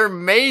there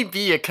may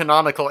be a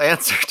canonical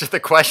answer to the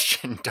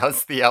question,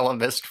 does the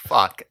Elemist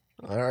fuck?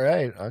 All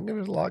right. I'm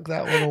going to log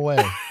that one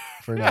away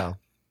for now.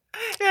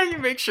 Yeah, you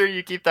make sure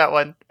you keep that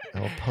one.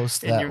 I'll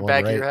post that in your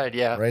back of your head,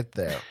 yeah. Right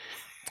there.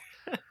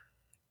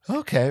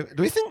 Okay.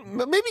 Do we think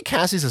maybe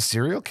Cassie's a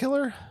serial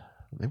killer?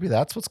 Maybe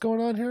that's what's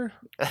going on here?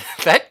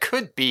 That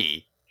could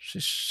be.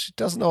 She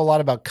doesn't know a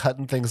lot about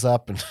cutting things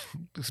up and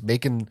just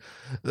making...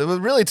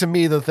 Really, to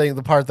me,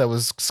 the part that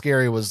was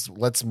scary was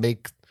let's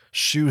make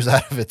shoes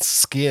out of its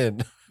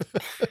skin.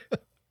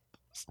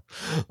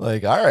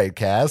 Like, all right,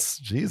 Cass,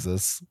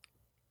 Jesus.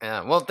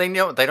 Yeah, well, they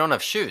know they don't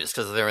have shoes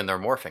because they're in their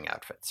morphing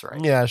outfits,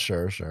 right? Yeah,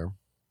 sure.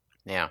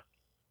 Yeah.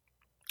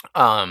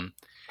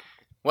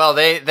 Well,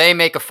 they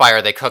make a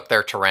fire. They cook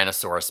their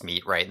Tyrannosaurus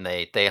meat, right? And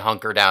they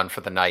hunker down for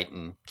the night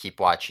and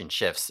keep watching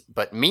shifts.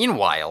 But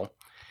meanwhile,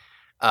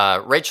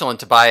 Rachel and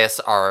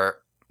Tobias are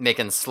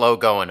making slow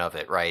going of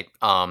it, right?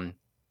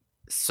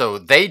 So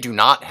they do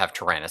not have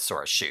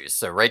Tyrannosaurus shoes.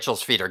 So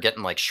Rachel's feet are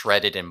getting like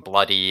shredded and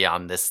bloody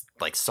on this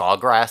like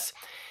sawgrass,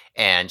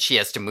 and she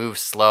has to move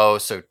slow.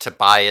 So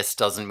Tobias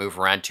doesn't move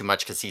around too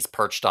much because he's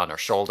perched on her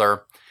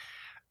shoulder.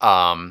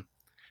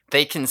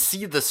 They can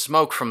see the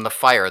smoke from the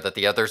fire that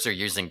the others are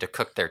using to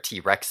cook their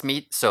T-Rex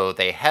meat. So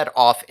they head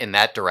off in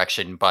that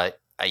direction, but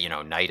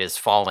night is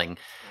falling.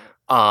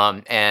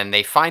 And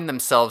they find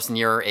themselves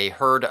near a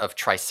herd of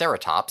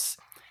Triceratops,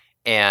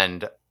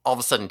 and all of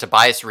a sudden,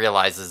 Tobias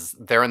realizes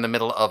they're in the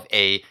middle of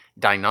a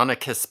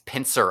Deinonychus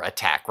pincer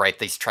attack, right?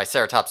 These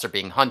Triceratops are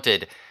being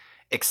hunted,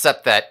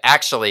 except that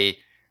actually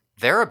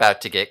they're about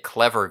to get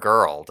clever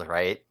girled,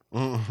 right?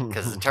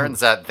 Because it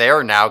turns out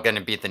they're now going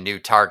to be the new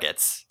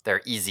targets.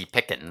 They're easy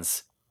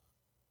pickings.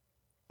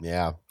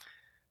 Yeah.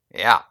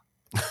 Yeah.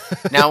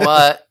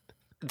 Now,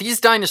 these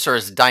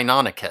dinosaurs,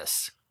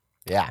 Deinonychus.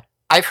 Yeah.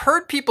 I've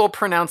heard people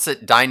pronounce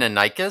it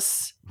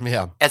Deinonychus.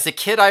 Yeah. As a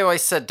kid, I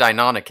always said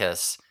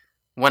Deinonychus.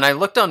 When I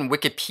looked on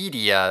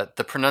Wikipedia,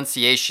 the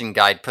pronunciation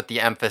guide put the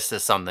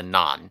emphasis on the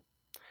non.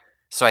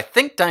 So I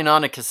think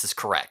Deinonychus is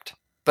correct,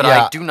 but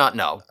I do not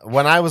know.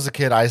 When I was a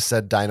kid, I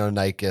said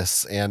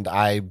Deinonychus, and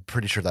I'm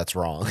pretty sure that's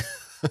wrong.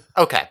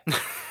 Okay.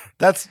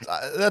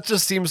 That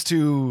just seems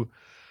to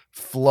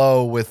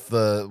flow with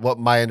what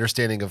my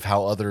understanding of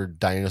how other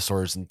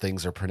dinosaurs and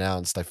things are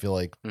pronounced. I feel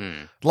like,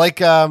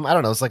 I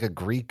don't know, it's like a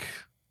Greek,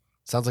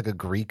 sounds like a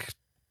Greek.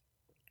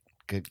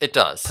 It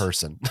does.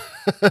 Person.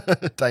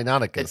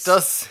 Deinonychus. It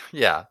does,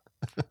 yeah.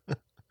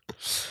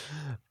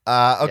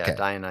 Okay. Yeah,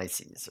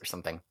 Dionysus or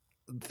something.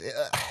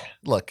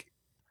 Look,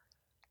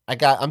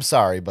 I'm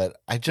sorry, but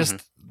I just...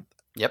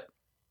 Yep.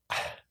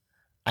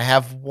 I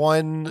have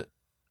one...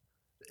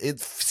 It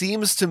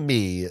seems to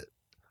me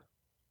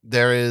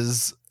there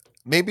is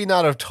maybe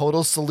not a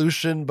total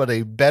solution, but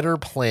a better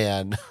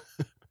plan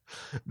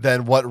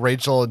than what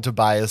Rachel and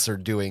Tobias are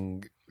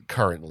doing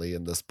currently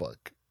in this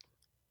book.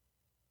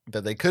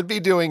 That they could be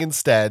doing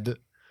instead.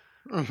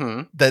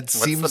 Mm-hmm. That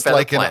seems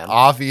like plan? An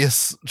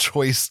obvious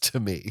choice to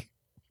me.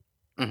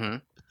 Mm-hmm.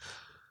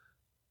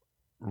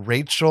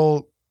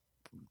 Rachel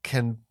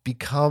can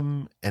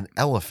become an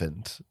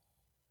elephant.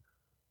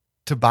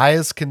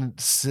 Tobias can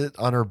sit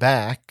on her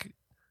back.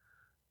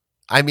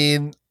 I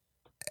mean,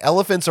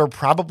 elephants are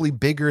probably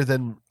bigger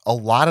than a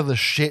lot of the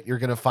shit you're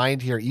going to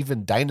find here,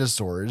 even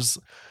dinosaurs.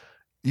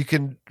 You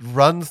can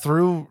run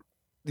through,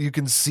 you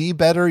can see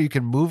better, you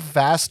can move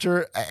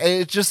faster.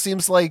 It just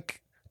seems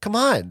like, come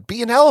on,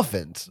 be an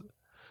elephant.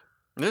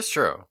 It's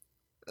true.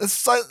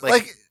 It's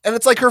like and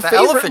it's like her favorite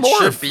elephant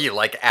morph. Should be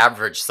like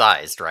average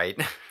sized, right?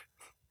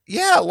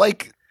 Yeah,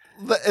 like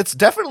it's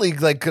definitely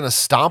like going to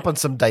stomp on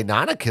some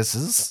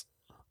Deinonychuses.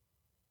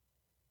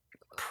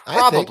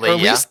 Probably,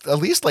 at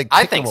least like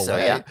kick them away. So,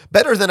 yeah.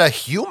 Better than a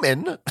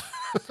human.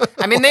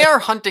 I mean, they are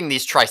hunting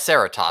these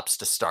triceratops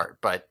to start,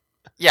 but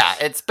yeah,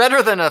 it's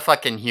better than a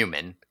fucking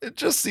human. It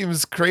just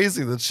seems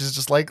crazy that she's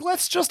just like,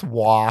 let's just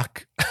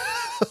walk.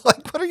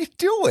 Like, what are you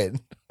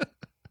doing?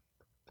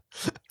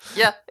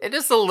 Yeah, it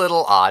is a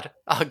little odd.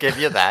 I'll give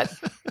you that.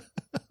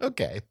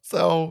 Okay,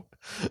 so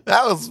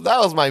that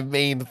was my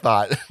main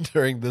thought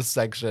during this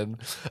section.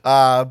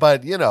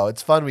 But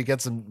it's fun. We get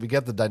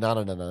the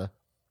Deinonychus.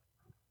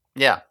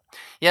 Yeah.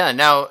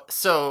 Now,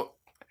 so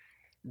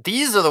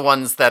these are the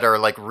ones that are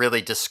like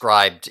really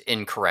described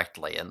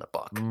incorrectly in the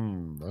book.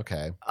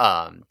 Okay.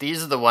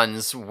 These are the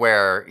ones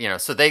where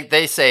so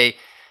they say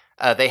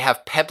they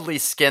have pebbly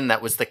skin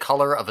that was the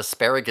color of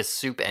asparagus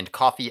soup and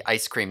coffee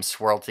ice cream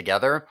swirled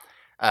together.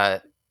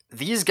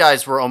 These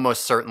guys were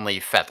almost certainly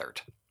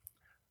feathered.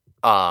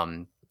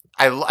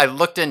 I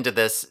looked into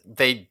this.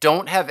 They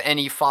don't have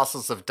any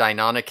fossils of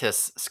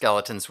Deinonychus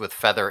skeletons with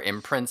feather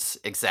imprints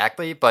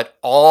exactly, but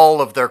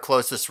all of their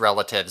closest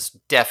relatives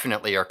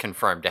definitely are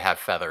confirmed to have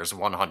feathers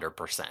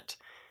 100%.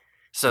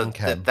 So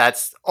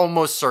that's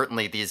almost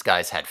certainly these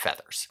guys had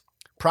feathers.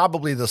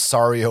 Probably the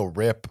Sario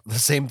Rip, the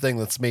same thing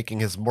that's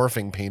making his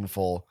morphing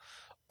painful,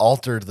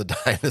 altered the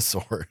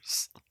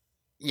dinosaurs.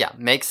 Yeah,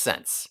 makes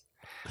sense.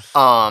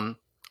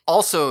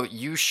 Also,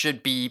 you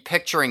should be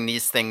picturing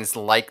these things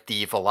like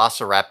the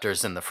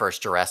velociraptors in the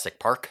first Jurassic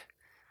Park.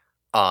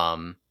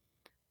 Those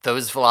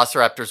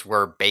velociraptors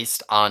were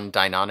based on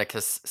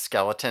Deinonychus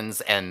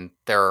skeletons, and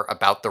they're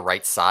about the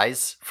right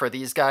size for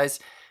these guys.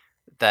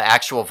 The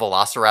actual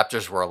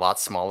velociraptors were a lot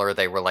smaller.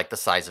 They were like the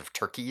size of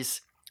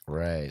turkeys.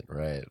 Right.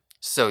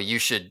 So you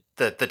should...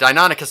 The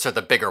Deinonychus are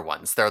the bigger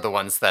ones. They're the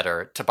ones that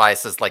are...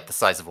 Tobias is like the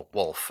size of a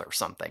wolf or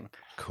something.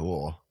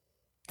 Cool.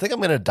 I think I'm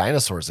going to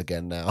dinosaurs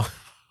again now.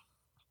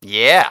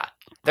 Yeah,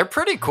 they're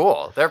pretty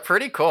cool.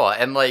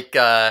 And like,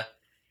 there's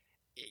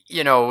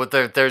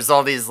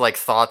all these like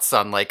thoughts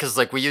on like, cause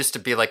like we used to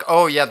be like,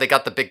 oh yeah, they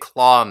got the big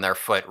claw on their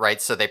foot, right?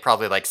 So they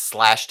probably like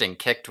slashed and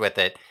kicked with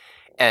it.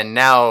 And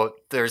now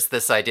there's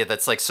this idea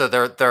that's like,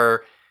 so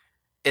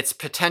it's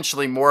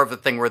potentially more of a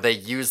thing where they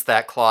use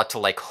that claw to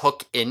like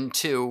hook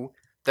into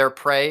their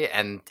prey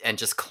and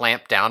just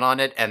clamp down on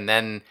it. And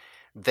then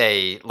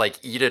they like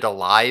eat it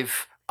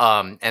alive.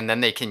 And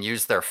then they can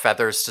use their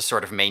feathers to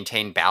sort of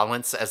maintain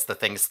balance as the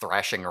thing's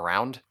thrashing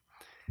around.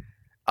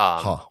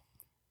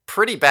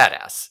 Pretty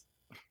badass.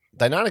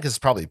 Deinonychus is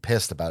probably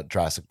pissed about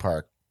Jurassic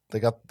Park. They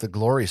got the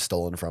glory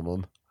stolen from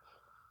them.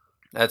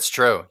 That's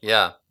true,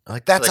 yeah.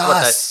 Like, that's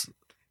like, us!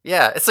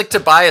 Yeah, it's like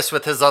Tobias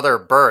with his other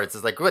birds.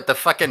 It's like, what, the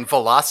fucking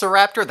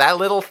velociraptor? That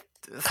little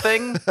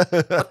thing?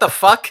 What the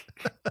fuck?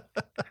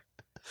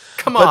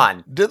 Come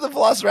on. Did the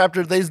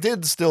velociraptor, they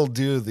did still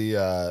do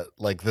the,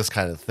 like this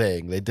kind of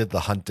thing. They did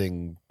the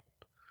hunting,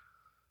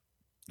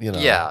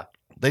 Yeah.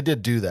 They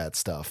did do that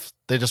stuff.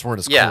 They just weren't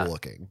as cool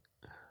looking.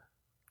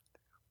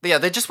 Yeah,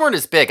 they just weren't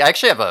as big. I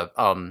actually have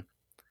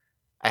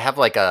I have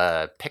like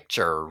a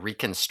picture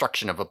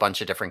reconstruction of a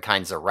bunch of different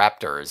kinds of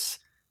raptors,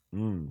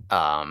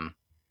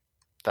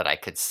 that I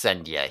could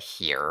send you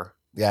here.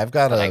 Yeah, I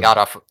got it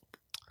off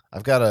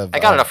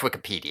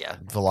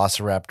Wikipedia.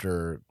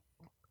 Velociraptor.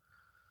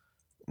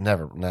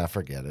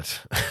 Forget it.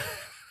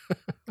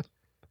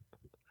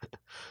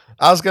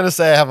 I was going to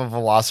say I have a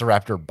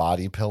Velociraptor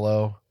body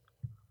pillow.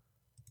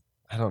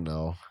 I don't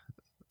know.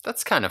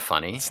 That's kind of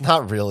funny. It's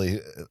not really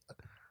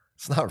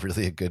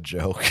a good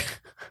joke.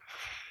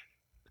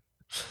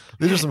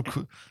 These are some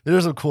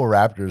cool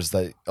raptors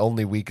that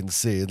only we can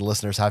see. The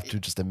listeners have to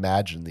just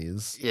imagine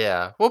these.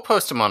 Yeah, we'll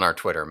post them on our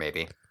Twitter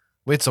maybe.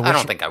 Wait, so I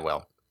don't think I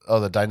will. Oh,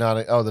 the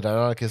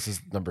Deinonychus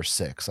is number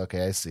 6.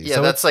 Okay, I see. Yeah,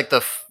 so that's like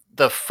the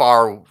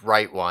far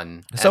right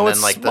one. So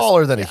it's like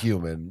smaller than a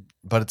human,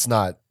 but it's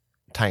not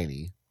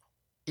tiny.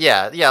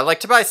 Yeah.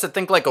 Like Tobias said,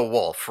 think like a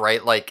wolf,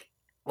 right? Like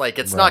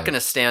it's not going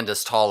to stand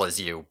as tall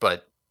as you,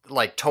 but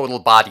like total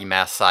body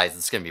mass size,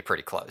 it's going to be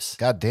pretty close.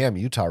 God damn,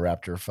 Utah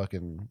Raptor,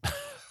 fucking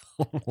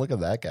look at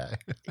that guy.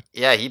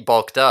 Yeah, he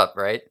bulked up,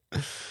 right?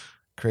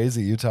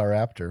 Crazy Utah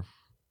Raptor.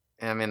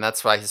 I mean,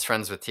 that's why he's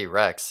friends with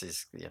T-Rex.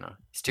 He's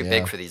too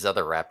big for these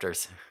other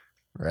raptors.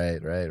 Right.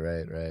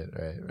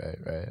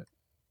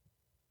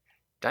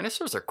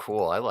 Dinosaurs are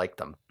cool. I like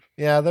them.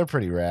 Yeah, they're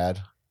pretty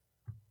rad.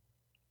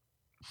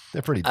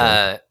 They're pretty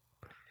dope.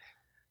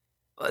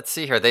 Let's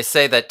see here. They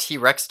say that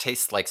T-Rex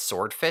tastes like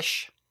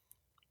swordfish.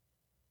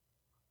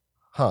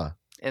 Huh.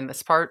 In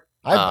this part.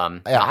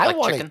 I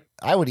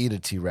would eat a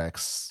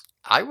T-Rex.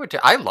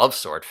 I love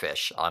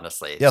swordfish,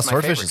 honestly. Yeah, it's my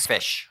swordfish favorite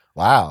fish.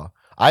 Wow.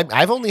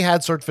 I've only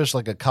had swordfish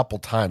like a couple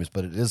times,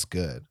 but it is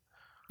good.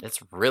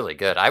 It's really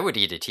good. I would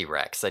eat a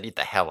T-Rex. I'd eat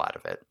the hell out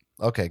of it.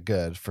 Okay,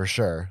 good, for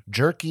sure.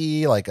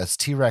 Jerky, like a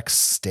T-Rex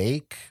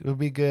steak would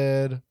be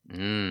good.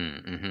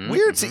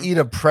 Weird to eat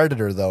a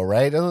predator, though,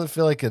 right? Doesn't it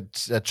feel like a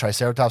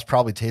Triceratops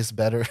probably tastes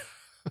better?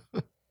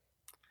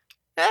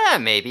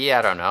 Maybe.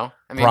 I don't know.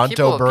 I mean,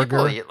 Bronto burger.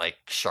 People eat like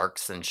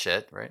sharks and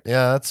shit, right?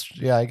 Yeah,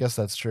 I guess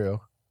that's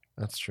true.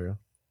 That's true.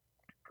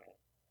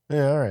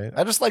 Yeah, all right.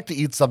 I just like to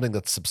eat something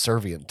that's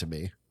subservient to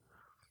me.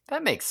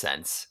 That makes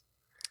sense.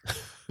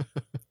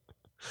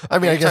 I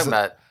mean, I guess.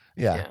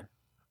 Yeah.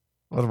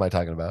 What am I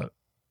talking about?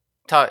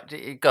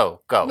 Go.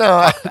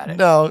 No, I'm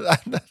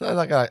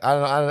not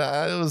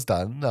gonna. It was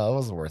done. No, it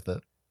wasn't worth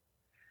it.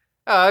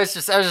 I was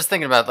just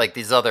thinking about like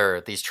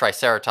these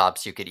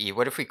Triceratops you could eat.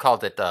 What if we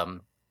called it?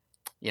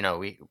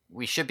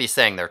 We should be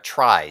saying they're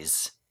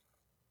tries.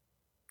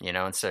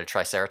 Instead of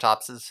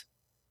Triceratopses.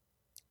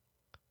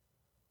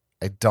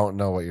 I don't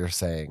know what you're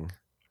saying.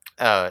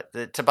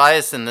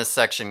 Tobias in this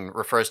section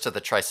refers to the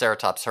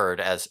Triceratops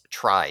herd as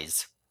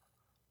tries.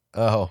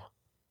 Oh,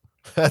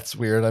 that's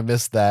weird. I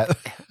missed that.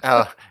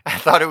 I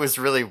thought it was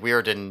really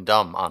weird and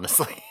dumb,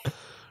 honestly.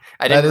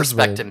 I didn't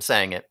respect him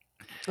saying it.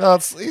 No,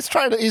 he's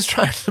trying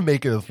to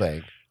make it a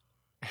thing.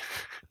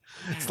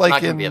 It's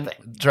like in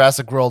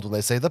Jurassic World when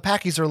they say the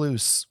Pachy's are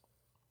loose.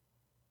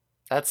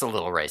 That's a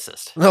little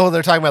racist. No,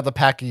 they're talking about the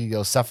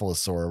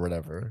Pachycephalosaur or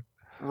whatever.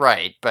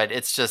 Right, but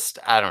it's just,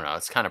 I don't know,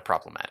 it's kind of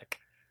problematic.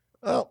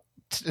 Well,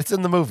 it's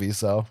in the movie,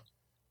 so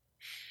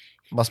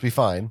must be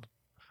fine.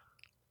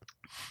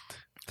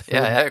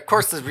 Yeah, of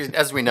course,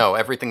 as we know,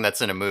 everything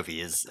that's in a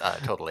movie is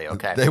totally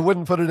okay. They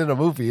wouldn't put it in a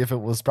movie if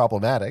it was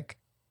problematic.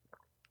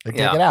 They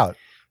take it out.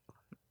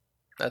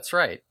 That's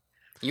right.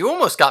 You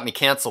almost got me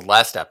canceled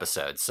last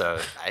episode, so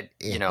I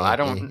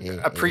don't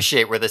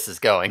appreciate where this is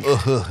going.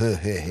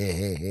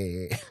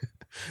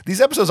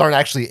 These episodes aren't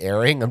actually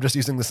airing. I'm just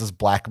using this as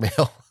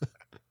blackmail.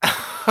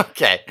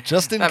 Okay.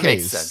 Just in case.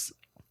 Makes sense.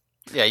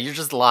 Yeah, you're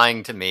just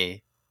lying to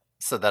me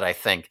so that I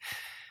think.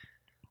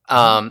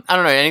 I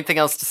don't know. Anything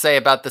else to say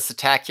about this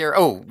attack here?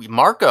 Oh,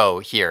 Marco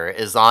here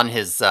is on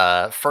his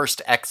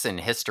first X in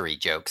history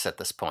jokes at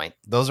this point.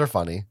 Those are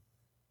funny.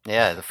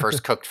 Yeah, the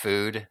first cooked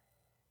food,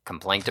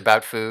 complaint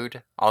about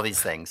food, all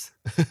these things.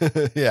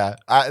 Yeah,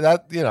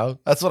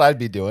 that's what I'd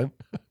be doing.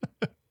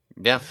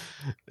 Yeah.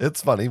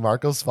 It's funny.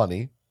 Marco's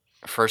funny.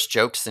 First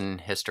jokes in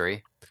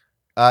history.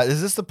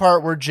 Is this the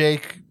part where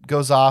Jake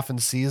goes off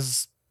and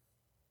sees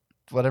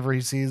whatever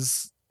he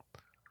sees?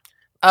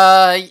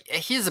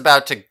 He's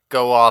about to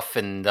go off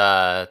and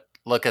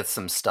look at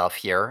some stuff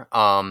here.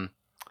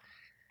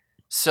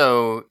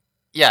 So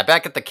yeah,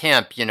 back at the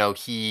camp,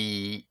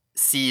 he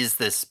sees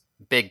this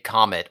big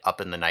comet up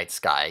in the night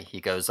sky.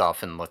 He goes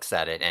off and looks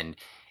at it, and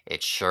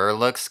it sure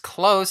looks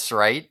close,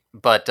 right?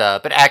 But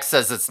Axe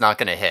says it's not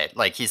going to hit.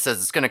 Like, he says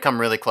it's going to come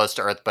really close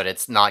to Earth, but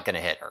it's not going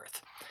to hit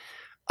Earth.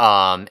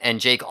 And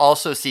Jake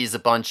also sees a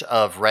bunch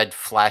of red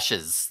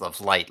flashes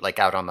of light, like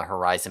out on the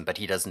horizon, but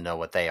he doesn't know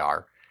what they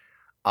are.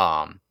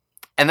 And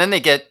then they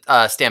get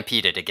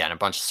stampeded again. A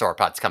bunch of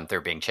sauropods come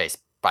through being chased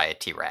by a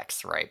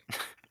T-Rex, right?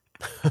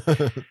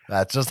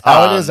 That's just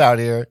how it is out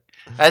here.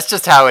 That's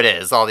just how it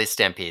is, all these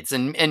stampedes.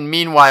 And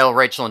meanwhile,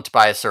 Rachel and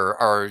Tobias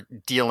are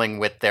dealing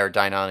with their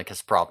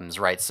Deinonychus problems,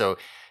 right? So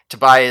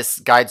Tobias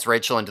guides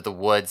Rachel into the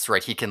woods,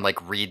 right? He can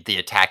read the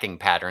attacking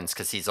patterns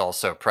because he's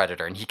also a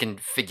predator, and he can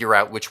figure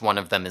out which one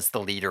of them is the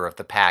leader of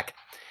the pack.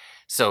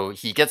 So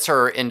he gets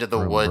her into the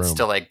woods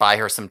to buy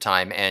her some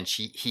time, and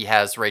he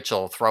has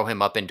Rachel throw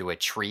him up into a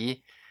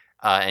tree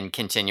and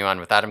continue on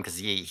without him because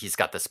he's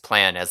got this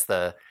plan. As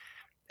the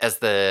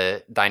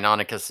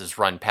Deinonychus is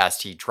run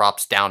past, he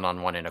drops down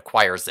on one and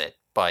acquires it,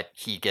 but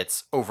he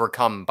gets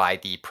overcome by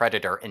the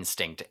predator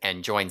instinct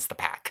and joins the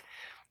pack,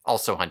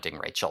 also hunting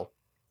Rachel.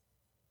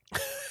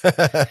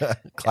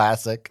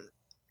 Classic,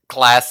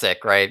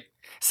 right?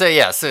 So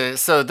yeah,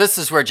 so this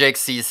is where Jake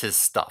sees his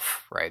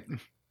stuff, right?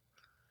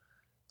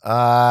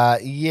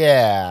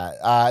 Yeah.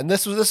 And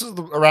this was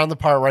around the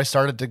part where I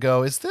started to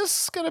go, is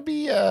this gonna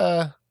be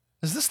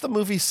is this the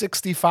movie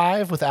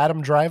 65 with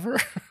Adam Driver?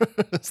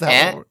 Is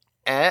that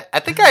I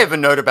think I have a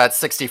note about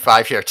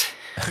 65 here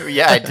too.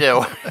 Yeah, I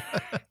do.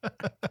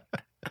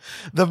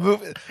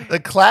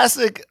 The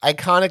classic,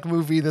 iconic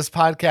movie. This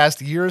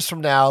podcast, years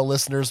from now,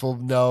 listeners will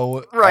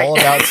know all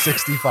about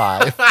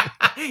 65.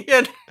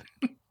 Yeah.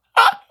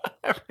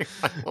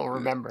 Everyone will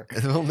remember.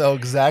 They'll know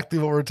exactly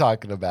what we're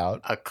talking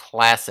about. A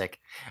classic.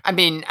 I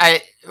mean,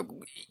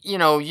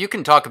 you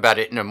can talk about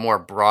it in a more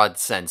broad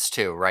sense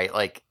too, right?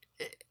 Like,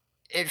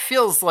 it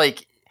feels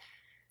like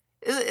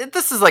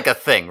this is like a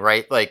thing,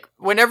 right? Like,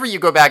 whenever you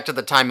go back to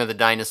the time of the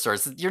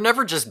dinosaurs, you're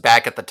never just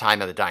back at the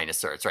time of the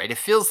dinosaurs, right? It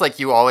feels like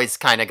you always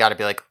kind of got to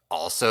be like,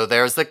 also,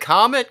 there's the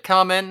comet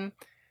coming.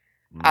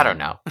 I don't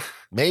know.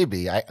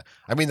 Maybe. I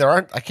mean,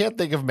 I can't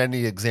think of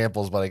many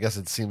examples, but I guess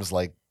it seems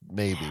like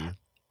maybe.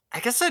 I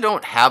guess I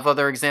don't have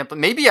other examples.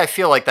 Maybe I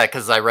feel like that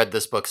because I read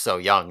this book so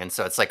young, and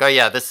so it's like, oh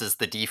yeah, this is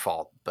the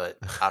default, but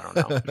I don't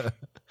know.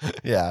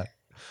 Yeah.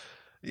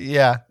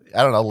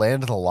 I don't know.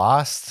 Land of the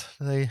Lost.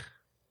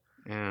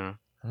 Yeah.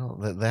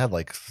 They had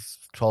like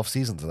 12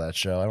 seasons of that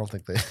show. I don't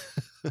think they.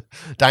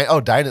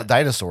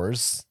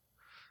 Dinosaurs.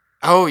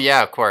 Oh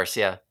yeah, of course,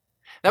 yeah.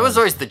 That was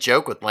always the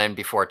joke with Land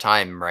Before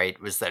Time, right?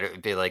 Was that it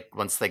would be like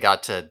once they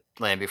got to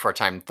Land Before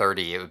Time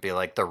 30, it would be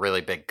like the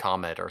really big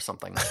comet or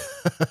something.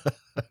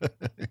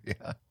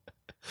 Yeah.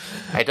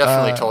 I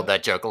definitely told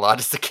that joke a lot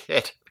as a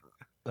kid.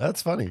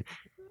 That's funny.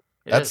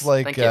 That's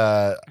like,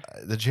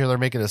 did you hear they're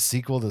making a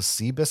sequel to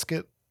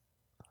Seabiscuit?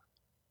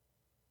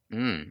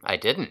 I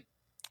didn't.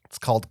 It's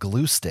called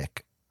Glue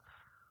Stick.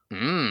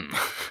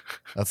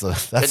 That's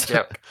good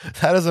joke.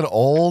 That is an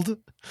old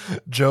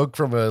joke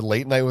from a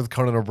Late Night with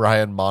Conan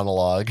O'Brien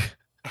monologue.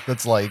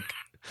 That's like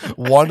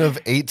one of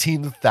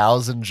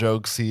 18,000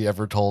 jokes he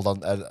ever told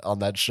on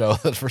that show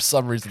that for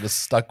some reason has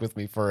stuck with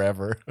me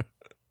forever.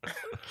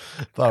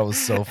 Thought it was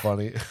so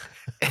funny.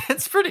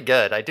 It's pretty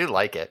good. I do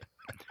like it.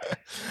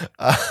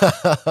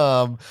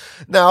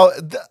 Now,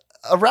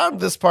 around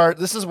this part,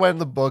 this is when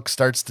the book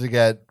starts to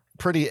get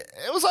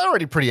it was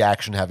already pretty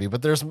action heavy,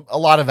 but there's a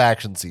lot of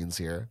action scenes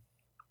here.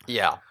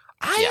 Yeah.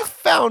 I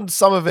found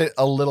some of it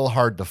a little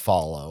hard to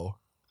follow.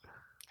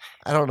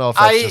 I don't know if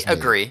that's I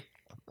agree. Me.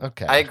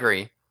 Okay. I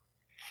agree.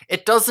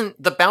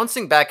 The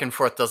bouncing back and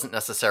forth doesn't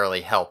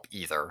necessarily help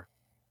either.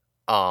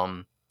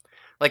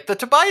 Like the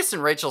Tobias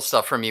and Rachel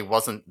stuff for me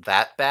wasn't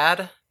that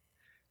bad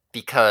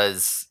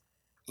because,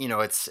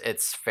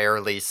 it's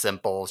fairly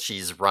simple.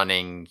 She's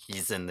running,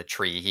 he's in the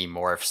tree, he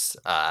morphs,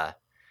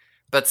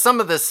 but some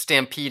of this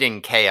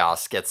stampeding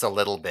chaos gets a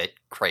little bit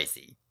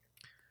crazy.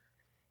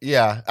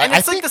 Yeah. And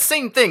it's like the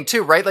same thing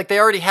too, right? Like they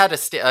already had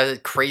a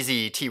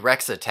crazy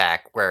T-Rex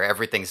attack where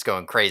everything's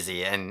going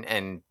crazy.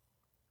 And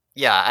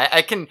yeah,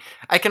 I can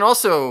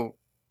also,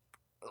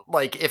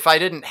 like, if I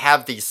didn't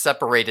have these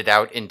separated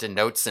out into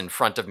notes in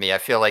front of me, I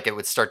feel like it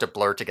would start to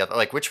blur together.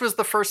 Like, which was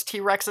the first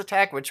T-Rex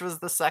attack? Which was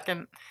the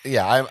second?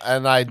 Yeah,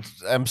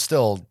 I'm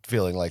still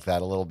feeling like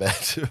that a little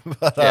bit.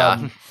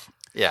 But,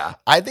 yeah.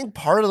 I think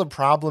part of the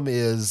problem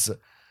is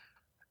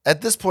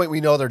at this point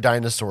we know they're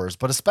dinosaurs,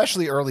 but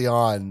especially early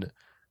on,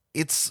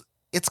 it's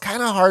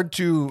kind of hard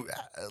to,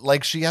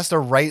 like, she has to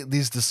write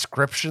these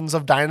descriptions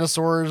of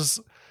dinosaurs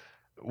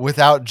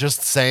without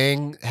just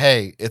saying,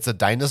 "Hey, it's a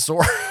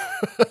dinosaur."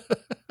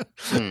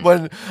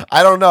 When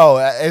I don't know,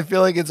 I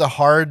feel like it's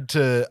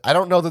I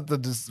don't know that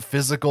the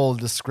physical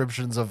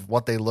descriptions of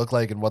what they look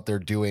like and what they're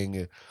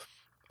doing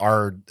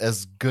are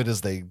as good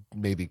as they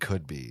maybe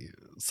could be.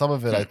 Some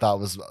of it I thought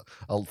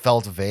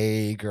felt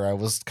vague, or I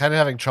was kind of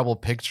having trouble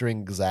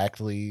picturing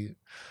exactly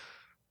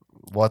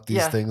what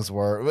these things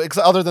were.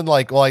 Other than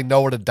like, well, I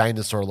know what a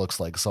dinosaur looks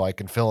like, so I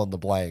can fill in the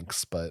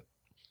blanks, but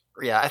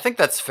yeah, I think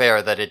that's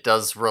fair that it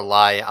does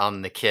rely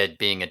on the kid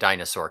being a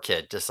dinosaur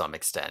kid to some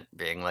extent,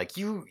 being like,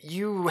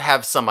 you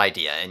have some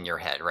idea in your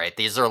head, right?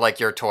 These are like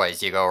your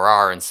toys. You go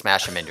rawr and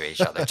smash them into each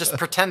other. Just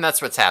pretend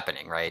that's what's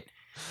happening, right?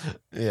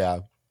 Yeah.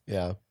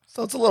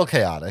 So it's a little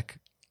chaotic.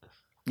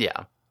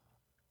 Yeah.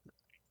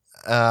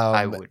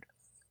 I would.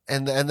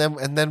 And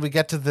then we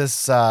get to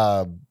this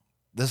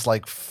this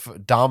like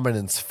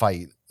dominance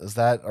fight.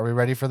 Are we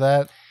ready for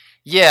that?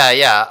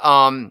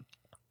 Yeah.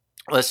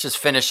 Let's just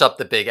finish up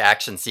the big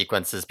action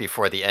sequences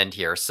before the end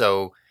here.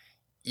 So,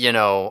 they're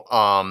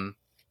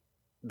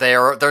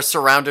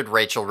surrounded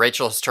Rachel.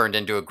 Rachel has turned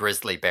into a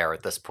grizzly bear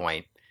at this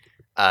point.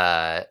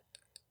 But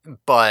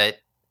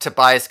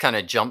Tobias kind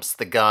of jumps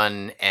the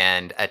gun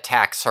and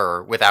attacks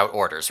her without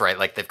orders, right?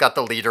 Like they've got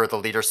the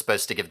leader's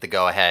supposed to give the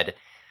go ahead.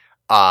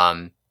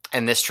 And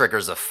this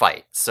triggers a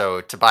fight. So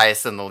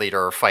Tobias and the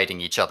leader are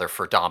fighting each other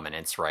for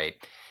dominance, right?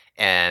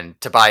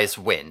 And Tobias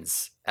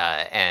wins.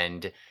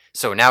 And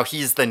so now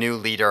he's the new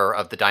leader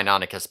of the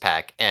Deinonychus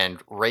pack, and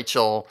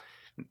Rachel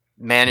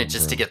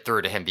manages to get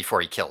through to him before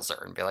he kills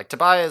her and be like,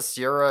 Tobias,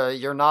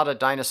 you're not a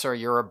dinosaur,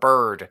 you're a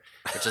bird,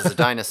 which is a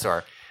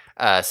dinosaur.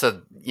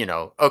 So,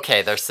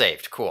 okay, they're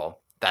saved. Cool.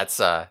 That's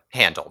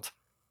handled.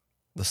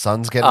 The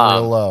sun's getting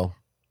real low.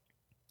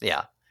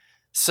 Yeah.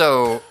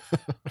 So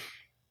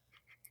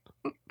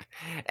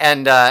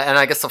and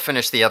I guess I'll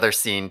finish the other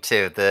scene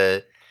too.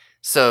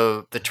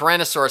 So the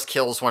Tyrannosaurus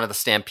kills one of the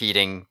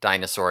stampeding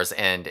dinosaurs,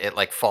 and it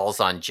like falls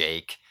on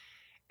Jake.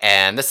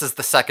 And this is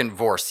the second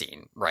vor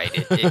scene, right?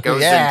 It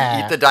goes in to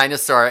eat the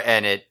dinosaur,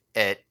 and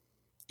it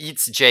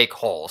eats Jake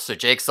whole. So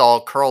Jake's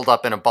all curled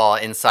up in a ball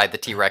inside the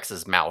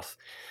T-Rex's mouth.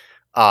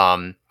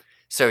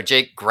 So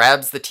Jake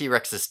grabs the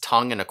T-Rex's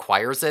tongue and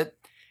acquires it.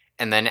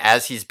 And then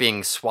as he's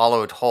being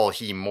swallowed whole,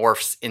 he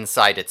morphs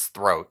inside its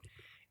throat.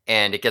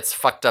 And it gets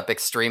fucked up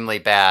extremely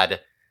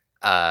bad.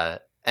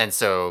 And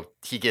so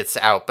he gets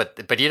out,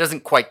 but he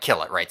doesn't quite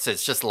kill it, right? So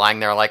it's just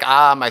lying there like,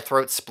 my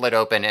throat's split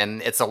open, and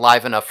it's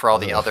alive enough for all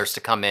the others to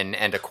come in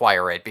and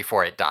acquire it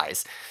before it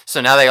dies. So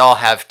now they all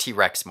have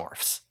T-Rex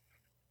morphs.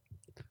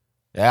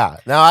 Yeah.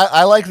 Now,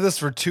 I like this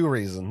for two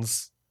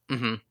reasons.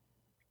 Mm-hmm.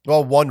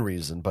 Well, one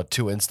reason, but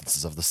two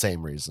instances of the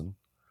same reason.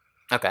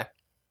 Okay.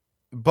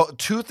 But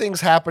two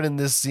things happen in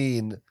this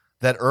scene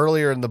that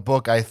earlier in the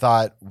book I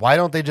thought, why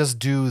don't they just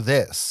do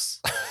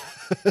this?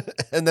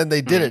 And then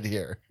they did it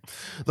here.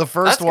 The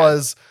first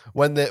was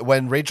when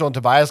Rachel and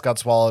Tobias got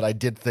swallowed. I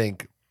did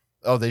think,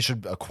 oh, they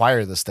should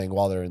acquire this thing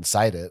while they're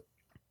inside it.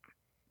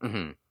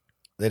 Mm-hmm.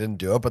 They didn't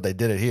do it, but they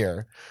did it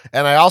here.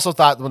 And I also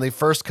thought when they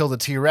first killed the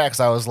T-Rex,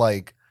 I was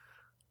like,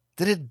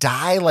 did it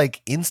die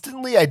like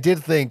instantly? I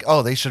did think,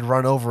 oh, they should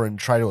run over and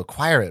try to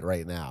acquire it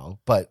right now.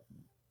 But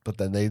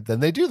then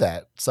they do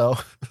that. So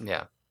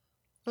yeah,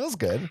 that was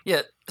good.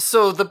 Yeah.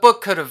 So the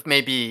book could have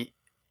maybe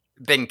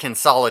been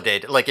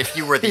consolidated. Like if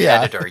you were the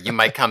editor, you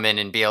might come in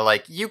and be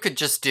like, you could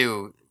just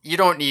do. You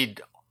don't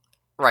need.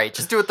 Right.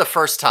 Just do it the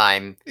first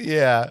time.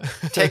 Yeah.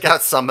 Take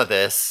out some of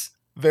this.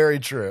 Very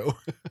true.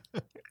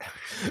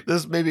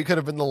 This maybe could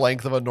have been the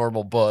length of a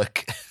normal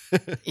book.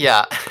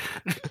 Yeah.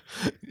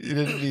 You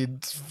didn't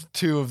need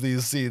 2 of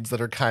these scenes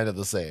that are kind of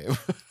the same.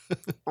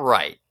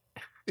 Right.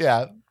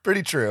 Yeah,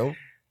 pretty true.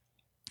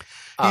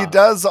 He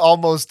does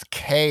almost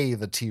K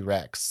the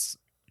T-Rex,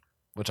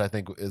 which I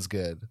think is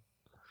good.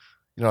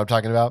 You know what I'm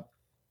talking about?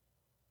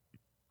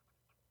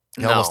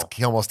 He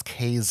almost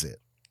K's it.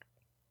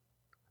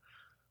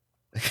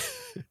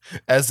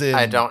 As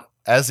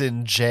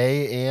in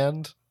J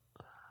and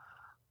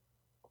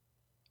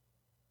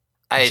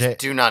I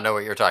do not know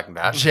what you're talking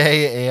about.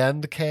 J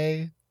and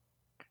K.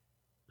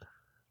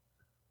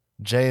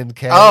 J and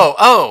K.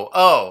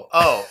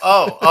 Oh.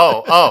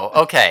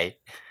 Okay.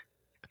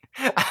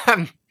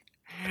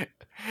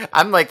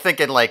 I'm like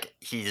thinking like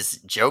he's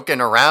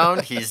joking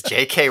around. He's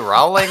J.K.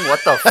 Rowling.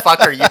 What the fuck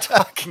are you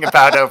talking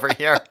about over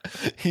here?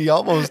 He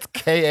almost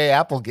K.A.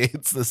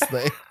 Applegates this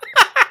thing.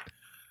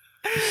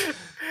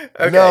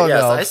 Okay, no,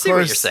 I see what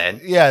you're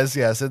saying. Yes.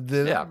 In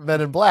the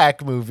Men in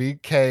Black movie,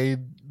 K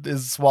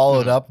is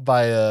swallowed up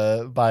by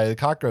a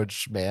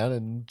cockroach man,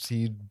 and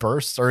he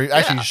bursts, or he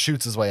actually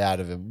shoots his way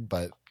out of him.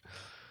 But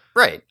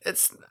right,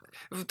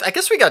 I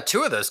guess we got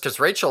 2 of those because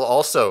Rachel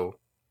also.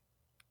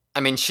 I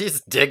mean,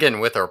 she's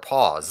digging with her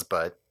paws,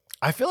 but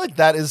I feel like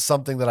that is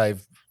something that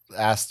I've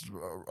asked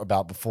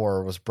about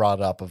before. Was brought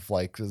up of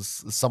like,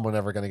 is someone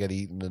ever going to get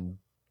eaten and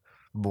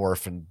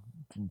morph and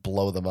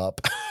blow them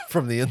up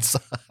from the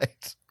inside?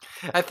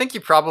 I think you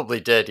probably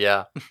did,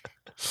 yeah.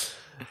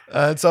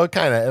 So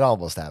it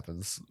almost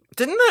happens.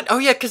 Didn't that? Oh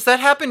yeah, because that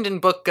happened in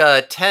book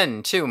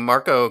 10 too.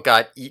 Marco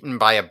got eaten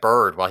by a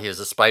bird while he was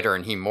a spider,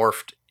 and he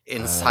morphed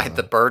inside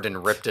the bird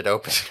and ripped it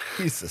open.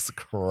 Jesus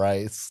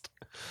Christ.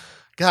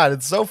 God,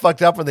 it's so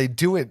fucked up when they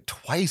do it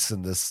twice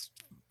in this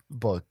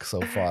book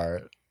so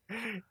far.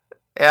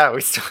 Yeah,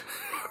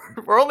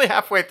 we're only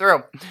halfway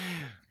through.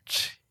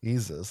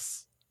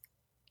 Jesus.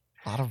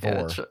 A lot of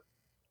gore.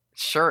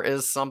 Sure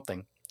is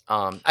something.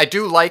 I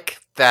do like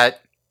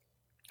that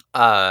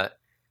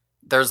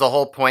there's a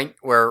whole point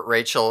where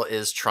Rachel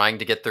is trying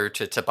to get through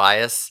to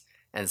Tobias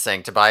and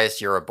saying, Tobias,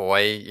 you're a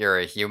boy, you're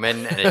a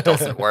human, and it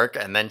doesn't work.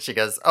 And then she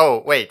goes,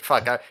 oh, wait,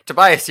 fuck,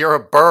 Tobias, you're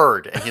a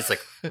bird. And he's like,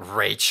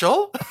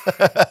 Rachel?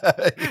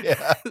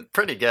 Yeah.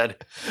 Pretty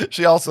good.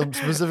 She also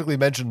specifically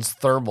mentions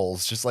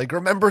thermals. She's like,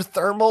 remember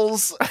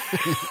thermals?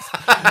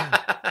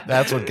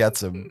 That's what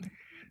gets him.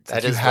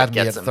 That you is had what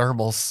me gets at him.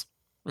 thermals.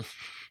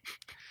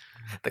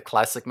 The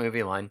classic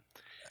movie line.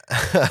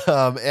 This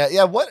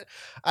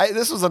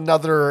was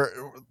another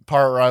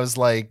part where I was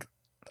like,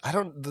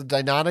 the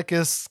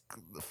Deinonychus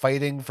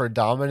fighting for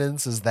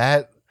dominance, is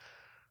that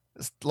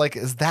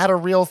a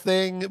real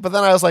thing? But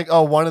then I was like,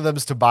 oh, one of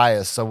them's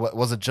Tobias. So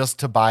was it just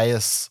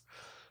Tobias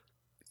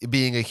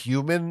being a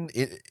human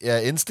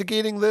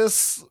instigating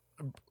this?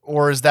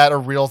 Or is that a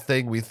real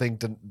thing we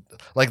think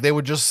like they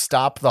would just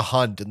stop the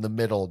hunt in the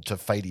middle to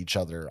fight each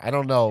other? I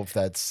don't know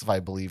if I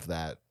believe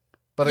that.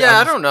 But yeah,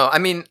 I don't know. I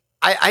mean,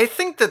 I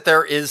think that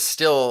there is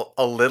still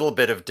a little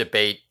bit of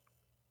debate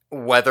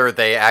whether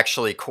they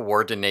actually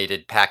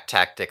coordinated pack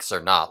tactics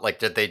or not. Like,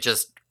 did they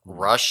just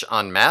rush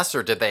en masse,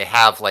 or did they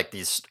have like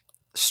these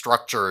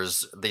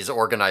structures, these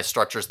organized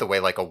structures, the way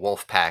like a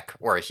wolf pack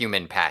or a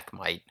human pack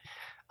might?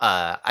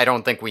 I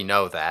don't think we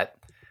know that.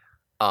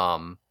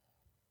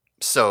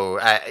 So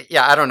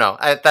I don't know.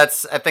 I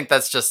think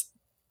that's just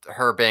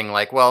her being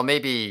like, well,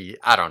 maybe,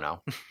 I don't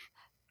know.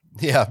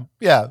 Yeah.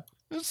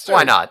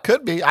 Why not?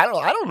 Could be. I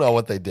don't know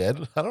what they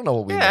did. I don't know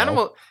what we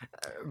know.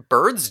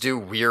 Birds do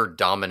weird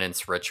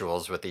dominance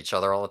rituals with each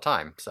other all the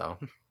time. So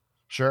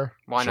sure.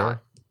 Why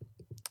not?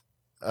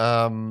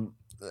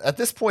 At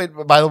this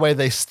point, by the way,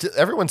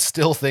 everyone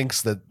still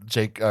thinks that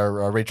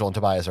Rachel and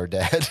Tobias are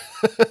dead.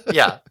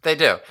 Yeah, they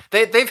do.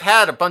 They've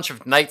had a bunch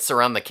of nights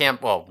around the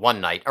camp. Well, one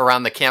night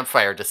around the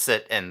campfire to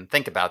sit and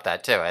think about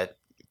that too.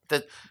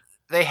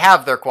 They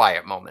have their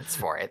quiet moments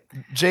for it.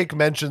 Jake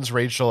mentions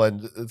Rachel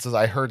and it says,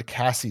 I heard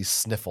Cassie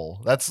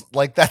sniffle. That's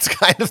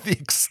kind of the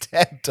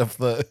extent of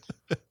the,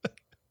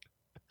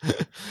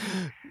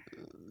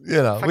 we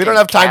don't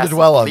have time to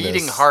dwell on this.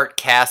 Bleeding heart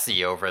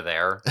Cassie over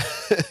there.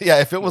 Yeah,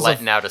 if it was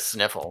letting out a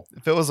sniffle.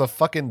 If it was a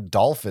fucking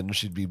dolphin,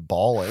 she'd be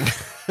bawling.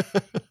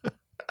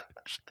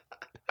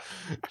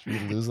 She'd be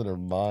losing her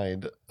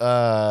mind.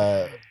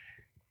 Yeah.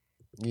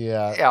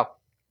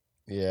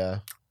 Yeah.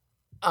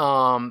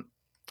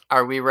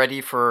 Are we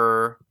ready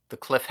for the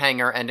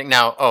cliffhanger ending?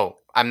 Now,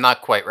 I'm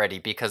not quite ready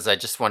because I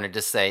just wanted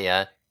to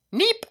say,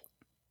 neep.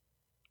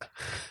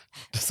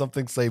 Does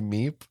something say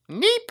meep?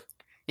 Neep.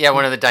 Yeah,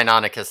 one of the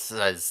Deinonychus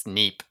says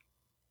Neep.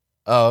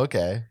 Oh,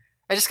 okay.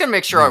 I just gotta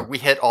make sure we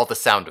hit all the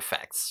sound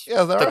effects.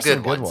 Yeah, there are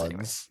some good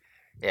ones.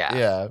 Anyway. Yeah.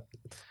 Yeah.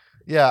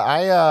 Yeah,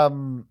 I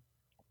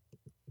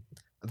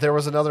there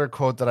was another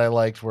quote that I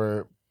liked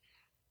where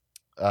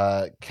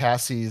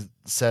Cassie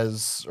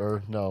says,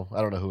 or no, I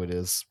don't know who it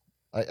is.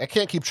 I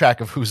can't keep track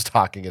of who's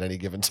talking at any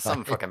given time.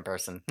 Some fucking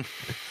person.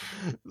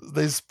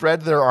 They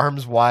spread their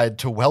arms wide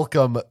to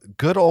welcome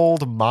good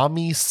old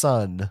mommy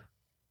son.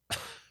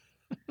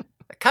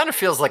 It kind of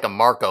feels like a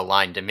Marco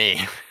line to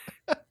me.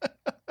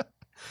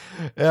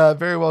 Yeah, it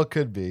very well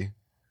could be.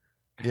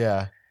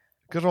 Yeah.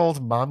 Good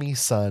old mommy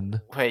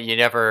son. Wait, you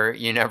never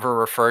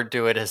referred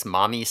to it as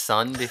mommy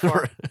son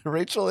before?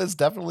 Rachel is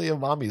definitely a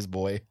mommy's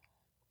boy.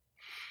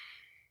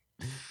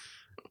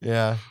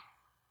 Yeah.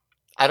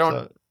 I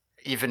don't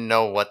even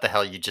know what the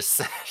hell you just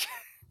said.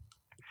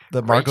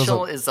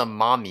 Rachel is a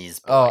mommy's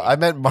boy. Oh, I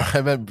meant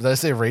did I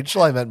say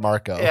Rachel? I meant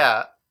Marco.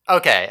 Yeah.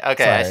 Okay.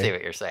 Sorry. I see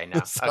what you're saying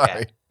now.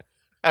 Sorry.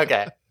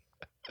 Okay.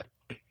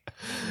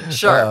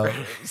 Sure.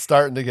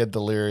 Starting to get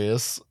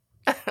delirious.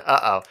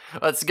 Well,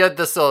 it's good.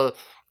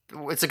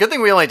 It's a good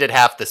thing we only did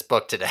half this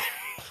book today.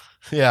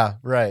 Yeah,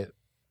 right.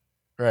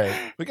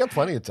 We got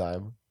plenty of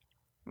time.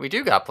 We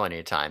do got plenty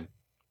of time.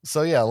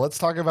 So yeah, let's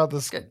talk about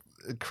this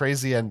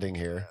crazy ending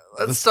here.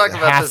 Let's talk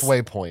about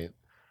halfway point.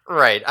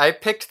 Right. I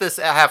picked this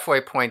halfway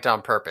point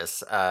on purpose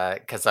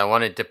because I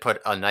wanted to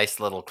put a nice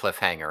little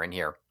cliffhanger in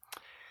here.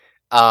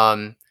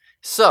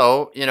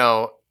 So,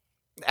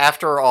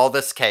 after all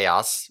this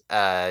chaos,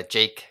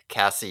 Jake,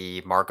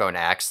 Cassie, Marco, and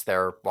Axe,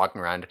 they're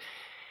walking around.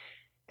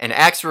 And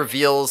Axe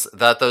reveals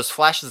that those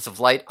flashes of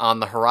light on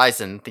the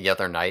horizon the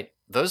other night,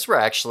 those were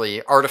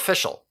actually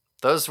artificial.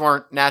 Those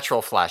weren't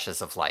natural flashes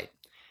of light.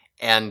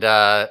 And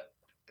as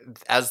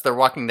they're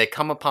walking, they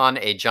come upon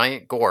a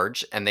giant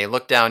gorge, and they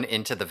look down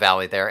into the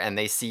valley there, and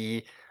they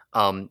see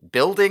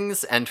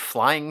buildings and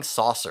flying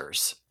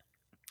saucers.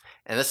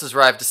 And this is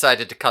where I've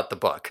decided to cut the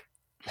book.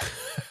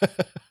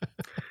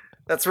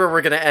 That's where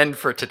we're going to end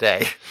for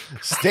today.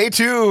 Stay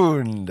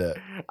tuned.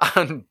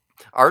 On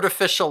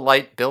artificial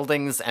light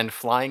buildings and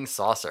flying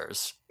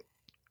saucers.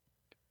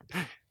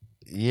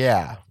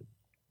 Yeah.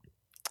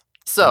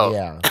 So,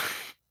 yeah.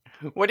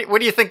 What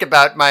do you think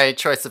about my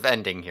choice of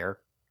ending here?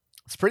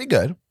 It's pretty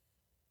good.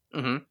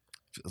 Mm-hmm.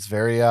 It's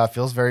very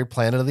feels very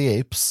Planet of the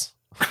Apes.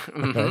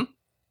 Mm-hmm.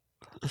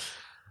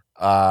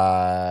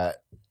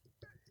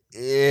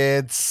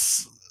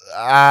 It's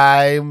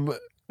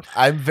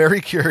I'm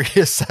very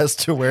curious as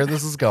to where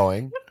this is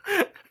going.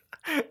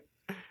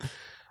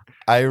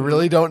 I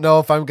really don't know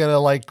if I'm gonna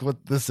like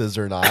what this is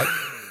or not.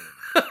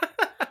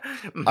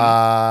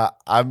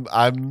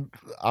 I'm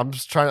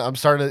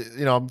starting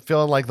to, I'm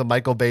feeling like the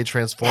Michael Bay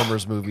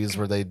Transformers movies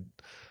where they,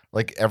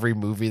 like every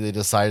movie they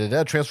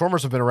decided,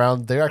 Transformers have been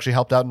around. They actually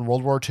helped out in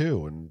World War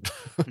II, and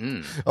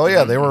oh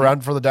yeah, they were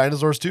around for the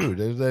dinosaurs too.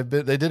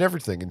 They did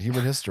everything in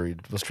human history.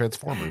 It was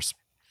Transformers.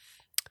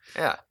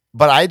 Yeah,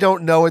 but I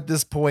don't know at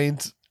this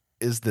point.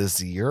 Is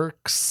this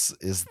Yerks?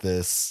 Is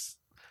this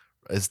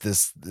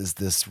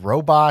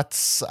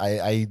robots?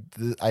 I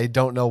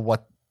don't know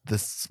what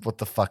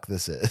the fuck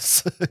this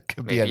is.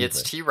 Could Maybe be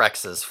it's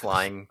T-Rexes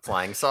flying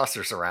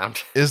saucers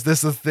around. Is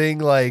this a thing?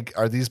 Like,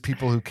 are these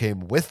people who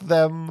came with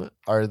them?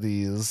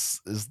 Is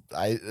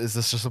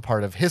this just a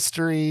part of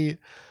history?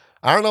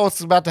 I don't know what's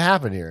about to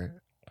happen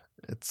here.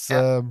 It's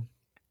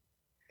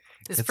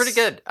pretty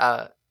good.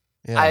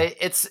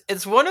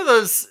 It's one of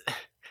those.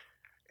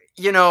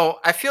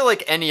 I feel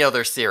like any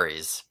other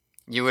series,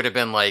 you would have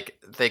been like,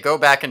 they go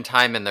back in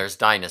time and there's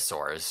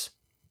dinosaurs.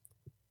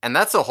 And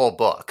that's a whole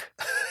book.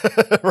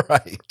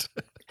 Right.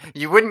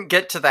 You wouldn't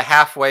get to the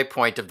halfway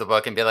point of the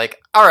book and be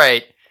like, all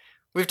right,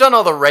 we've done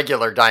all the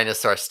regular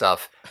dinosaur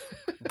stuff,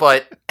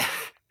 but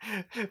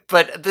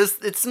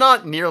it's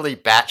not nearly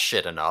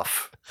batshit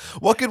enough.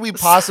 What could we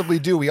possibly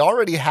do? We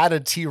already had a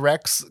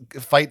T-Rex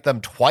fight them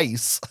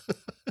twice.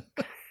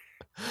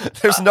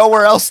 There's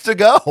nowhere else to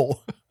go.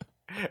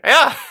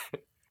 Yeah.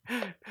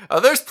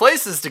 There's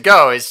places to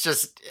go. It's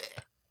just,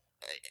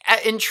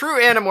 in true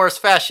Animorphs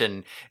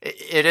fashion,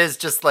 it is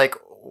just like,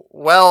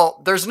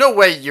 well, there's no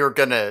way you're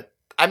gonna.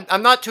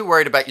 I'm not too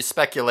worried about you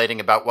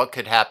speculating about what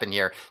could happen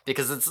here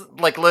because it's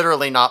like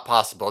literally not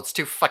possible. It's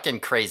too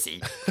fucking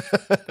crazy.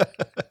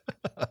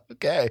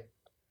 Okay.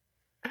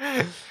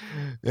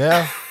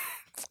 Yeah.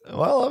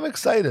 Well, I'm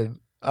excited.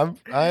 I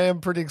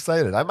am pretty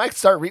excited. I might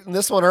start reading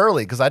this one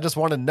early because I just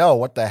want to know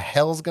what the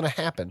hell's gonna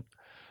happen.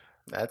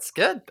 That's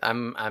good.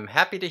 I'm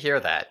happy to hear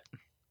that.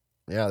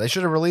 Yeah, they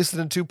should have released it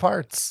in 2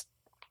 parts.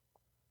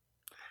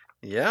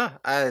 Yeah,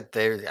 I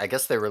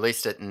guess they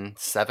released it in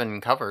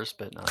 7 covers,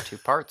 but not 2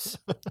 parts.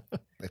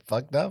 They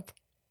fucked up.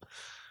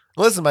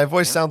 Listen, my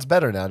voice sounds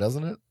better now,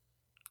 doesn't it?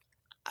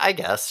 I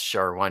guess,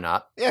 sure, why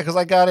not? Yeah, because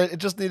I got it. It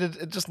just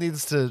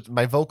needs to.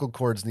 My vocal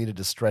cords needed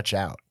to stretch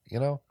out.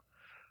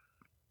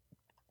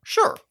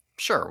 Sure,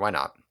 why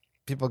not?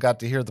 People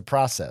got to hear the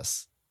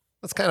process.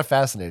 That's kind of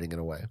fascinating in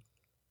a way.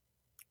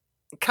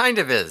 It kind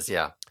of is,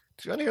 yeah.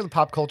 Do you want to hear the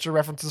pop culture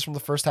references from the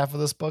first half of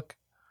this book?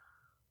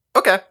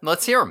 Okay,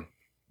 let's hear them.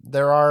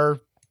 There are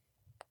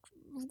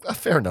a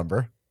fair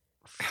number.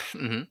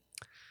 Mm-hmm.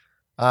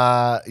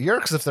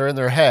 Yerks, if they're in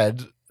their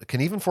head,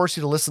 can even force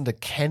you to listen to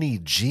Kenny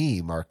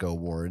G, Marco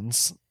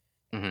warns.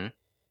 Mm-hmm.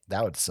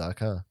 That would suck,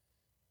 huh?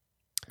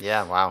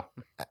 Yeah, wow.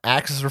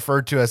 Axe is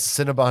referred to as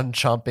Cinnabon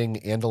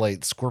chomping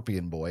Andalite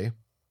Scorpion Boy.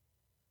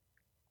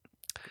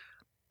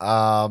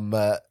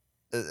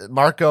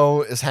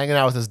 Marco is hanging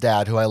out with his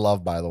dad, who I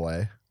love, by the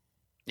way.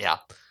 Yeah.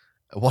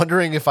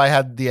 Wondering if I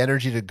had the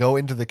energy to go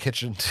into the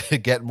kitchen to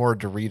get more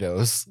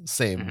Doritos.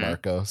 Same,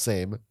 Marco.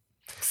 Same.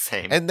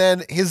 And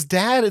then his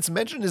dad, it's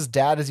mentioned his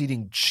dad is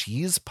eating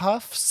cheese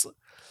puffs,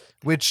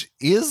 which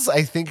is,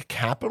 I think,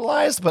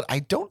 capitalized, but I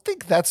don't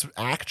think that's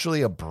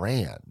actually a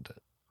brand.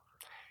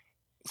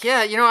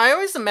 Yeah, I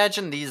always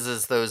imagine these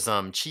as those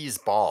cheese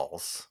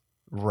balls.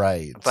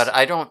 Right. But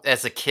I don't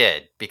as a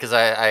kid, because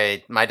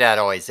my dad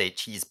always ate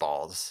cheese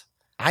balls.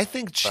 I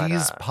think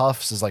cheese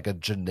puffs is like a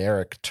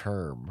generic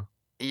term.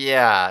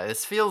 Yeah,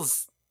 this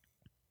feels,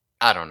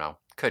 I don't know,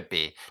 could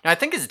be. Now, I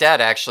think his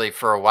dad actually,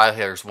 for a while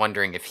here, was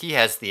wondering if he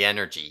has the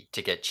energy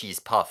to get cheese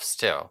puffs,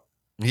 too.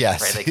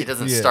 Yes. Right, like he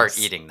doesn't start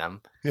eating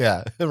them.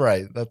 Yeah,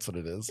 right. That's what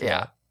it is.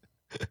 Yeah.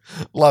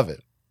 Love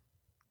it.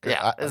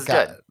 Yeah, it's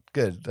good.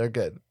 Good. They're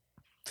good.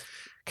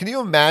 Can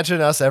you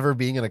imagine us ever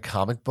being in a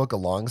comic book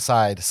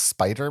alongside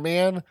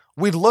Spider-Man?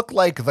 We'd look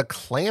like the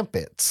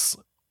Clampets.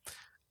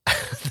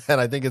 And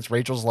I think it's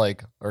Rachel's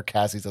like, or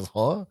Cassie says,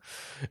 huh?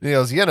 And he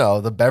goes,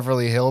 the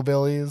Beverly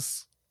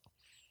Hillbillies.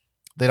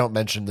 They don't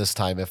mention this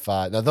time if,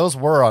 now those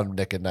were on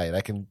Nick at Night.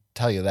 I can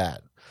tell you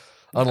that.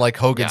 Unlike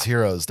Hogan's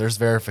Heroes, there's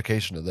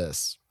verification of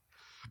this.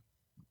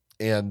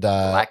 And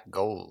Black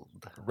Gold.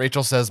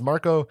 Rachel says,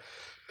 Marco,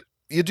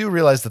 you do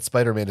realize that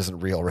Spider-Man isn't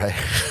real, right?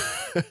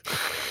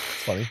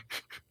 It's funny.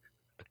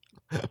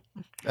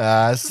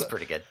 This is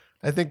pretty good.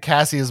 I think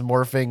Cassie is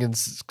morphing and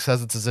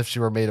says it's as if she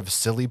were made of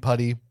silly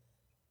putty.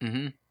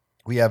 Mm-hmm.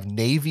 We have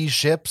Navy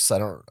ships. I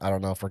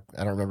don't know if I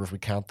don't remember if we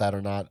count that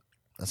or not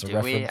as a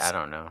reference. We? I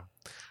don't know.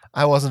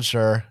 I wasn't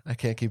sure. I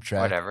can't keep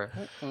track. Whatever.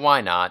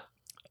 Why not?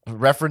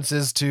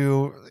 References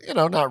to,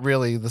 not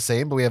really the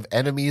same, but we have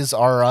Enemies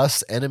Are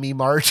Us, Enemy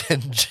Mart,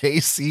 and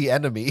JC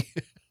Enemy.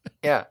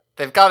 Yeah,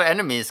 they've got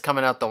enemies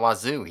coming out the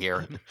wazoo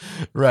here.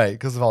 Right,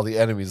 because of all the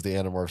enemies the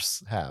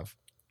Animorphs have.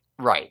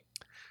 Right.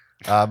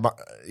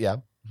 Yeah.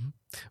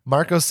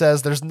 Marco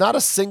says there's not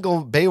a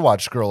single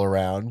Baywatch girl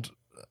around,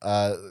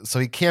 so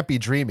he can't be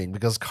dreaming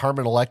because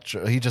Carmen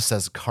Electra, he just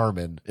says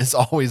Carmen, is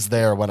always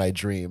there when I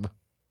dream.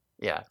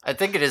 Yeah, I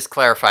think it is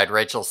clarified.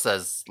 Rachel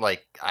says,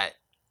 like,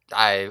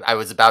 I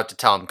was about to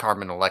tell him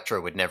Carmen Electra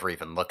would never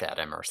even look at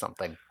him or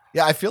something.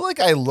 Yeah, I feel like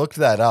I looked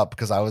that up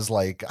because I was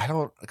like,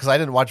 because I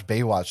didn't watch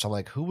Baywatch. So I'm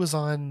like, who's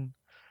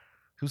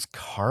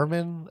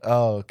Carmen?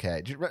 Oh,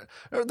 okay.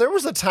 There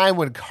was a time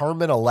when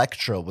Carmen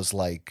Electra was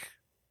like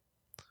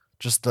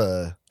just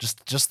the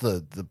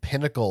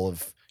pinnacle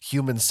of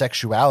human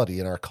sexuality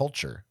in our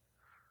culture.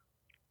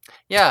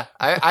 Yeah,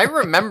 I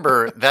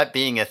remember that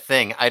being a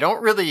thing. I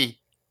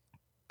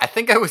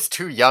think I was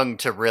too young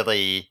to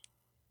really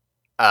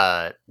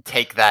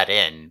take that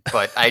in,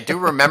 but I do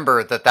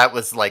remember that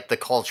was like the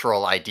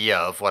cultural idea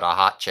of what a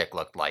hot chick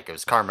looked like. It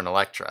was Carmen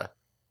Electra.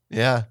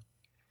 Yeah.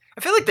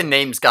 I feel like the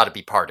name's got to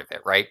be part of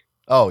it, right?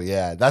 Oh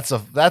yeah, that's a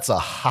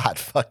hot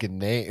fucking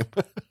name.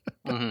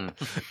 Mm-hmm.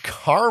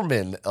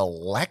 Carmen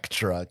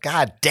Electra.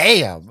 God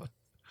damn.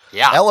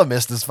 Yeah.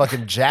 Elamist is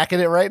fucking jacking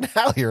it right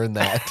now hearing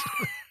that.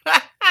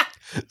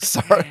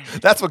 Sorry,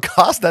 that's what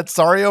cost that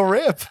Sario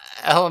rip.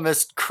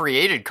 Elamist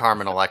created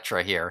Carmen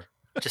Electra here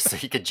just so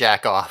he could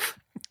jack off.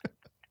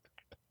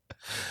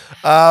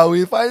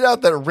 We find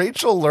out that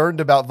Rachel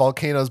learned about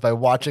volcanoes by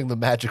watching the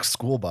Magic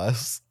School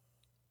Bus.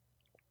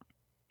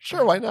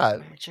 Sure, why not?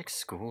 Magic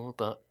School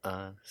Bus.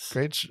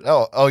 Great.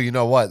 Oh, you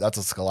know what? That's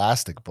a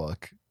Scholastic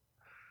book.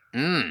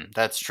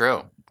 That's true.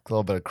 A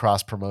little bit of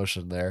cross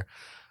promotion there.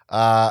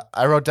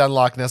 I wrote down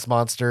Loch Ness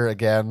Monster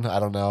again. I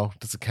don't know.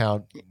 Does it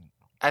count?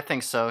 I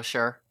think so.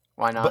 Sure.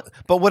 Why not?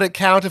 But would it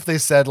count if they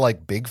said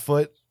like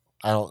Bigfoot?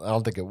 I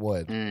don't think it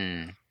would.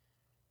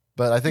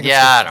 But I think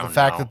it's the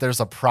fact that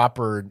there's a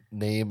proper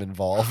name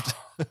involved.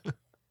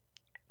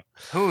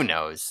 Who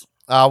knows?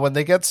 When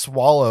they get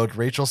swallowed,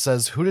 Rachel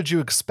says, "Who did you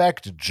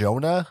expect,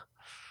 Jonah?"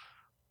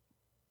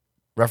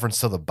 Reference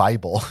to the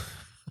Bible.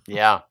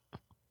 Yeah.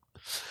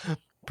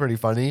 Pretty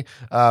funny.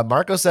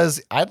 Marco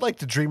says, "I'd like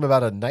to dream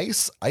about a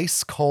nice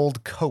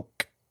ice-cold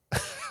Coke."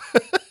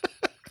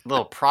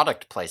 Little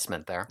product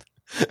placement there.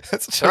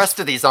 The rest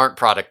of these aren't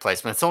product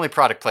placement. It's only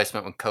product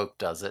placement when Coke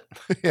does it.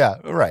 Yeah,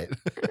 right.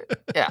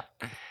 Yeah.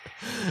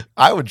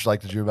 I would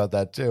like to dream about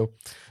that too.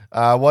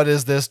 What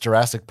is this?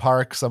 Jurassic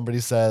Park, somebody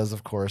says.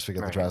 Of course, we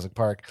get the Jurassic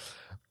Park.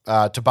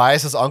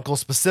 Tobias's uncle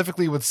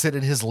specifically would sit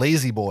in his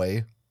lazy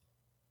boy.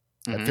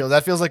 Mm-hmm.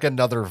 That feels like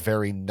another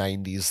very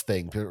 90s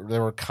thing. They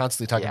were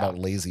constantly talking about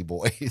lazy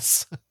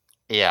boys.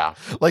 Yeah.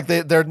 Like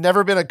there'd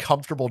never been a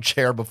comfortable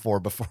chair before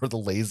the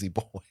lazy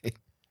boy.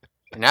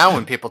 Now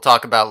when people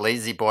talk about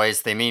lazy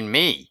boys, they mean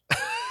me.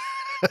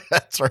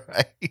 That's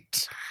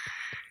right.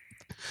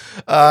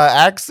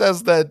 Axe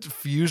says that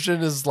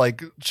fusion is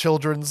like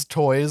children's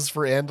toys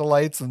for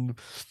Andalites, and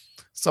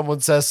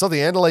Someone says, so the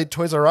Andalite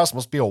Toys R Us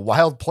must be a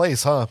wild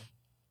place, huh?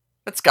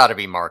 It's got to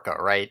be Marco,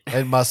 right?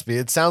 It must be.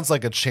 It sounds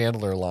like a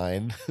Chandler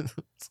line.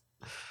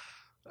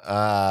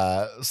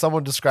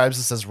 Someone describes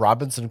this as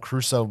Robinson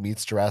Crusoe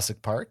meets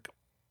Jurassic Park.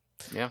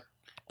 Yeah.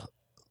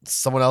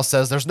 Someone else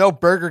says, there's no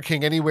Burger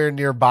King anywhere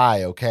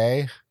nearby,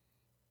 okay?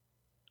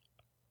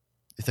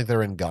 You think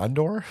they're in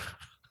Gondor?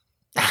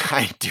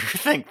 I do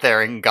think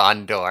they're in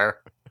Gondor.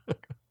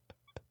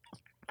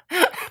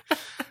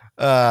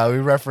 We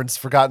referenced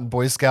Forgotten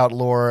Boy Scout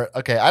lore.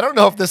 Okay, I don't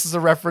know if this is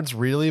a reference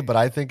really, but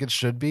I think it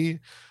should be.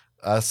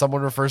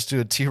 Someone refers to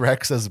a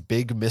T-Rex as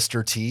Big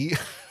Mr. T.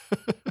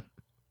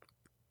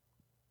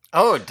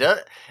 Oh,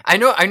 I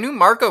knew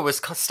Marco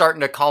was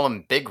starting to call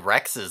him Big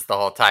Rexes the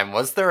whole time.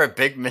 Was there a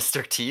Big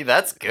Mr. T?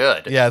 That's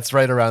good. Yeah, it's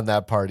right around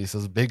that part. He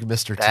says Big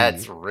Mr. T.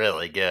 That's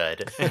really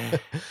good.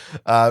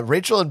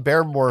 Rachel and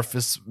Megamorphs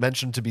is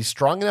mentioned to be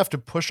strong enough to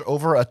push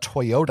over a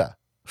Toyota.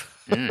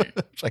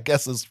 Which I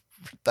guess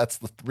that's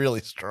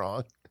really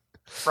strong.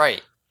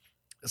 Right.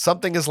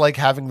 Something is like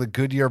having the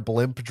Goodyear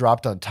blimp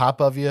dropped on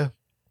top of you.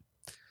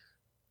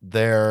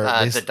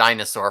 The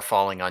dinosaur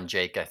falling on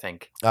Jake, I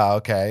think. Oh,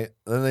 okay.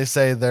 Then they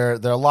say they're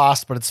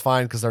lost, but it's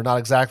fine because they're not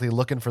exactly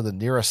looking for the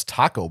nearest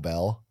Taco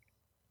Bell.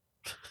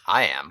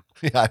 I am.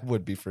 Yeah, I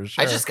would be for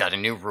sure. I just got a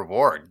new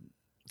reward,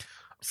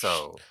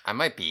 so I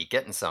might be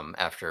getting some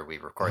after we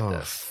record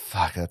this.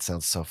 Fuck, that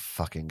sounds so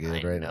fucking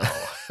good right now.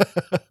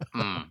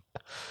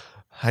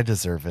 I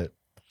deserve it.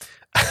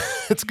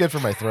 It's good for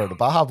my throat. A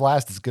Baja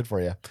Blast is good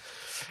for you.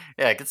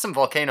 Yeah, get some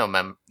volcano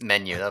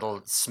menu.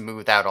 That'll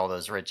smooth out all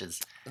those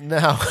ridges.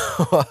 Now,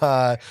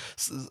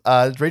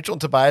 Rachel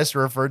and Tobias are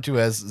referred to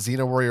as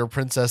Xena Warrior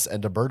Princess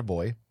and a Bird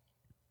Boy.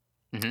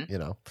 Mm-hmm. You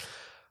know,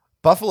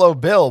 Buffalo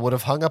Bill would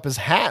have hung up his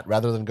hat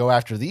rather than go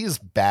after these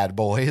bad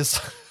boys.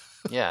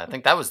 Yeah, I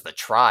think that was the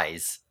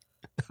tries.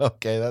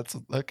 Okay, that's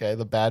okay.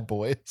 The bad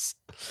boys.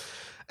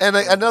 And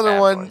another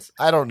one, boys.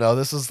 I don't know.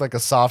 This is like a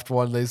soft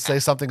one. They say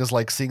something is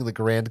like seeing the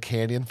Grand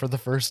Canyon for the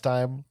first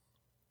time.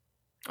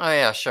 Oh,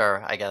 yeah,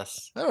 sure, I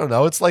guess. I don't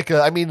know. It's like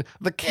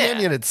the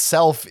canyon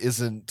itself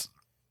isn't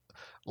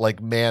like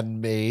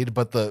man-made,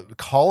 but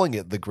calling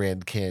it the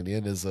Grand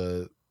Canyon is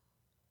a...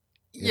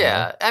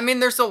 Yeah, I mean,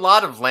 there's a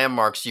lot of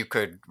landmarks you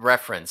could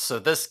reference, so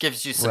this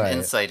gives you some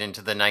insight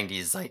into the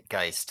 90s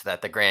zeitgeist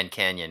that the Grand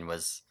Canyon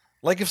was...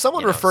 Like, if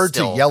someone referred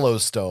to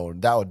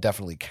Yellowstone, that would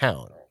definitely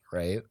count,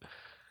 right?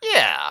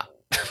 Yeah,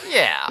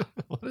 yeah.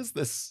 What is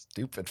this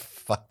stupid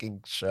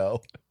fucking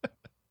show?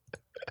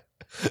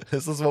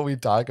 This is what we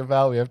talk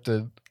about? We have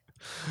to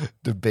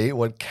debate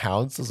what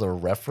counts as a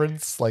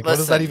reference? Like, what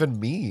does that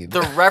even mean?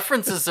 The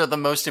references are the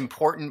most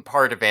important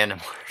part of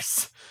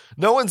Animorphs.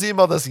 No one's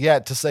emailed us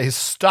yet to say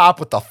stop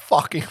with the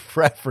fucking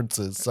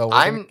references. So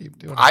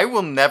I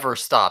will never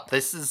stop.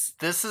 This is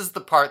the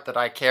part that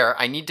I care.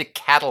 I need to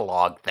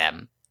catalog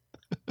them.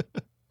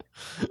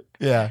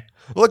 Yeah.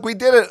 Look, we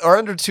did it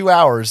under 2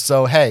 hours,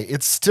 so hey,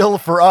 it's still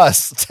for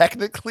us.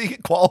 Technically,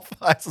 it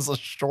qualifies as a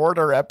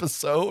shorter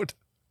episode.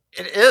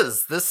 It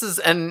is. This is,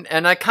 and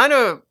I kind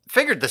of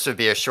figured this would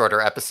be a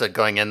shorter episode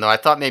going in, though I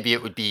thought maybe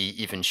it would be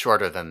even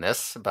shorter than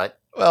this, but,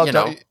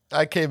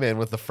 I came in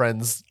with the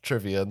Friends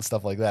trivia and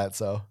stuff like that,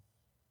 so.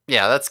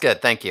 Yeah, that's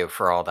good. Thank you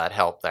for all that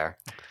help there.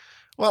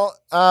 Well,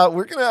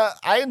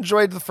 I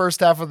enjoyed the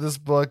first half of this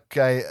book.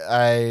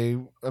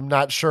 I'm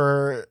not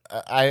sure.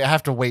 I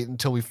have to wait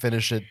until we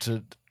finish it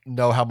to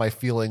know how my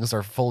feelings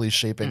are fully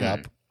shaping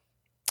up.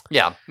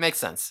 Yeah, makes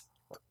sense.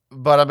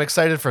 But I'm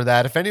excited for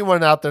that. If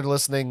anyone out there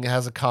listening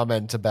has a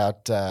comment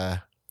about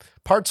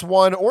parts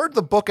 1 or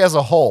the book as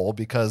a whole,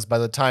 because by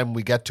the time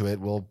we get to it,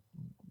 we'll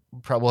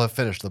probably have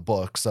finished the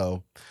book.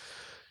 So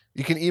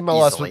you can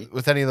email us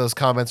with any of those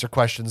comments or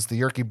questions,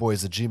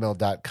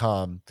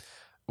 theyerkyboys@gmail.com.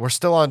 We're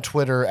still on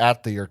Twitter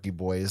at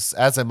 @theyerkyboys,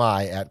 as am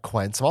I at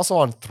Quince. I'm also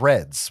on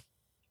Threads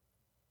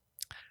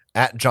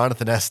at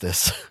Jonathan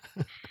Estes.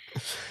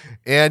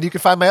 And you can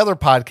find my other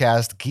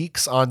podcast,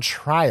 Geeks on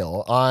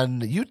Trial,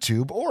 on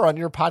YouTube or on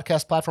your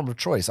podcast platform of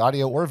choice,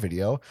 audio or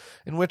video,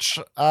 in which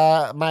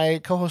my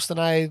co-host and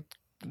I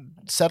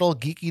settle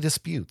geeky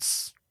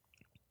disputes.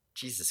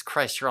 Jesus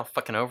Christ, you're all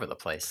fucking over the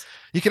place.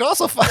 You can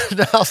also find...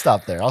 I'll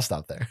stop there.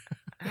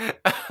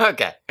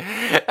 Okay.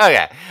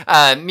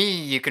 Me,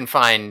 you can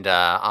find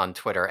on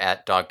Twitter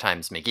at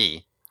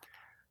DogTimesMcGee.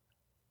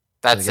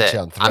 That's it.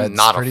 I'm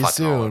not a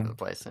fucking all over the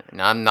place.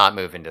 No, I'm not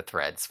moving to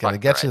Threads. Gonna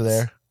get you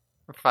there.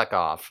 Fuck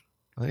off.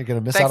 Well, you're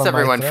gonna miss Thanks out on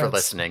everyone my for threads.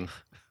 listening.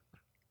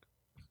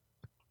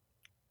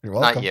 You're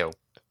welcome. Not you.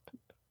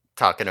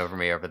 Talking over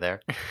me over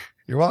there.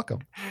 You're welcome.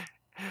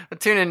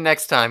 Tune in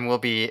next time.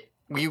 We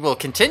will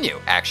continue,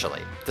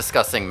 actually,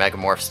 discussing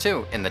Megamorphs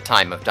 2 in the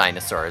Time of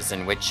Dinosaurs,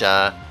 in which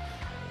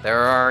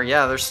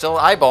there's still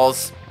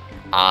eyeballs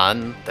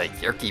on the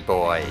Yerky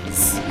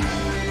Boys.